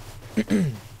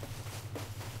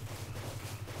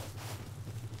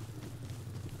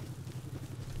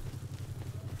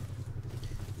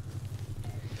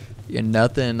 You're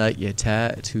nothing like your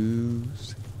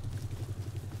tattoos.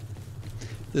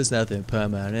 There's nothing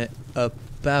permanent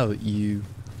about you.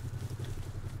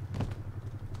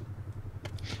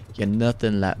 You're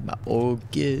nothing like my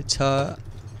old guitar.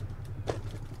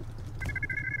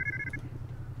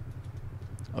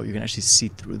 Oh, you can actually see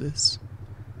through this?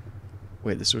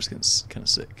 Wait, the source skin's kind of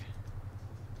sick.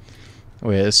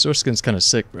 Wait, the source skin's kind of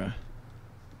sick, bro.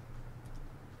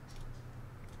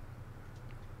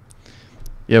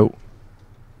 Yo,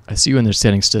 I see you in there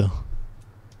standing still.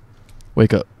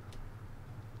 Wake up.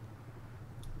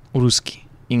 Ruski,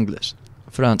 English,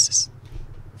 Francis,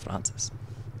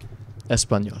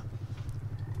 Español.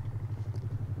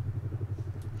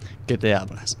 ¿Qué te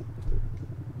hablas?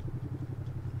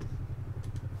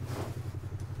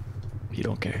 He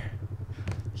don't care.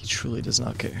 He truly does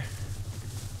not care.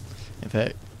 In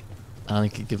fact, I don't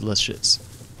think he'd give less shits.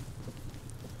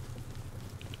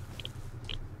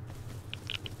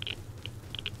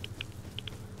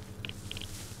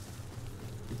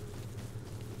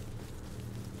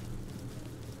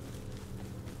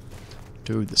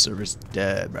 Dude, the server's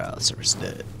dead, bro. The server's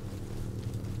dead.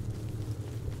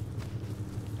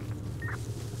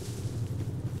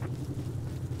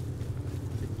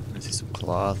 I see some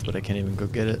cloth, but I can't even go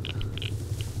get it.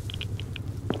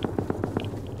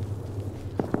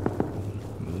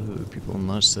 Ooh, people on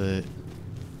lunch site.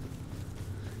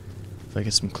 If I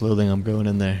get some clothing, I'm going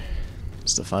in there.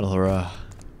 It's the final hurrah.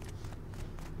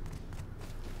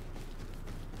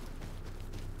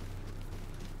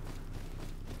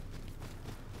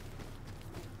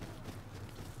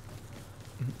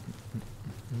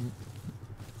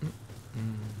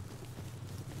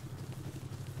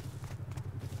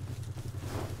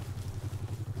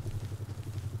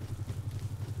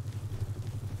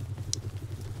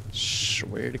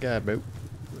 Swear to God, bro.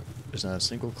 There's not a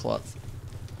single cloth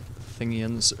thingy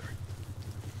in the server.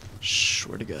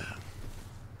 Swear to God.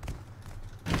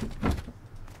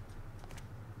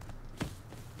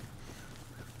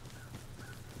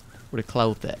 Where the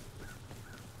cloth at?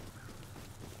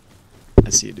 I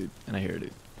see a dude, and I hear a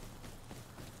dude.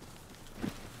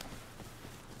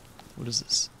 What is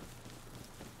this?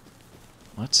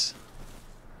 What?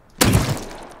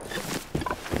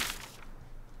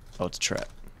 Oh, it's a trap.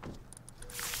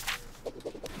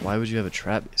 Why would you have a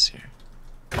trap base here?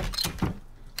 I'm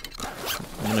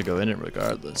gonna go in it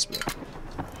regardless, but...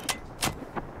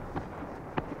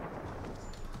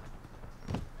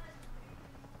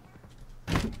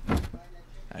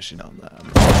 Actually, no, I'm not.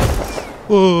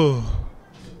 Oh!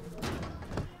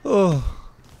 Oh!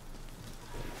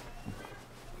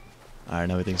 Alright,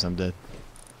 now he thinks I'm dead.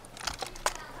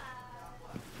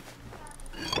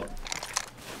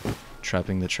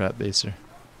 Trapping the trap baser.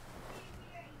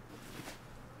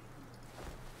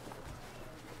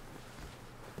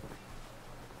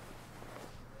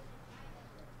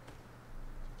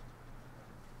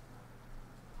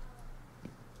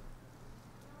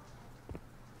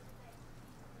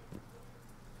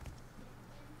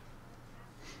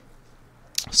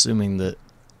 Assuming that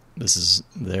this is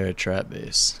their trap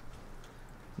base,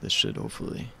 this should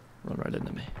hopefully run right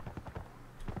into me.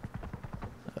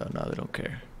 Oh no, they don't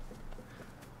care.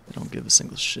 They don't give a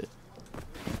single shit.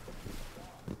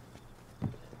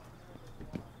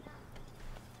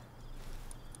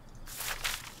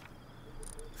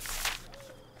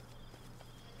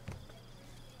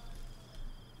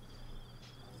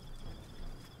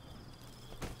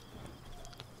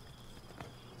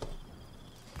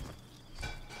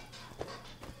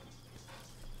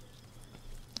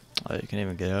 Oh, you can't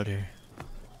even get out here.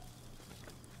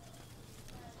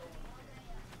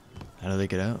 How do they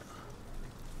get out?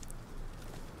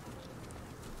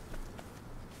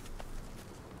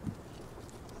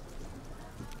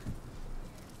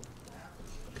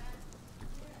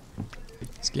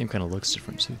 This game kind of looks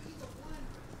different too.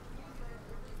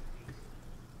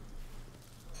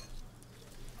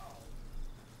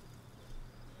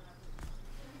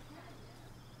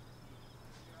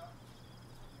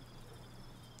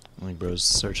 Only bro's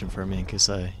searching for me in case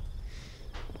I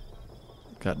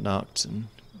got knocked and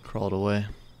crawled away.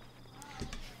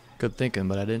 Good thinking,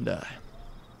 but I didn't die.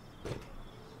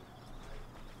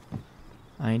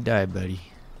 I ain't died, buddy.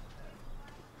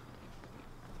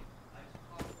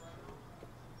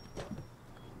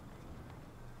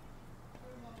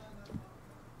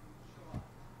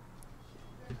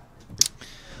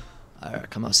 Alright,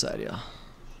 come outside, y'all.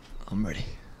 I'm ready.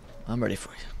 I'm ready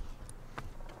for you.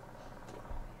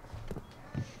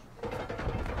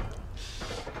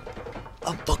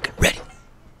 I'm fucking ready.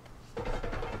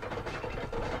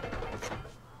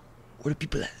 Where the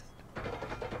people at?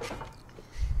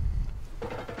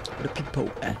 Where the people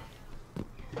at?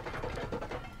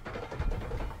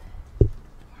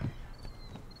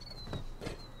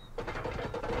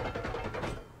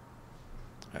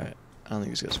 Alright, I don't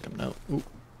think these guys are coming out. Ooh.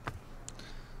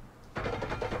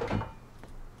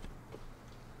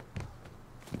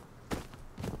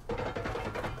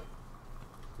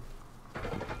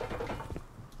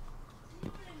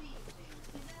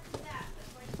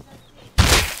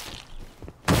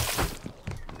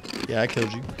 Yeah, I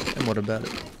killed you. And what about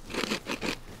it?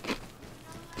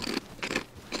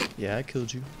 Yeah, I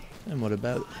killed you. And what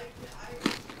about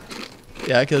it?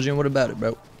 Yeah, I killed you. And what about it,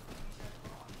 bro?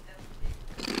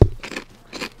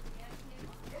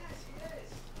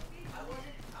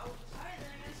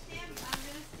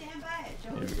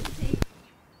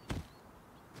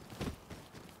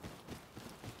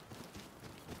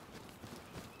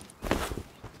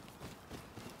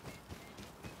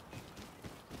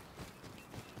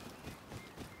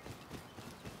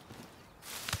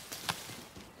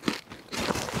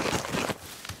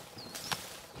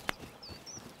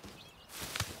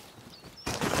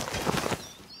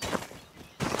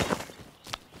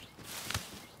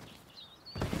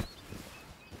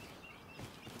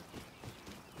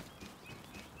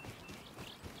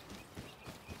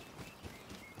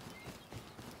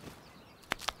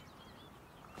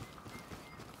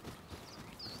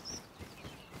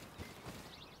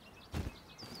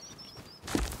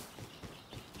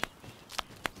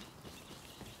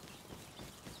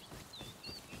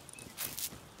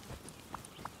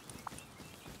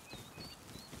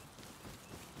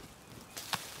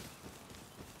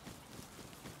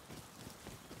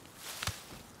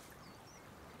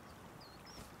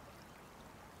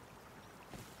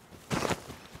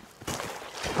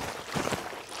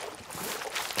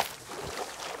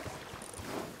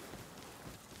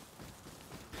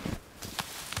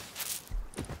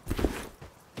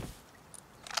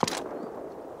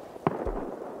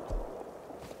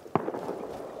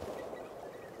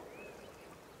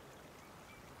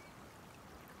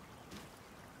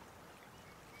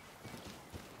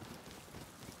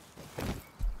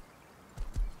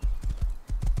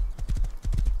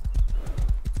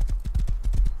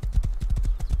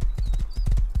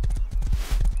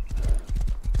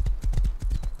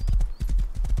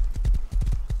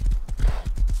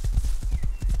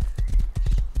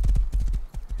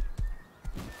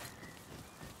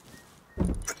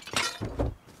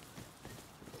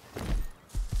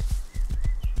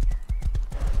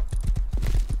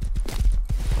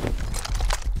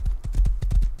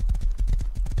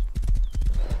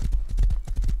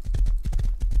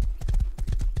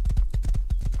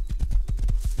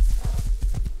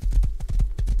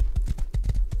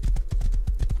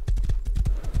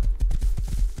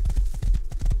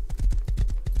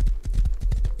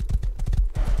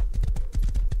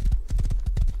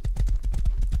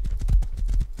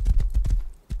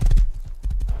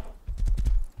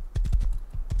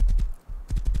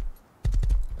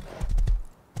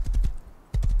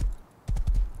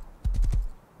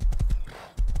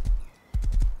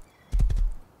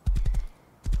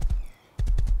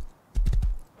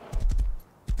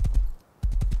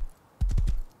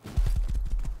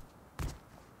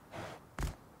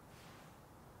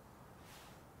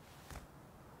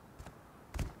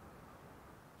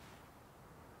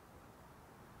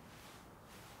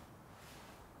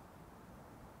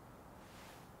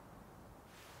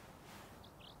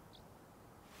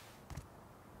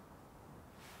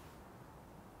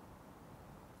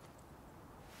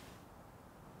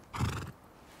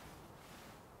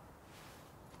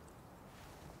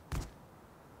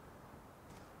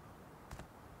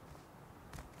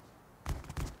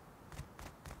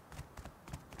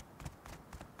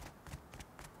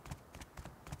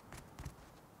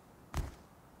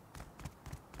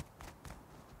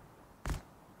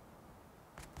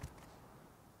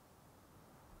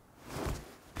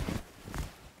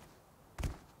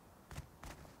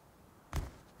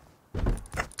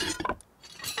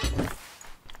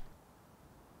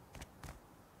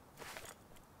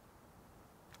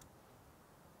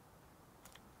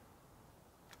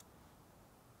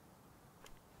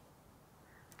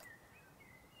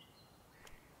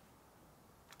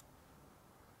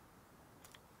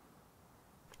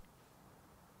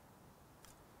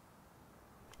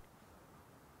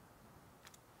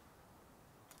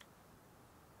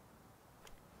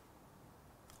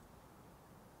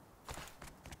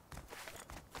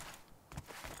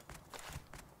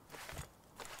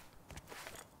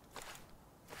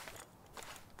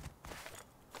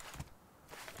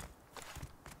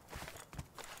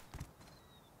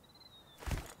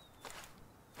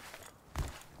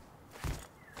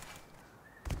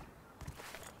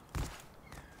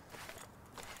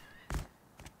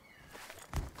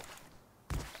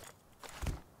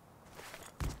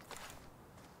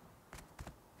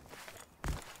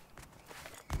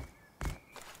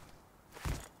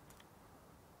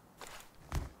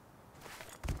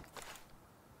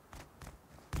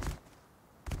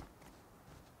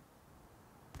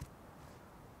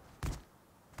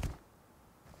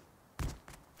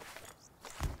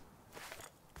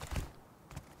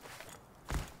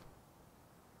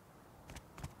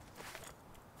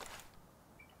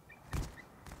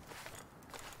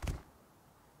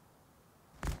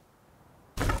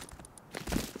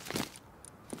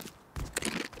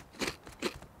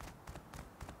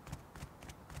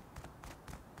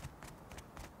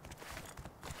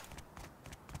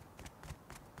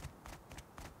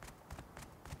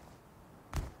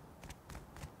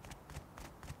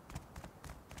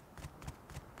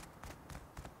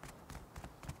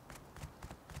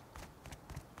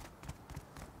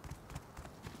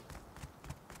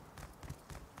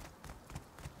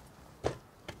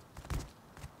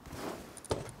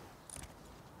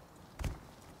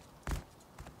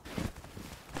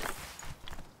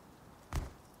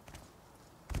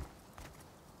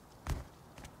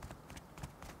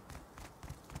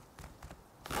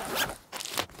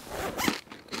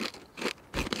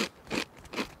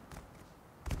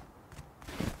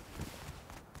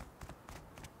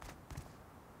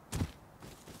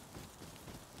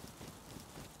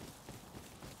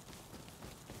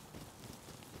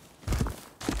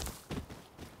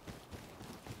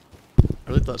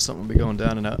 really thought something would be going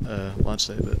down and launch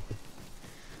day, but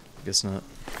I guess not.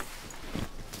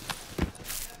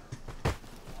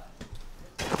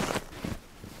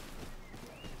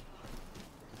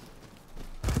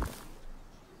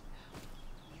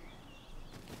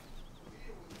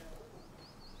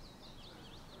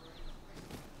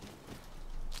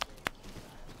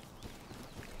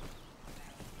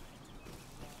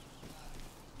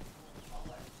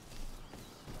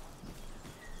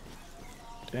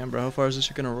 Damn, bro, how far is this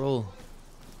shit gonna roll?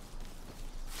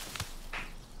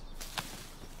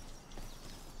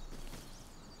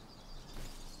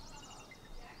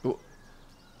 Ooh.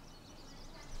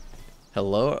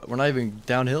 Hello? We're not even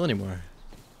downhill anymore.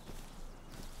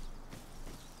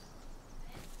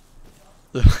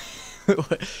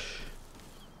 What?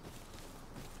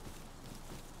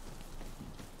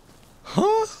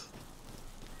 Huh?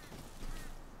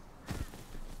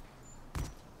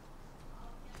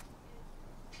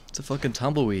 It's a fucking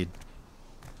tumbleweed.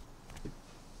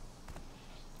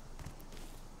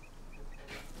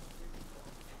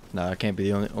 Nah, I can't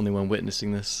be the only one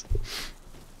witnessing this.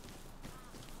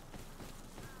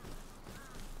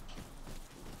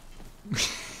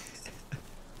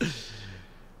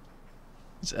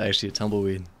 It's actually a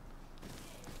tumbleweed.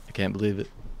 I can't believe it.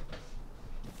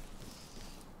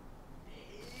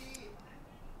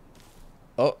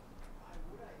 Oh.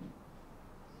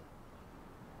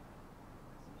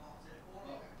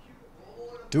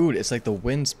 Dude, it's like the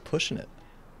wind's pushing it.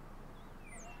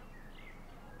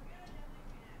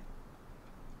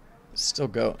 It's still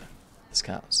going. This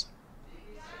counts.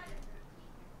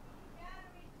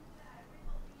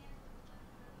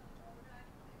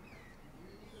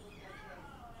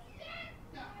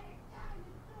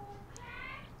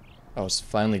 Oh, it's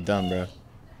finally done, bro.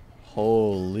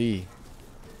 Holy.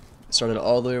 It started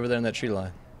all the way over there in that tree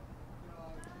line.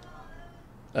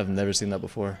 I've never seen that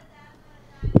before.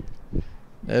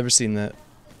 Never seen that.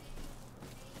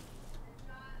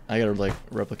 I gotta like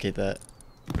replicate that.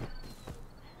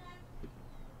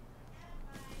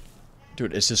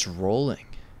 Dude, it's just rolling.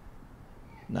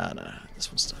 Nah,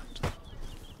 this one stopped.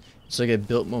 It's like it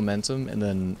built momentum and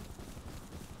then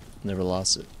never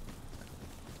lost it.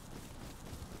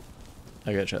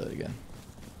 I gotta try that again.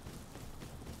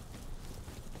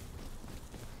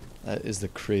 That is the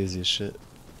craziest shit.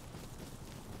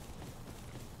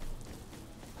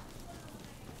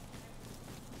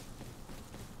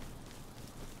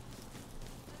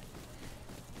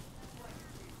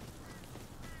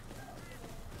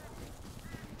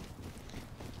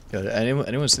 Yo, did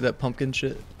anyone see that pumpkin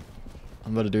shit?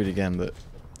 I'm about to do it again, but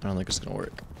I don't think it's gonna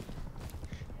work.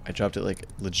 I dropped it like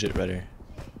legit right here.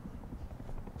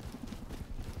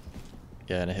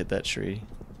 Yeah, and I hit that tree.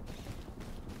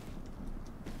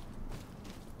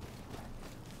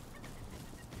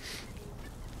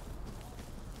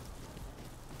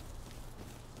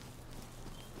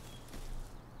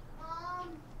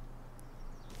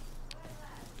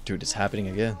 Dude, it's happening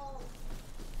again.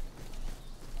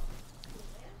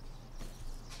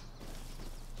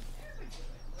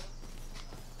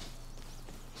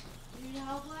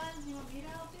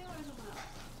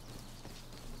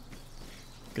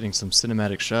 Getting some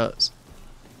cinematic shots.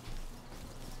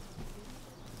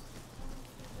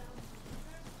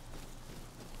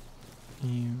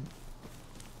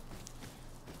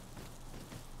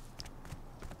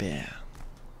 Bam.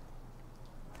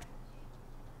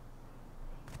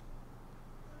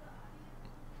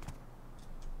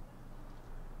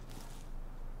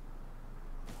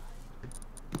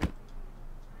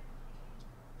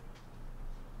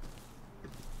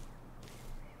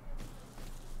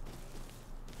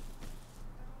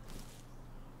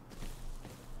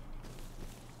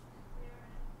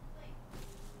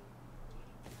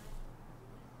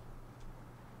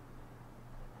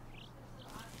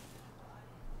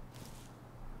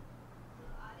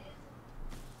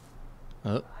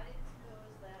 Oh.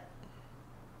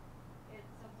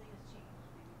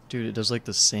 Dude, it does like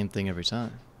the same thing every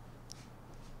time.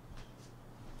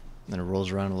 And then it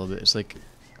rolls around a little bit. It's like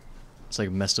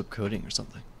messed up coding or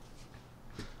something.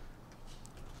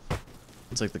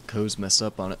 It's like the code's messed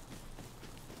up on it.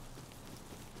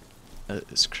 That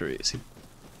is crazy.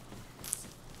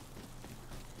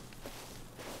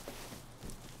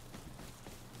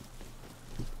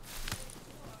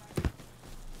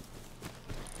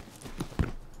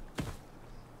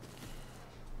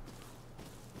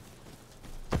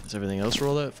 Does everything else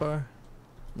roll that far?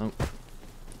 Nope.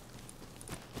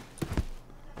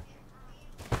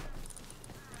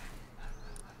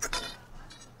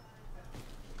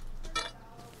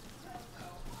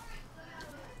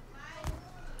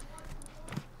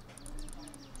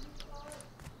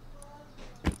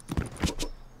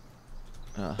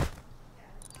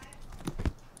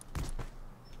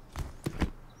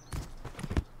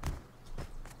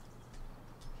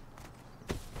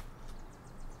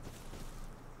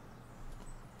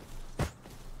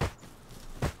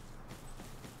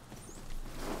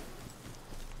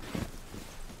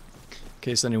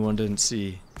 case anyone didn't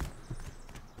see,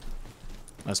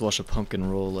 I just watched a pumpkin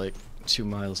roll like 2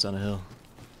 miles down a hill,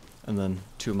 and then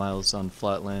 2 miles on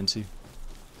flat land too.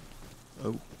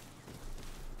 Oh.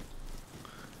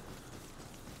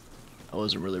 I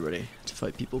wasn't really ready to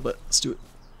fight people, but let's do it.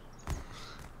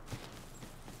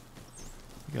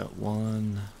 We got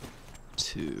 1,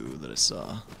 2 that I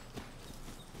saw.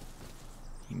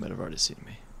 He might have already seen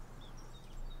me.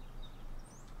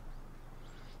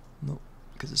 Nope,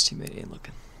 because his teammate ain't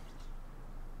looking.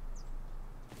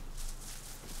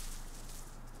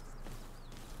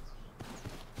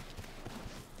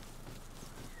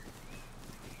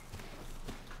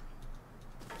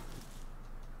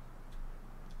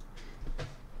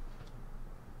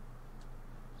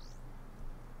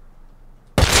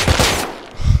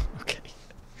 Okay.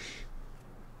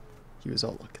 He was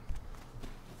all looking.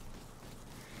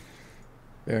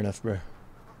 Fair enough, bro.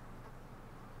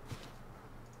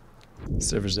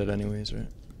 Server's dead anyways, right?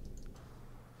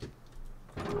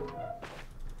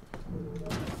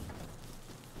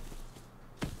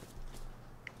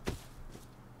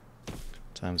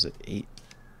 Time's at 8.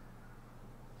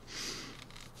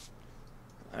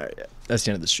 Alright, yeah. That's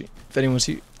the end of the stream. If anyone's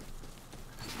here,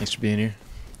 thanks for being here.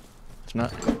 If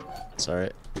not, it's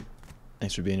alright.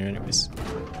 Thanks for being here anyways.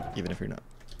 Even if you're not.